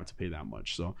like have to pay that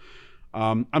much. So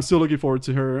I'm still looking forward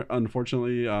to her.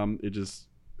 Unfortunately,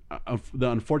 the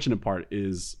unfortunate part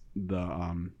is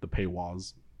the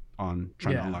paywalls on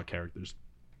trying to unlock characters.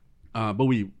 But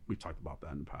we've talked about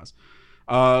that in the past.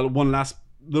 One last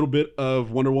little bit of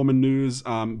Wonder Woman news.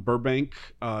 Burbank,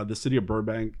 the city of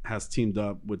Burbank has teamed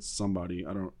up with somebody.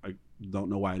 I don't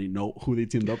know why I didn't know who they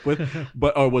teamed up with,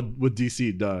 but with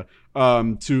DC.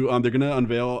 They're gonna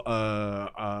unveil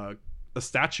a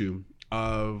statue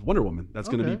of Wonder Woman that's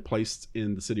gonna be placed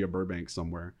in the city of Burbank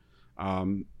somewhere.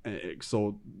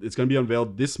 So it's going to be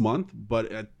unveiled this month,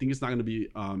 but I think it's not going to be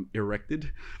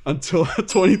erected until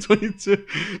 2022.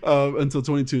 Until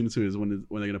 2022 is when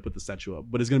they're going to put the statue up.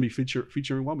 But it's going to be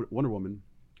featuring Wonder Woman.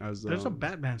 There's a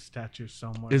Batman statue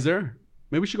somewhere. Is there?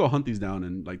 Maybe we should go hunt these down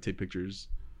and like take pictures.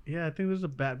 Yeah, I think there's a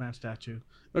Batman statue.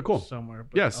 Oh, cool. Somewhere.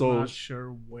 But I'm not sure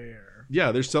where.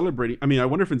 Yeah, they're celebrating. I mean, I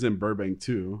wonder if it's in Burbank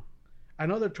too. I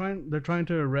know they're trying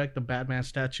to erect a Batman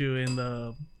statue in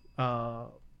the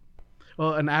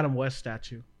an Adam West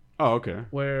statue. Oh, okay.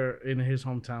 Where in his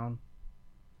hometown.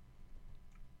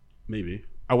 Maybe.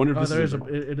 I wonder if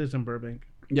it is in Burbank.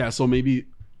 Yeah, so maybe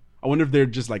I wonder if they're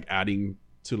just like adding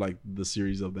to like the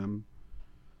series of them.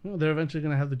 Well, they're eventually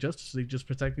gonna have the Justice League just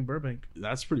protecting Burbank.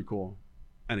 That's pretty cool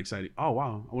and exciting. Oh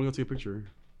wow, I want to go take a picture.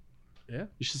 Yeah,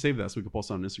 you should save that so we can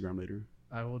post it on Instagram later.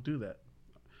 I will do that.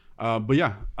 But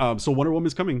yeah, so Wonder Woman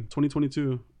is coming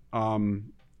 2022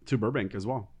 to Burbank as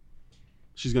well.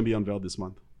 She's gonna be unveiled this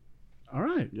month. All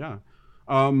right. Yeah.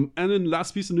 And then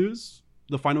last piece of news: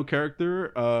 the final character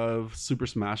of Super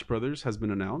Smash Brothers has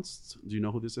been announced. Do you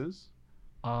know who this is?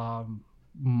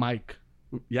 Mike.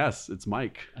 Yes, it's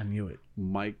Mike. I knew it.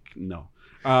 Mike. No.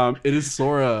 It is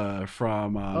Sora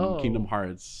from Kingdom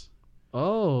Hearts.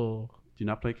 Oh. Do you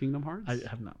not play Kingdom Hearts? I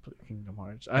have not played Kingdom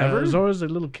Hearts. Ever? Zora's a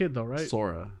little kid though, right?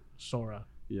 Sora.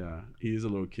 Yeah, he's a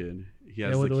little kid. He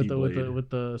has the Keyblade. with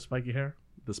the spiky hair.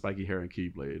 The spiky hair and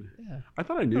Keyblade. Yeah. I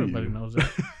thought I knew Everybody knows that.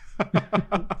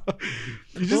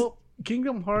 Well,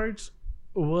 Kingdom Hearts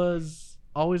was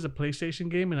always a PlayStation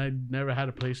game, and I never had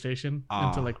a PlayStation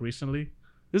until like recently.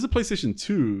 There's a PlayStation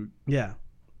 2. Yeah.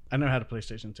 I never had a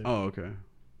PlayStation 2. Oh, okay.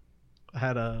 I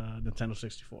had a Nintendo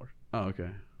 64. Oh, okay.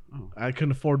 Oh. I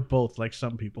couldn't afford both like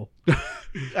some people.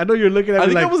 I know you're looking at I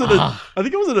me think like, I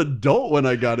think I was an adult when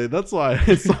I got it. That's why.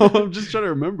 So I'm just trying to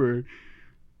remember.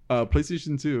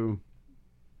 PlayStation 2.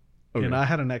 Okay. And I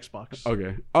had an Xbox.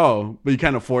 Okay. Oh, but you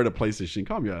can't afford a PlayStation.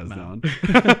 Calm your ass down.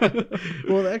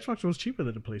 Well, the Xbox was cheaper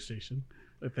than the PlayStation,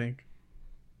 I think.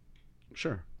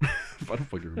 Sure. I don't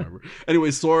fucking remember.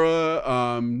 Anyway,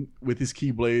 Sora, with his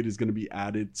Keyblade, is going to be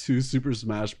added to Super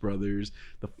Smash Brothers,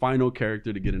 the final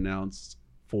character to get announced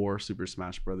for Super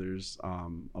Smash Brothers.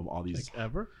 Of all these, Like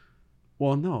ever?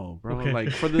 Well, no, bro. Okay.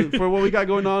 Like for what we got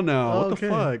going on now. What the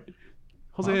fuck,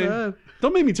 Jose?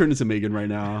 Don't make me turn into Megan right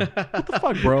now. What the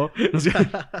fuck, bro?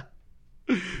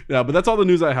 Yeah, but that's all the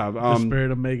news I have. The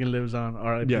spirit of Megan lives on.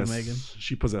 R.I.P. Yes, Megan.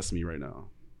 she possessed me right now.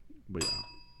 But yeah,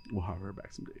 we'll have her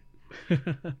back someday.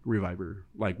 Revive her,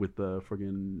 like with the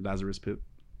friggin' Lazarus pit.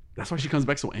 That's why she comes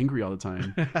back so angry all the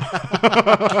time.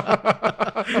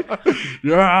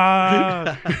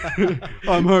 Yeah,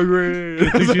 I'm hungry.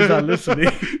 She's not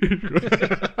listening.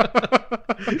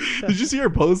 Did you see her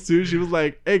post too? She was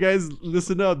like, "Hey guys,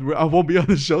 listen up. I won't be on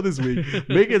the show this week.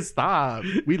 Make it stop.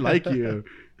 We like you."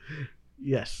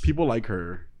 Yes. People like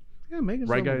her. Yeah, Megan's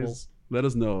Right, lovable. guys? Let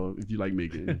us know if you like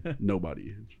Megan.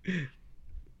 Nobody.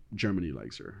 Germany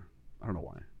likes her. I don't know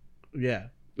why. Yeah.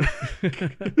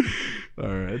 All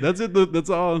right, that's it. That's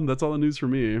all the news for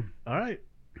me. All right.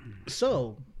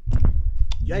 So,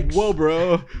 yikes. Whoa,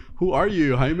 bro. Who are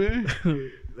you, Jaime?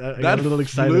 I got a little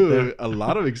excited there. A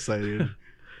lot of excited.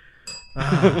 All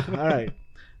right.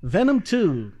 Venom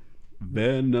 2.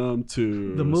 Venom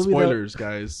 2. The movie Spoilers,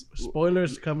 guys.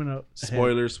 Spoilers coming up. ahead.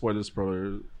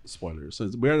 Spoilers.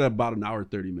 So we're at about an hour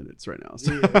 30 minutes right now.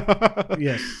 So.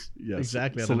 Yes. Yes.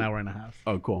 Exactly. At So- an hour and a half.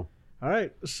 Oh, cool. All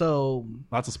right. So,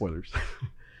 Lots of spoilers.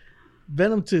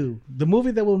 Venom 2. The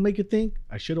movie that will make you think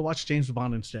I should have watched James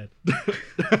Bond instead.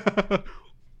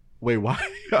 Wait, why?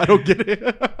 I don't get it.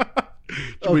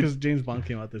 Oh, Wait, because James Bond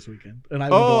came out this weekend. And I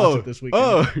went to watch it this weekend.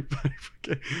 Oh,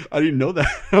 I didn't know that.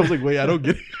 I was like, wait, I don't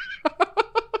get it.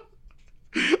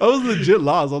 I was legit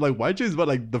lost. I'm like, why James Bond?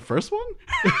 Like the first one?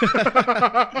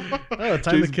 Oh,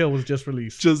 Time to Kill was just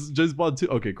released, Just James Bond 2.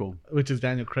 Okay, cool. which is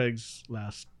Daniel Craig's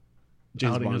last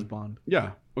James outing Bond. as Bond.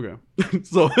 Yeah. Okay.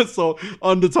 So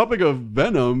on the topic of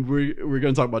Venom, we're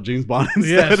gonna talk about James Bond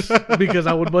instead. Yes, because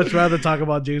I would much rather talk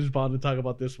about James Bond than talk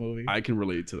about this movie. I can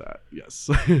relate to that. Yes.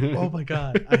 Oh my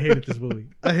god, I hated this movie.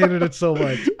 I hated it so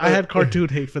much. I had cartoon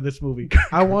hate for this movie.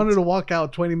 I wanted to walk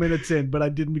out 20 minutes in, but I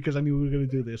didn't because I knew we were going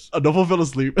to do this. Adolfo fell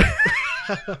asleep.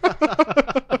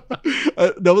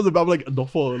 That was about like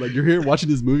Adolfo, like you're here watching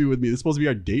this movie with me. It's supposed to be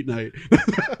our date night.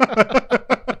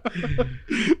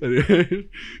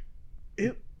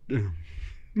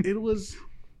 It was.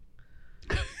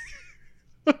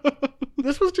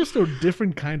 This was just a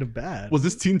different kind of bad. Was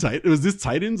this Was this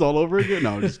Titans all over again?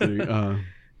 No, I'm just kidding.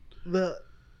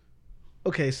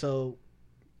 Okay, so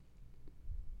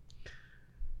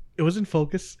it was in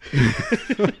focus.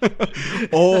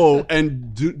 Oh,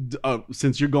 and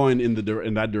since you're going in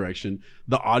that direction,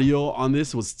 the audio on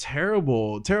this was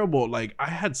terrible. Like I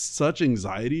had such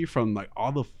anxiety from like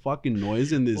all the fucking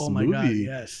noise in this Oh my movie.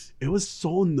 god, yes. It was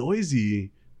so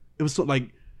noisy. It was so like,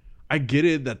 I get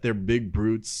it that they're big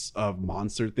brutes of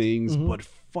monster things, Mhm. but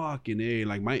fucking A,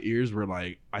 like my ears were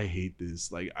like, I hate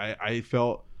this. Like I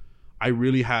felt, I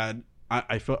really had,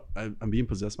 I felt, I'm being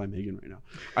possessed by Megan right now.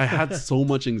 I had so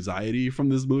much anxiety from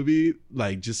this movie,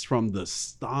 like just from the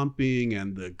stomping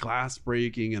and the glass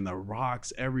breaking and the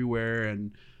rocks everywhere.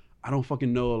 And I don't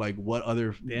fucking know like what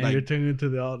other, Yeah, like, you're turning into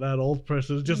that old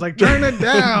person. It's just like, turn it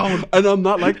down. and I'm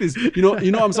not like this. You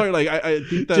know, I'm sorry. Like I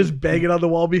think that Just banging on the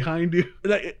wall behind you.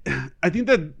 like, I think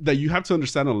that you have to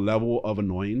understand a level of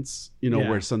annoyance, you know, Yeah.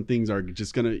 where some things are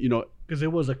just gonna, you know, Because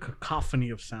it was a cacophony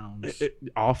of sounds.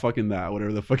 all fucking that,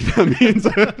 whatever the fuck that means.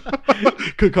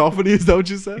 Cacophony, is that what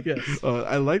you said? Yes.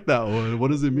 I like that one.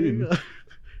 What does it mean?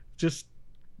 Just,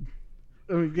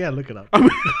 I mean, yeah, look it up. I'm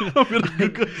gonna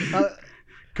Google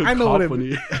I know what it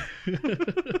cacophony.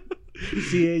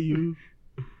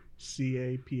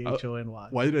 CAUCAPHONY.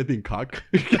 Why did I think cock?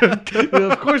 Yeah,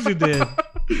 of course you did.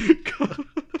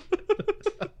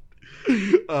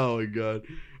 Oh my god.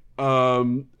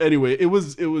 Anyway, it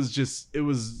was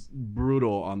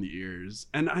brutal on the ears,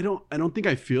 and I don't think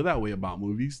I feel that way about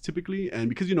movies typically, and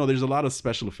because you know there's a lot of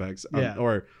special effects, Yeah.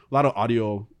 or a lot of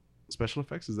audio special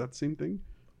effects. Is that the same thing?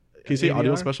 Can you say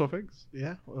audio ADR? special effects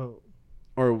Yeah, well,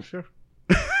 or sure.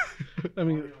 I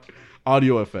mean,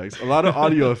 audio effects? A lot of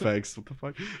audio effects. What the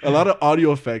fuck? A lot of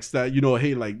audio effects that, you know,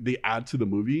 hey, like they add to the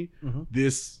movie. Mhm.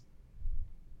 This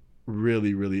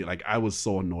really, really, like I was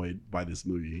so annoyed by this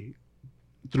movie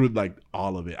through like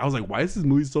all of it. I was like, why is this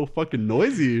movie so fucking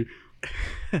noisy?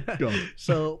 Go.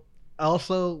 So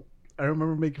also, I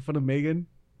remember making fun of Megan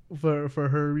for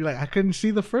her like I couldn't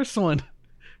see the first one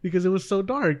because it was so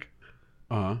dark.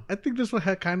 Uh-huh. I think this one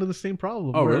had kind of the same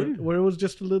problem. Oh, where, really? Where it was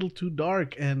just a little too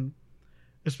dark, and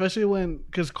especially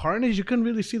because Carnage, you couldn't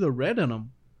really see the red in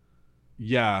him.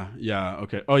 Yeah,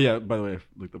 okay. Oh yeah, by the way, I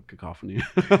looked up cacophony.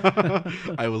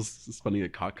 I was spelling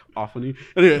it cacophony.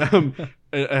 Anyway,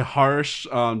 a harsh,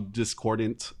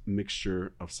 discordant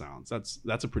mixture of sounds.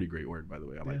 That's a pretty great word, by the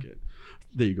way. I like it.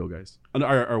 There you go, guys. And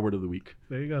our word of the week.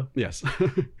 There you go. Yes.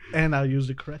 And I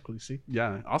used it correctly, see?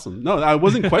 Yeah, awesome. No, I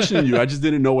wasn't questioning you. I just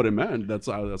didn't know what it meant. That's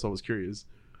why I was curious.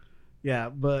 Yeah,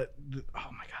 but oh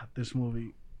my god, this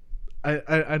movie.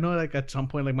 I know like at some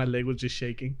point like my leg was just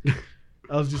shaking.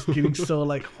 I was just getting so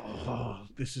like, oh,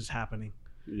 this is happening.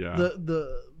 Yeah.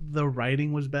 The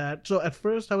writing was bad. So at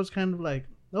first I was kind of like,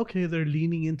 okay, they're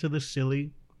leaning into the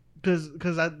silly,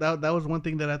 because that was one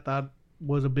thing that I thought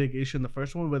was a big issue in the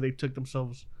first one, where they took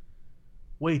themselves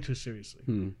way too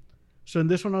seriously. So in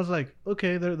this one I was like,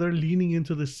 okay, they're leaning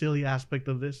into the silly aspect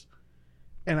of this.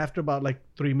 And after about like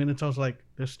 3 minutes I was like,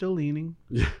 they're still leaning.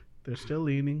 Yeah. They're still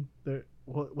leaning.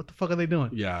 What the fuck are they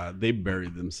doing? Yeah, they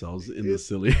buried themselves in the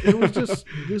silly. It was just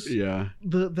this. Yeah.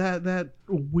 That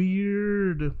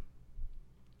weird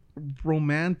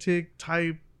romantic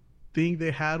type thing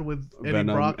they had with Eddie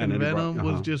Venom Brock and and Eddie Venom Brock,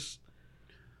 was just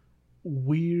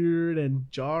weird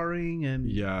and jarring, and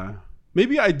Yeah.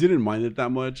 Maybe I didn't mind it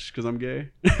that much because I'm gay.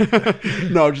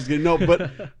 No, I'm just kidding. No, but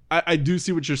I do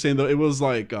see what you're saying though. It was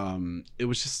like it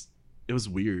was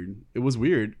weird. It was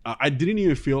weird. I didn't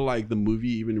even feel like the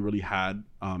movie even really had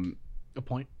a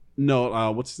point.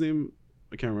 No, what's his name?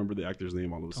 I can't remember the actor's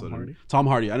name all of a sudden. Hardy? Tom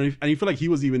Hardy. I didn't feel like he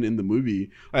was even in the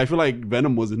movie. I feel like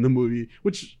Venom was in the movie,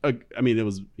 which I mean,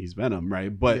 he's Venom,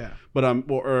 right? But Yeah.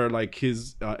 or like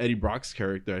his Eddie Brock's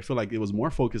character. I feel like it was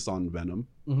more focused on Venom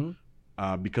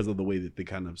because of the way that they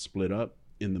kind of split up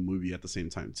in the movie at the same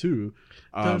time too.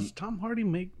 Does Tom Hardy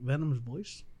make Venom's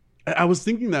voice? I was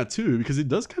thinking that too because it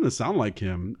does kind of sound like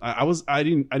him. I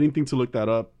didn't think to look that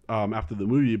up after the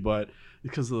movie, but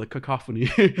because of the cacophony,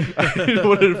 I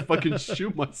wanted to fucking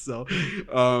shoot myself.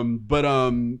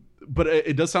 But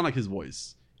it does sound like his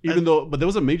voice, but there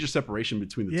was a major separation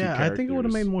between the two characters. I think it would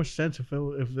have made more sense if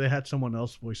they had someone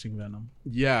else voicing Venom.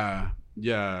 Yeah.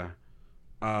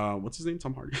 What's his name?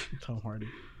 Tom Hardy. Tom Hardy.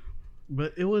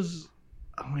 But it was,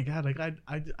 oh my god! Like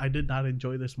I did not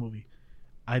enjoy this movie.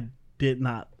 I did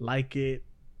not like it.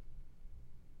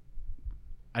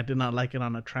 I did not like it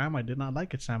on a tram. I did not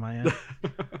like it, Sam. I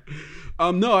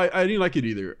am. No, I didn't like it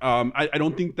either. I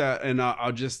don't think that, and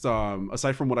I'll just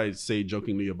aside from what I say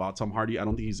jokingly about Tom Hardy, I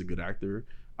don't think he's a good actor.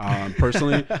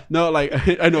 Personally, no, like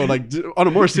I know, like on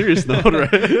a more serious note,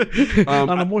 right?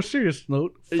 On a more serious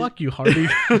note, fuck you, Hardy.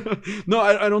 No,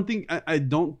 I don't think. I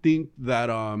don't think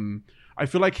that. I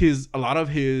feel like he's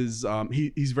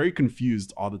very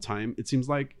confused all the time. It seems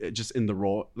like just in the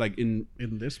role, like in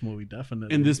this movie,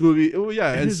 definitely. In this movie, oh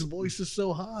yeah, and his voice is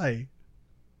so high.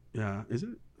 Yeah, is it?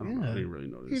 I don't know. I didn't really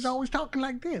notice. He's always talking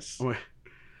like this. Oh,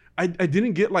 I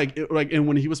didn't get like and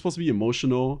when he was supposed to be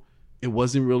emotional, it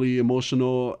wasn't really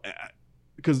emotional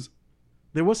because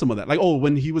there was some of that. Like,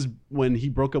 when he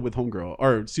broke up with Homegirl,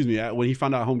 or excuse me, when he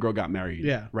found out Homegirl got married.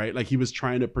 Yeah. Right? Like he was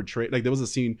trying to portray, like there was a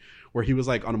scene where he was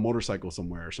like on a motorcycle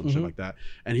somewhere or some shit like that.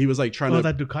 And he was like trying to.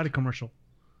 that Ducati commercial.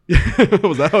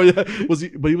 Was that? Oh yeah. Was he?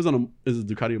 But he was is a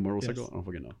Ducati a motorcycle? Yes. I don't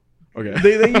fucking know. Okay.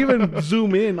 They even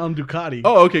zoom in on Ducati.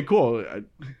 Oh, okay, cool.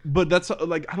 But that's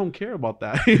like, I don't care about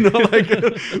that. You know, like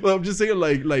well, I'm just saying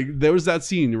like there was that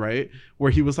scene, right,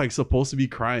 where he was like supposed to be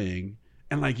crying.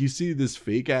 And like you see this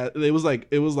fake ass, it was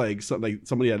like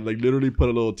somebody had like literally put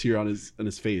a little tear on his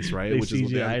face, right? Which is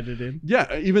what they added in.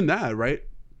 Yeah, even that, right?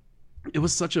 It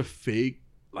was such a fake,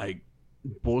 like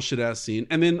bullshit ass scene.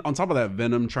 And then on top of that,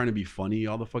 Venom trying to be funny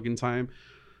all the fucking time.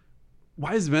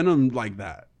 Why is Venom like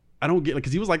that? I don't get, like,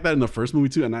 because he was like that in the first movie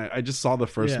too. And I just saw the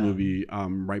first movie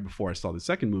right before I saw the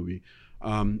second movie.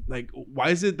 Like, why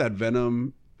is it that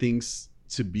Venom thinks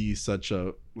to be such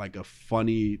a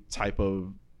funny type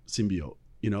of symbiote?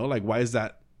 You know, like, why is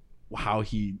that how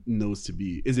he knows to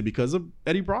be? Is it because of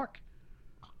Eddie Brock?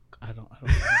 I don't know.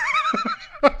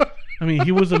 I mean,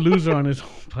 he was a loser on his own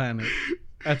planet.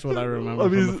 That's what I remember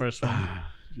from the first one.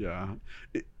 Yeah.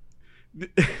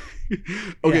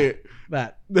 Okay. Yeah,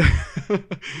 that.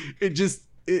 He's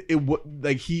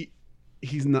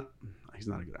not a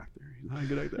good actor. He's not a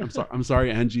good actor. I'm sorry,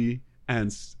 Angie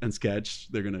and Sketch.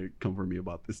 They're gonna come for me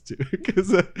about this too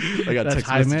because I got text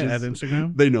messages at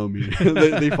Instagram. They know me.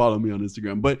 they follow me on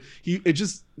Instagram. But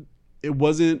it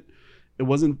wasn't a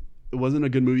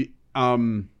good movie.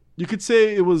 You could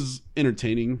say it was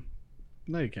entertaining.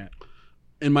 No, you can't.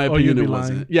 In my Or opinion, you'd it be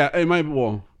wasn't. lying. Yeah,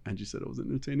 well, Angie said it was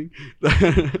entertaining.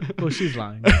 Well, she's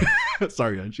lying.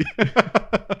 Sorry, Angie.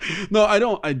 No,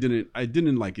 I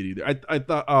didn't like it either. I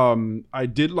thought I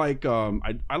did like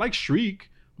I like Shriek,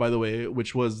 by the way,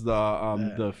 which was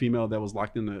the female that was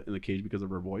locked in the cage because of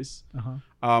her voice.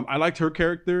 Uh-huh. I liked her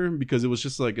character because it was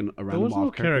just like a There random was no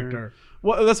off character. character.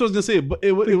 Well, that's what I was gonna say, but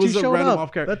it was She a showed random up.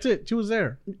 off character. That's it. She was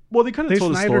there. Well, they kind of They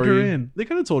told a Snydered story. her in. They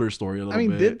kind of told her story a little I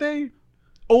mean, bit. did they?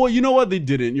 Oh, well, you know what? They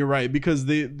didn't. You're right, because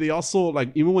they also,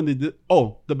 like, even when they did.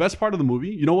 Oh, the best part of the movie.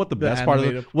 You know what? The best part of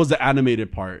it was the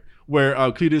animated part where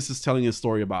Cletus is telling his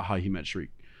story about how he met Shriek.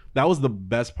 That was the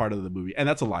best part of the movie, and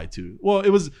that's a lie too. Well, it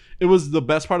was the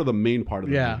best part of the main part of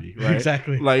the movie, right?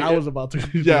 Exactly. Like I was about to.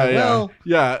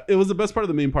 Yeah. It was the best part of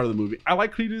the main part of the movie. I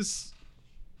like Cletus,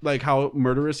 like how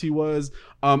murderous he was.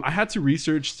 I had to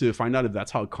research to find out if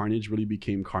that's how Carnage really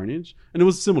became Carnage, and it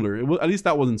was similar. It was, at least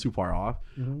that wasn't too far off,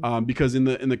 because in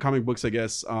the comic books, I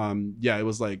guess, it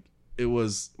was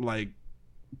like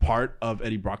part of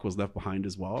Eddie Brock was left behind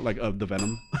as well, like of the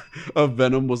Venom, of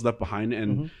Venom was left behind,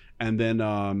 and then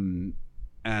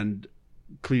and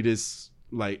Cletus,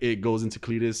 like it goes into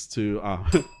Cletus to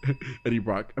Eddie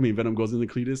Brock. I mean, Venom goes into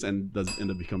Cletus and does end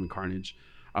up becoming Carnage.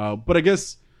 But I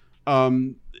guess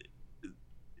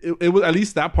it was, at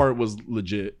least that part was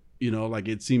legit, you know, like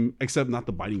it seemed, except not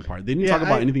the biting part. They didn't talk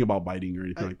about anything about biting or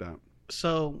anything like that.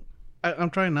 So I'm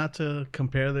trying not to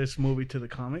compare this movie to the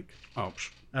comic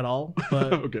at all,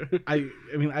 but Okay. I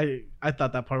mean I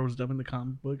thought that part was dumb in the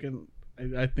comic book, and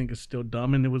I think it's still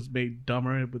dumb, and it was made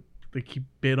dumber. But they keep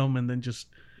bit him, and then just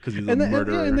Because he's a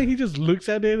murderer. and then he just looks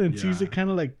at it and sees Yeah. it kind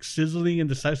of like sizzling and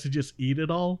decides to just eat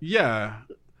it all. Yeah.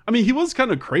 I mean, he was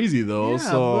kind of crazy though. Yeah,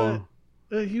 So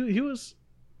he was.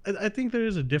 I think there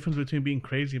is a difference between being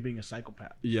crazy and being a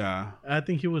psychopath. yeah. I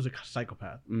think he was a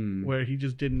psychopath where he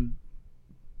just didn't.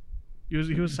 He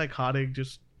was psychotic,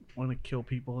 just want to kill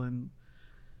people, and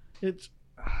it's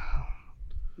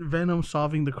Venom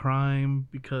solving the crime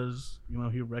because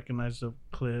he recognized the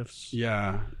cliffs.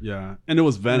 Yeah. And it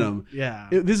was Venom. Yeah.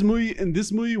 This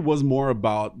movie was more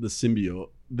about the symbiote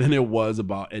than it was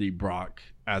about Eddie Brock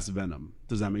as Venom.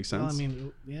 Does that make sense? Well, I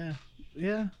mean,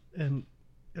 yeah, and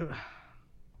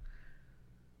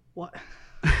what?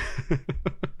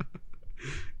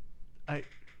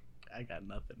 I got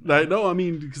nothing. No, I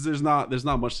mean, because there's not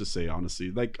much to say,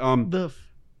 honestly. Like go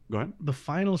ahead. The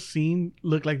final scene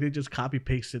looked like they just copy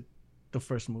pasted the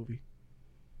first movie.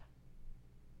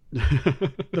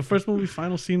 The first movie's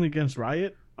final scene against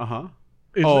Riot. Uh-huh.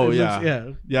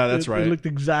 Yeah, that's right. It looked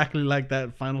exactly like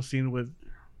that final scene with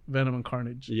Venom and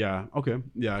Carnage. Yeah. Okay.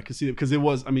 Yeah, I can see it because it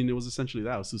was essentially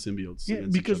that. It was two symbiotes. Yeah,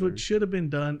 against because each other. what should have been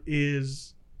done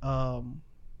is, damn,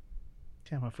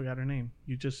 I forgot her name.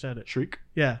 You just said it. Shriek.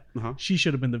 Yeah, Uh-huh. she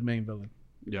should have been the main villain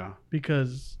Yeah.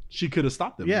 because She could have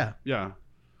stopped them. Yeah. Yeah.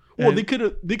 Well, And- they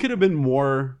could have been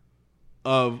more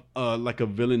of like a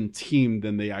villain team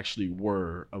than they actually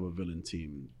were of a villain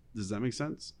team. Does that make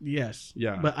sense? yes,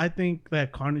 Yeah. But I think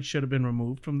that Carnage should have been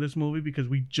removed from this movie because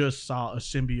we just saw a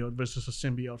symbiote versus a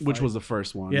symbiote fight. Which was the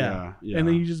first one. yeah. Yeah. And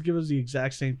then you just give us the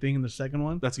exact same thing in the second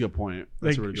one. That's a good point.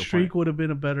 That's Like a really good Shriek point. would have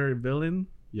been a better villain.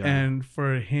 Yeah. And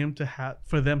for them to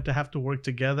have to work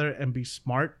together and be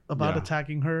smart about Yeah.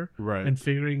 attacking her Right. and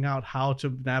figuring out how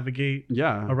to navigate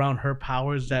Yeah. around her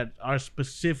powers that are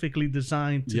specifically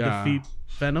designed to Yeah. defeat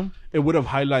Venom. It would have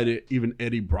highlighted even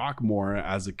Eddie Brock more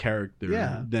as a character.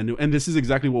 Yeah. And this is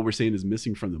exactly what we're saying is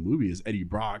missing from the movie is Eddie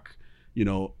Brock,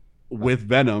 with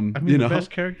Venom. I mean, the best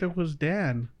character was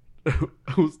Dan,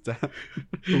 Who's that?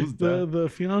 Who's that? the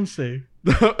fiance.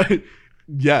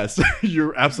 Yes,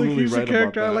 you're absolutely He's right. the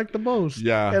character about that. I like the most.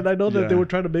 Yeah, And I know that they yeah. were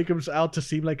trying to make him out to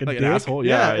seem like a Like an dick. asshole?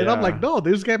 Yeah, And I'm yeah. like, no,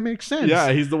 this guy makes sense.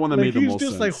 Yeah, he's the one that Like, made the he's most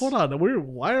just sense. like, hold on,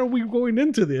 why are we going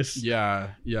into this? Yeah.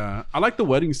 I like the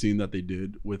wedding scene that they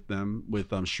did with them,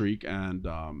 with Shriek and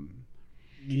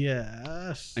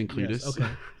Yes. Cletus. Yes,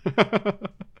 okay.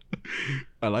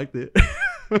 I liked it.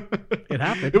 It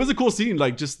happened. It was a cool scene,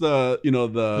 like just the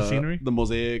scenery, the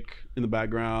mosaic in the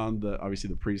background, obviously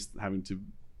the priest having to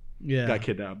got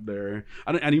kidnapped there.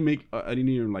 I didn't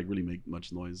even like really make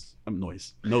much notes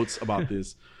about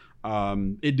this.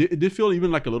 It did feel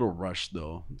even like a little rushed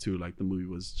though too. Like the movie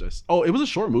was just it was a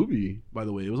short movie, by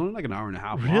the way. It was only like an hour and a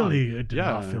half. Really? long. It did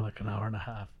not feel like an hour and a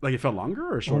half. Like it felt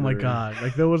longer or shorter? Oh my god!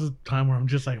 Like there was a time where I'm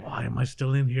just like, why am I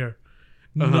still in here?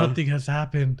 Uh-huh. Nothing has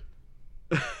happened.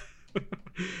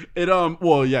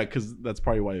 Well, yeah, because that's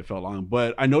probably why it felt long.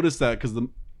 But I noticed that because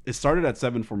it started at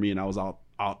 7 for me, and I was out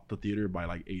the theater by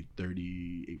like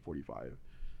 8:30, 8:45.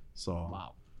 So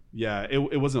Wow. Yeah,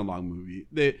 it wasn't a long movie.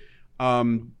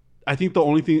 I think the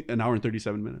only thing, an hour and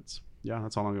 37 minutes. Yeah,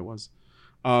 that's how long it was.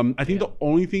 I think Yeah. the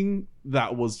only thing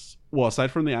that was, well,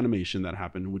 aside from the animation that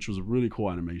happened, which was a really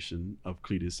cool animation of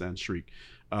Cletus and Shriek,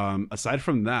 aside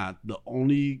from that, the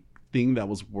only thing that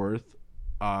was worth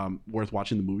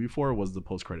watching the movie for was the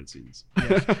post-credit scenes.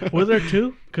 Yes. Were there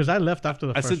two? Because I left after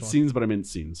the I first said one. scenes, but I meant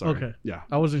scenes. Sorry. Okay. Yeah.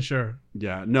 I wasn't sure.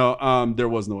 Yeah. No. There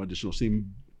was no additional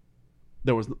scene.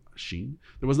 There was no scene.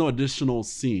 There was no additional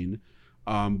scene.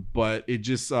 But it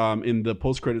just in the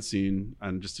post-credit scene,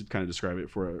 and just to kind of describe it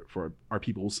for our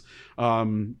peoples. What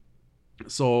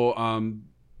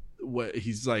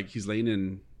he's laying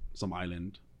in some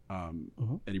island,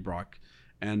 Eddie Brock,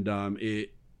 and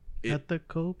it At the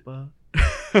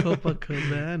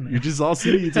Copacabana. you just all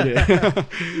see me today.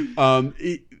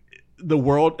 The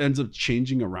world ends up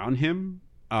changing around him,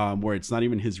 where it's not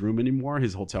even his room anymore,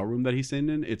 his hotel room that he's staying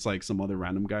in. It's like some other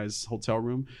random guy's hotel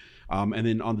room. And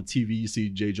then on the TV, you see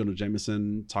J. Jonah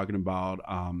Jameson talking about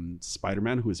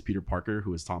Spider-Man, who is Peter Parker,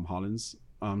 who is Tom Holland's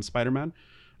Spider-Man.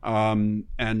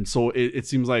 And so it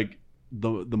seems like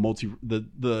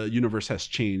the universe has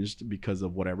changed because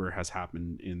of whatever has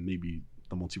happened in maybe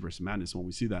the Multiverse of Madness when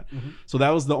we see that. Mhm. So that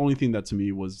was the only thing that to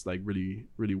me was like really,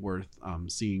 really worth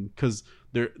seeing, because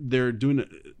they're gonna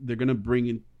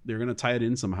tie it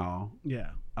in somehow Yeah.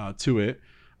 to it.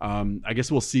 I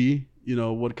guess we'll see,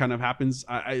 what kind of happens.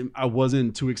 I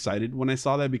wasn't too excited when I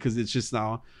saw that, because it's just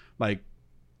now like,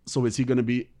 so is he gonna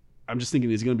be, I'm just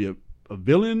thinking, is he gonna be a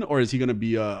villain, or is he gonna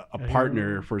be a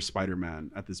partner for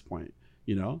Spider-Man at this point?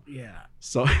 Yeah.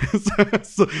 So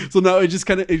so now it just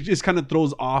kind of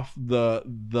throws off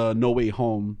the No Way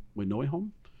Home. Wait, No Way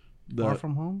Home? Far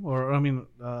From Home, or No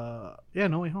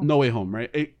Way Home. No Way Home,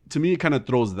 right? To me, it kind of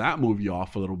throws that movie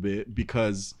off a little bit,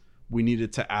 because we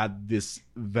needed to add this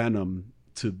Venom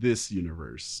to this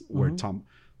universe, where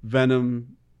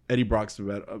Eddie Brock's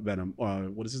Venom,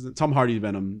 what is his name? Tom Hardy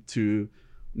Venom, to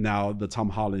now the Tom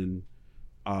Holland,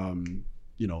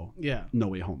 Yeah. No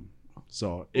Way Home.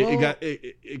 So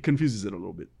it confuses it a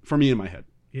little bit for me in my head.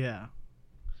 Yeah.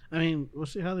 I mean, we'll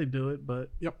see how they do it, but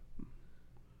Yep.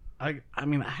 I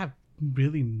have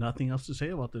really nothing else to say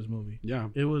about this movie. Yeah.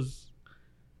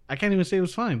 I can't even say it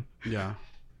was fine, Yeah.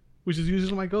 which is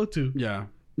usually my go-to. Yeah.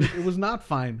 It was not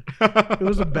fine. It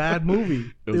was a bad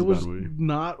movie. It was a bad movie.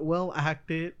 Not well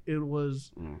acted. It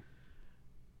was Mm.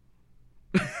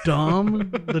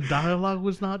 dumb. The dialogue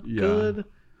was not good.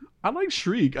 I like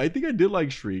Shriek. I think I did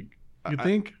like Shriek. You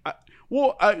think?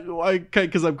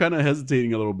 Because I'm kind of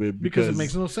hesitating a little bit Because it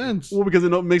makes no sense. Well, because it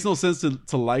makes no sense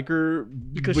to like her,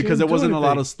 Because she there didn't do wasn't a lot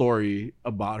anything. of story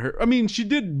about her. I mean, she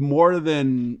did more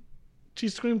than. She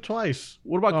screamed twice.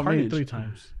 What about Oh, maybe Carnage? 3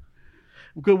 times.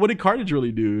 What did Carnage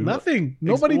really do? Nothing.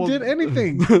 Nobody Well, did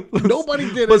anything.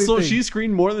 Nobody did But anything. so she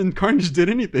screamed more than Carnage did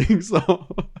anything. So,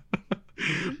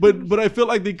 but I feel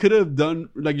like they could have done,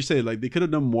 like you say, like they could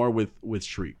have done more with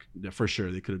Shriek. Yeah, for sure,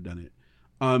 they could have done it.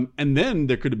 And then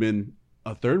there could have been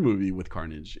a third movie with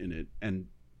Carnage in it, and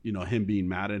him being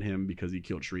mad at him because he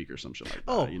killed Shriek or some shit like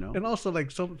that. and also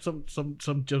like some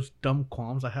just dumb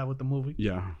qualms I have with the movie.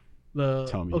 Yeah.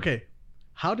 Tell me. Okay,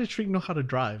 how did Shriek know how to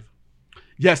drive?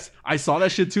 Yes, I saw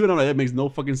that shit too, and I'm like, that makes no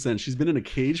fucking sense. She's been in a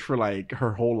cage for like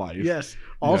her whole life. Yes.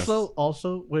 Also,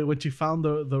 when she found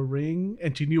the ring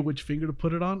and she knew which finger to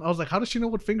put it on, I was like, how does she know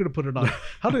what finger to put it on?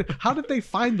 How did they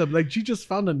find them? Like, she just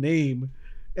found a name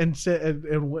and said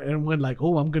and went like,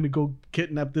 oh, I'm gonna go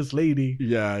kidnap this lady.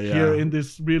 Yeah. Here in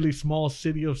this really small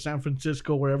city of San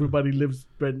Francisco, where everybody lives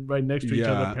right next to each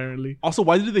other, apparently. Also,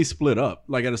 why did they split up?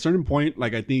 Like at a certain point,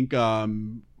 like I think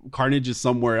Carnage is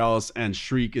somewhere else and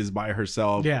Shriek is by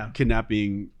herself,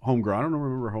 kidnapping Homegirl. I don't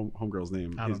remember Homegirl's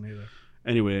name. I don't either.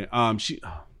 Anyway,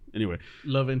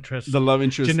 love interest. The love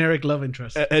interest, generic love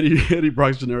interest. Eddie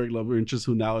Brock's generic love interest,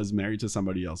 who now is married to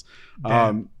somebody else.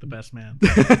 Damn, the best man.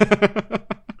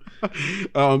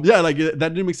 Like that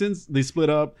didn't make sense. They split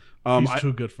up. He's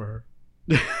too good for her.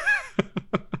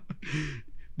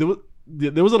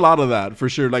 There was a lot of that for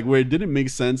sure, like where it didn't make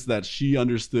sense that she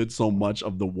understood so much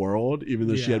of the world, even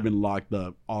though she had been locked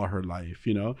up all her life.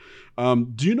 Do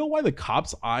you know why the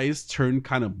cop's eyes turned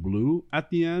kind of blue at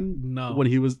the end? No. When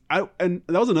he was and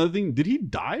that was another thing. Did he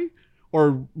die?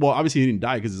 Or, well, obviously he didn't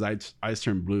die because his eyes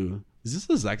turned blue. Is this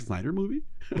a Zack Snyder movie?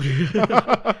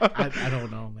 I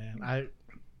don't know, man. I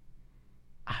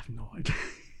have no idea.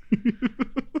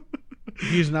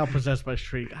 He's now possessed by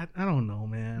Shriek. I don't know,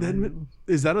 man.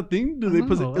 Is that a thing? Do they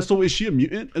possess? So is she a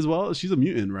mutant as well? She's a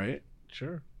mutant, right?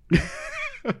 Sure.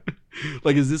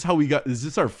 Like, is this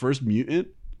our first mutant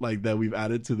like that we've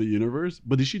added to the universe?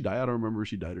 But did she die? I don't remember if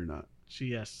she died or not.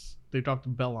 Yes. They dropped a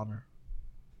bell on her.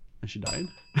 And she died?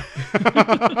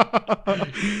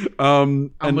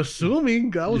 I'm assuming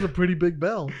that was a pretty big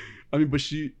bell. I mean, but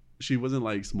she she wasn't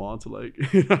like small to like.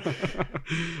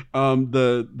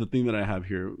 The thing that I have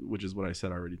here, which is what I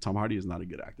said already, Tom Hardy is not a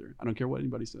good actor. I don't care what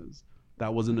anybody says.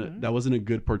 That wasn't a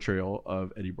good portrayal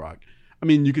of Eddie Brock. I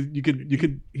mean, you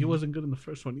could. He wasn't good in the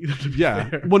first one either. To be Yeah.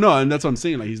 fair. Well, no, and that's what I'm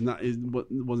saying. Like he's not. It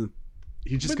wasn't.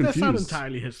 He's just But confused. that's not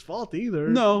entirely his fault either.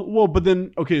 No. Well, but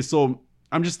then okay, so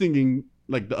I'm just thinking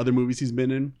like the other movies he's been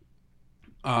in.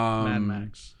 Mad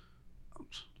Max.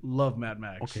 Love Mad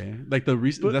Max. Okay, like the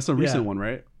recent. But- That's a recent yeah. one,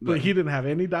 right? But he didn't have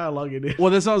any dialogue in it. Well,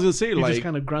 that's what I was gonna say. He Like, just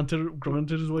kind of grunted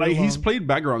his way like along. he's played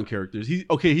background characters. He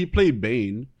played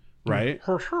Bane, right?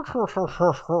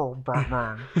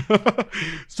 Batman.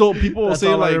 So people will That's say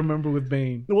all I like, remember with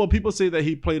Bane. well, people say that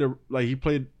he played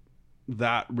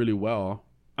that really well.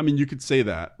 I mean, you could say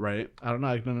that, right? I don't know.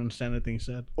 I don't understand anything he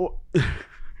said. Oh,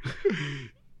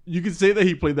 you could say that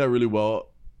he played that really well.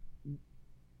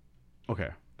 Okay,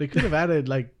 They could have added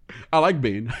like I like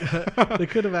Bane. they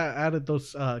could have added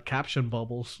those caption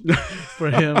bubbles for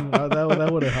him. That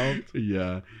would have helped.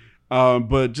 Yeah.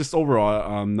 But just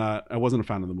overall, I wasn't a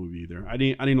fan of the movie either. I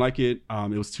didn't like it.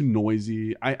 It was too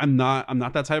noisy. I'm not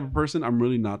that type of person. I'm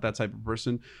really not that type of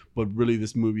person. But really,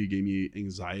 this movie gave me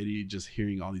anxiety just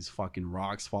hearing all these fucking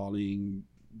rocks falling,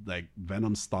 like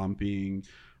Venom stomping,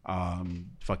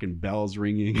 fucking bells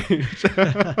ringing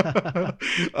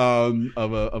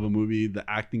of a movie. The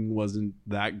acting wasn't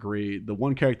that great. The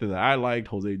one character that I liked,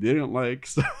 Jose didn't like.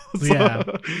 So Yeah,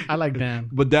 I like Dan.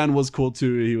 but Dan was cool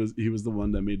too. He was the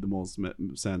one that made the most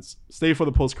sense. Stay for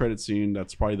the post credit scene.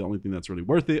 That's probably the only thing that's really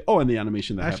worth it. Oh, and the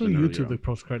animation that Actually, happened YouTube earlier. the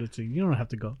post credit scene. You don't have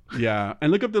to go. Yeah,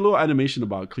 and look up the little animation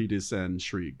about Cletus and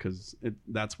Shriek because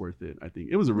that's worth it. I think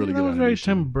it was a really that good was very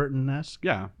animation. Tim Burton-esque.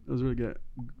 Yeah, it was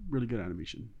really good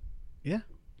animation.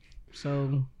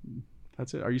 So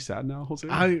That's it. Are you sad now, Jose?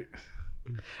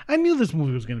 I knew this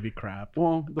movie was gonna be crap.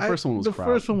 Well, the first one was the crap.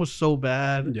 first one was so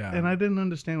bad. Yeah. And I didn't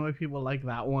understand why people like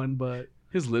that one, but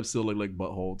His lips still look like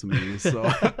butthole to me, so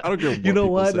I don't care. What you know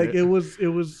people what? say. Like it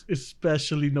was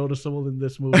especially noticeable in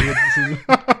this movie.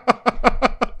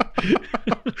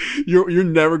 You're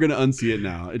never gonna unsee it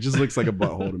now. It just looks like a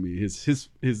butthole to me. His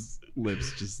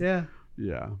lips just Yeah,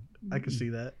 yeah. I can see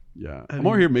that. Yeah, I I'm mean-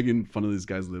 over here making fun of this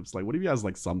guy's lips. Like, what if he has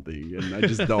like something, and I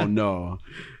just don't know.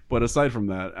 But aside from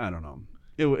that, I don't know.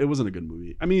 It wasn't a good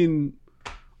movie. I mean,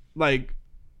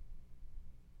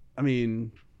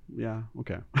 yeah,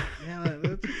 okay, Yeah,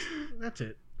 that's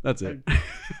it. that's it.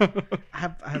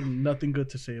 I have nothing good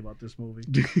to say about this movie,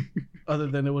 other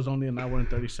than it was only an hour and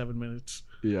 37 minutes.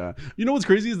 Yeah, you know what's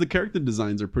crazy is the character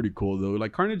designs are pretty cool though.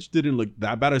 Like Carnage didn't look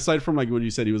that bad, aside from like when you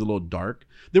said he was a little dark.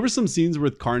 There were some scenes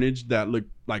with Carnage that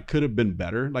looked like could have been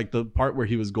better, like the part where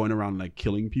he was going around like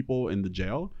killing people in the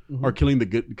jail or killing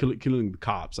the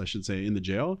cops, I should say, in the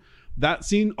jail. That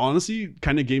scene honestly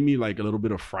kind of gave me like a little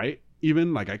bit of fright.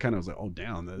 Even like I kind of was like, oh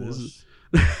damn, this is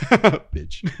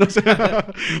bitch.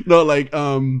 No, like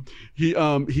he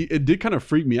it did kind of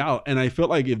freak me out, and I felt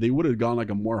like if they would have gone like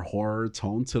a more horror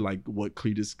tone to like what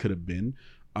Cletus could have been,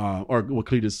 or what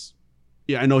Cletus,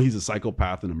 yeah, I know he's a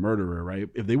psychopath and a murderer, right?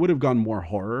 If they would have gone more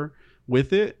horror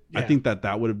with it, I Yeah. think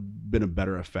that would have been a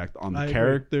better effect on I the agree.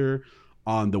 character,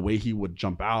 on the way he would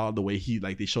jump out, the way he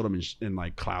like they showed him in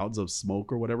like clouds of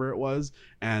smoke or whatever it was,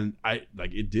 and I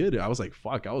like it did. I was like,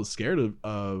 fuck, I was scared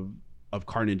of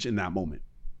Carnage in that moment,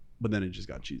 but then it just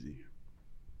got cheesy.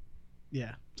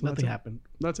 Yeah, So nothing that's it. happened.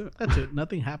 That's it. That's it.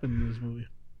 Nothing happened in this movie.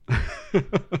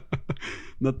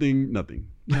 Nothing.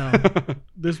 No,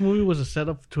 this movie was a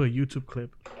setup to a YouTube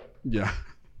clip. Yeah.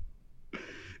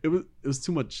 It was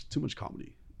too much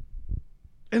comedy.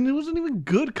 And it wasn't even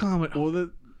good comedy. Well,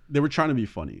 they were trying to be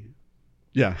funny.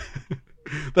 Yeah.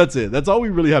 That's it. That's all we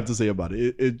really have to say about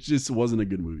it. It just wasn't a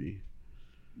good movie.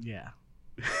 Yeah.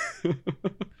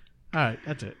 All right,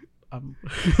 that's it.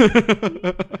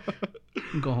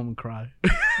 Go home and cry.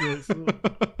 Yes.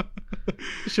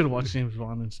 I should have watched James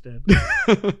Bond instead.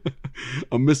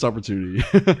 A missed opportunity.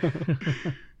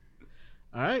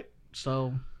 All right,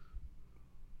 so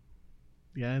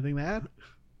you got anything to add?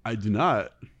 I do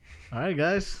not. All right,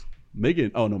 guys.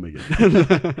 Megan. Oh no,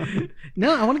 Megan.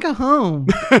 No, I want to go home.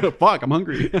 Fuck, I'm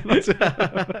hungry.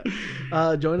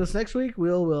 Join us next week.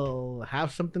 We'll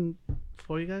have something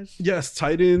for you guys. Yes,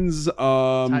 Titans.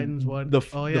 Titans what? The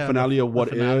Oh, yeah, finale of the What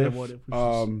finale If. of What If, which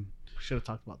is- We should have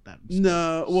talked about that.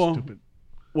 No, well, Stupid.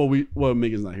 well,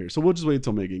 Megan's not here, so we'll just wait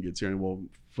until Megan gets here and we'll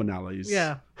finalize.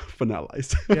 Yeah.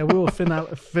 Finalize. Yeah, we will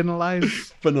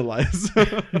finalize Finalize.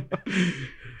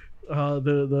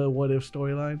 the What If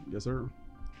storyline Yes, sir.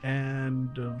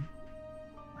 and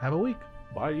have a week.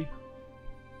 Bye.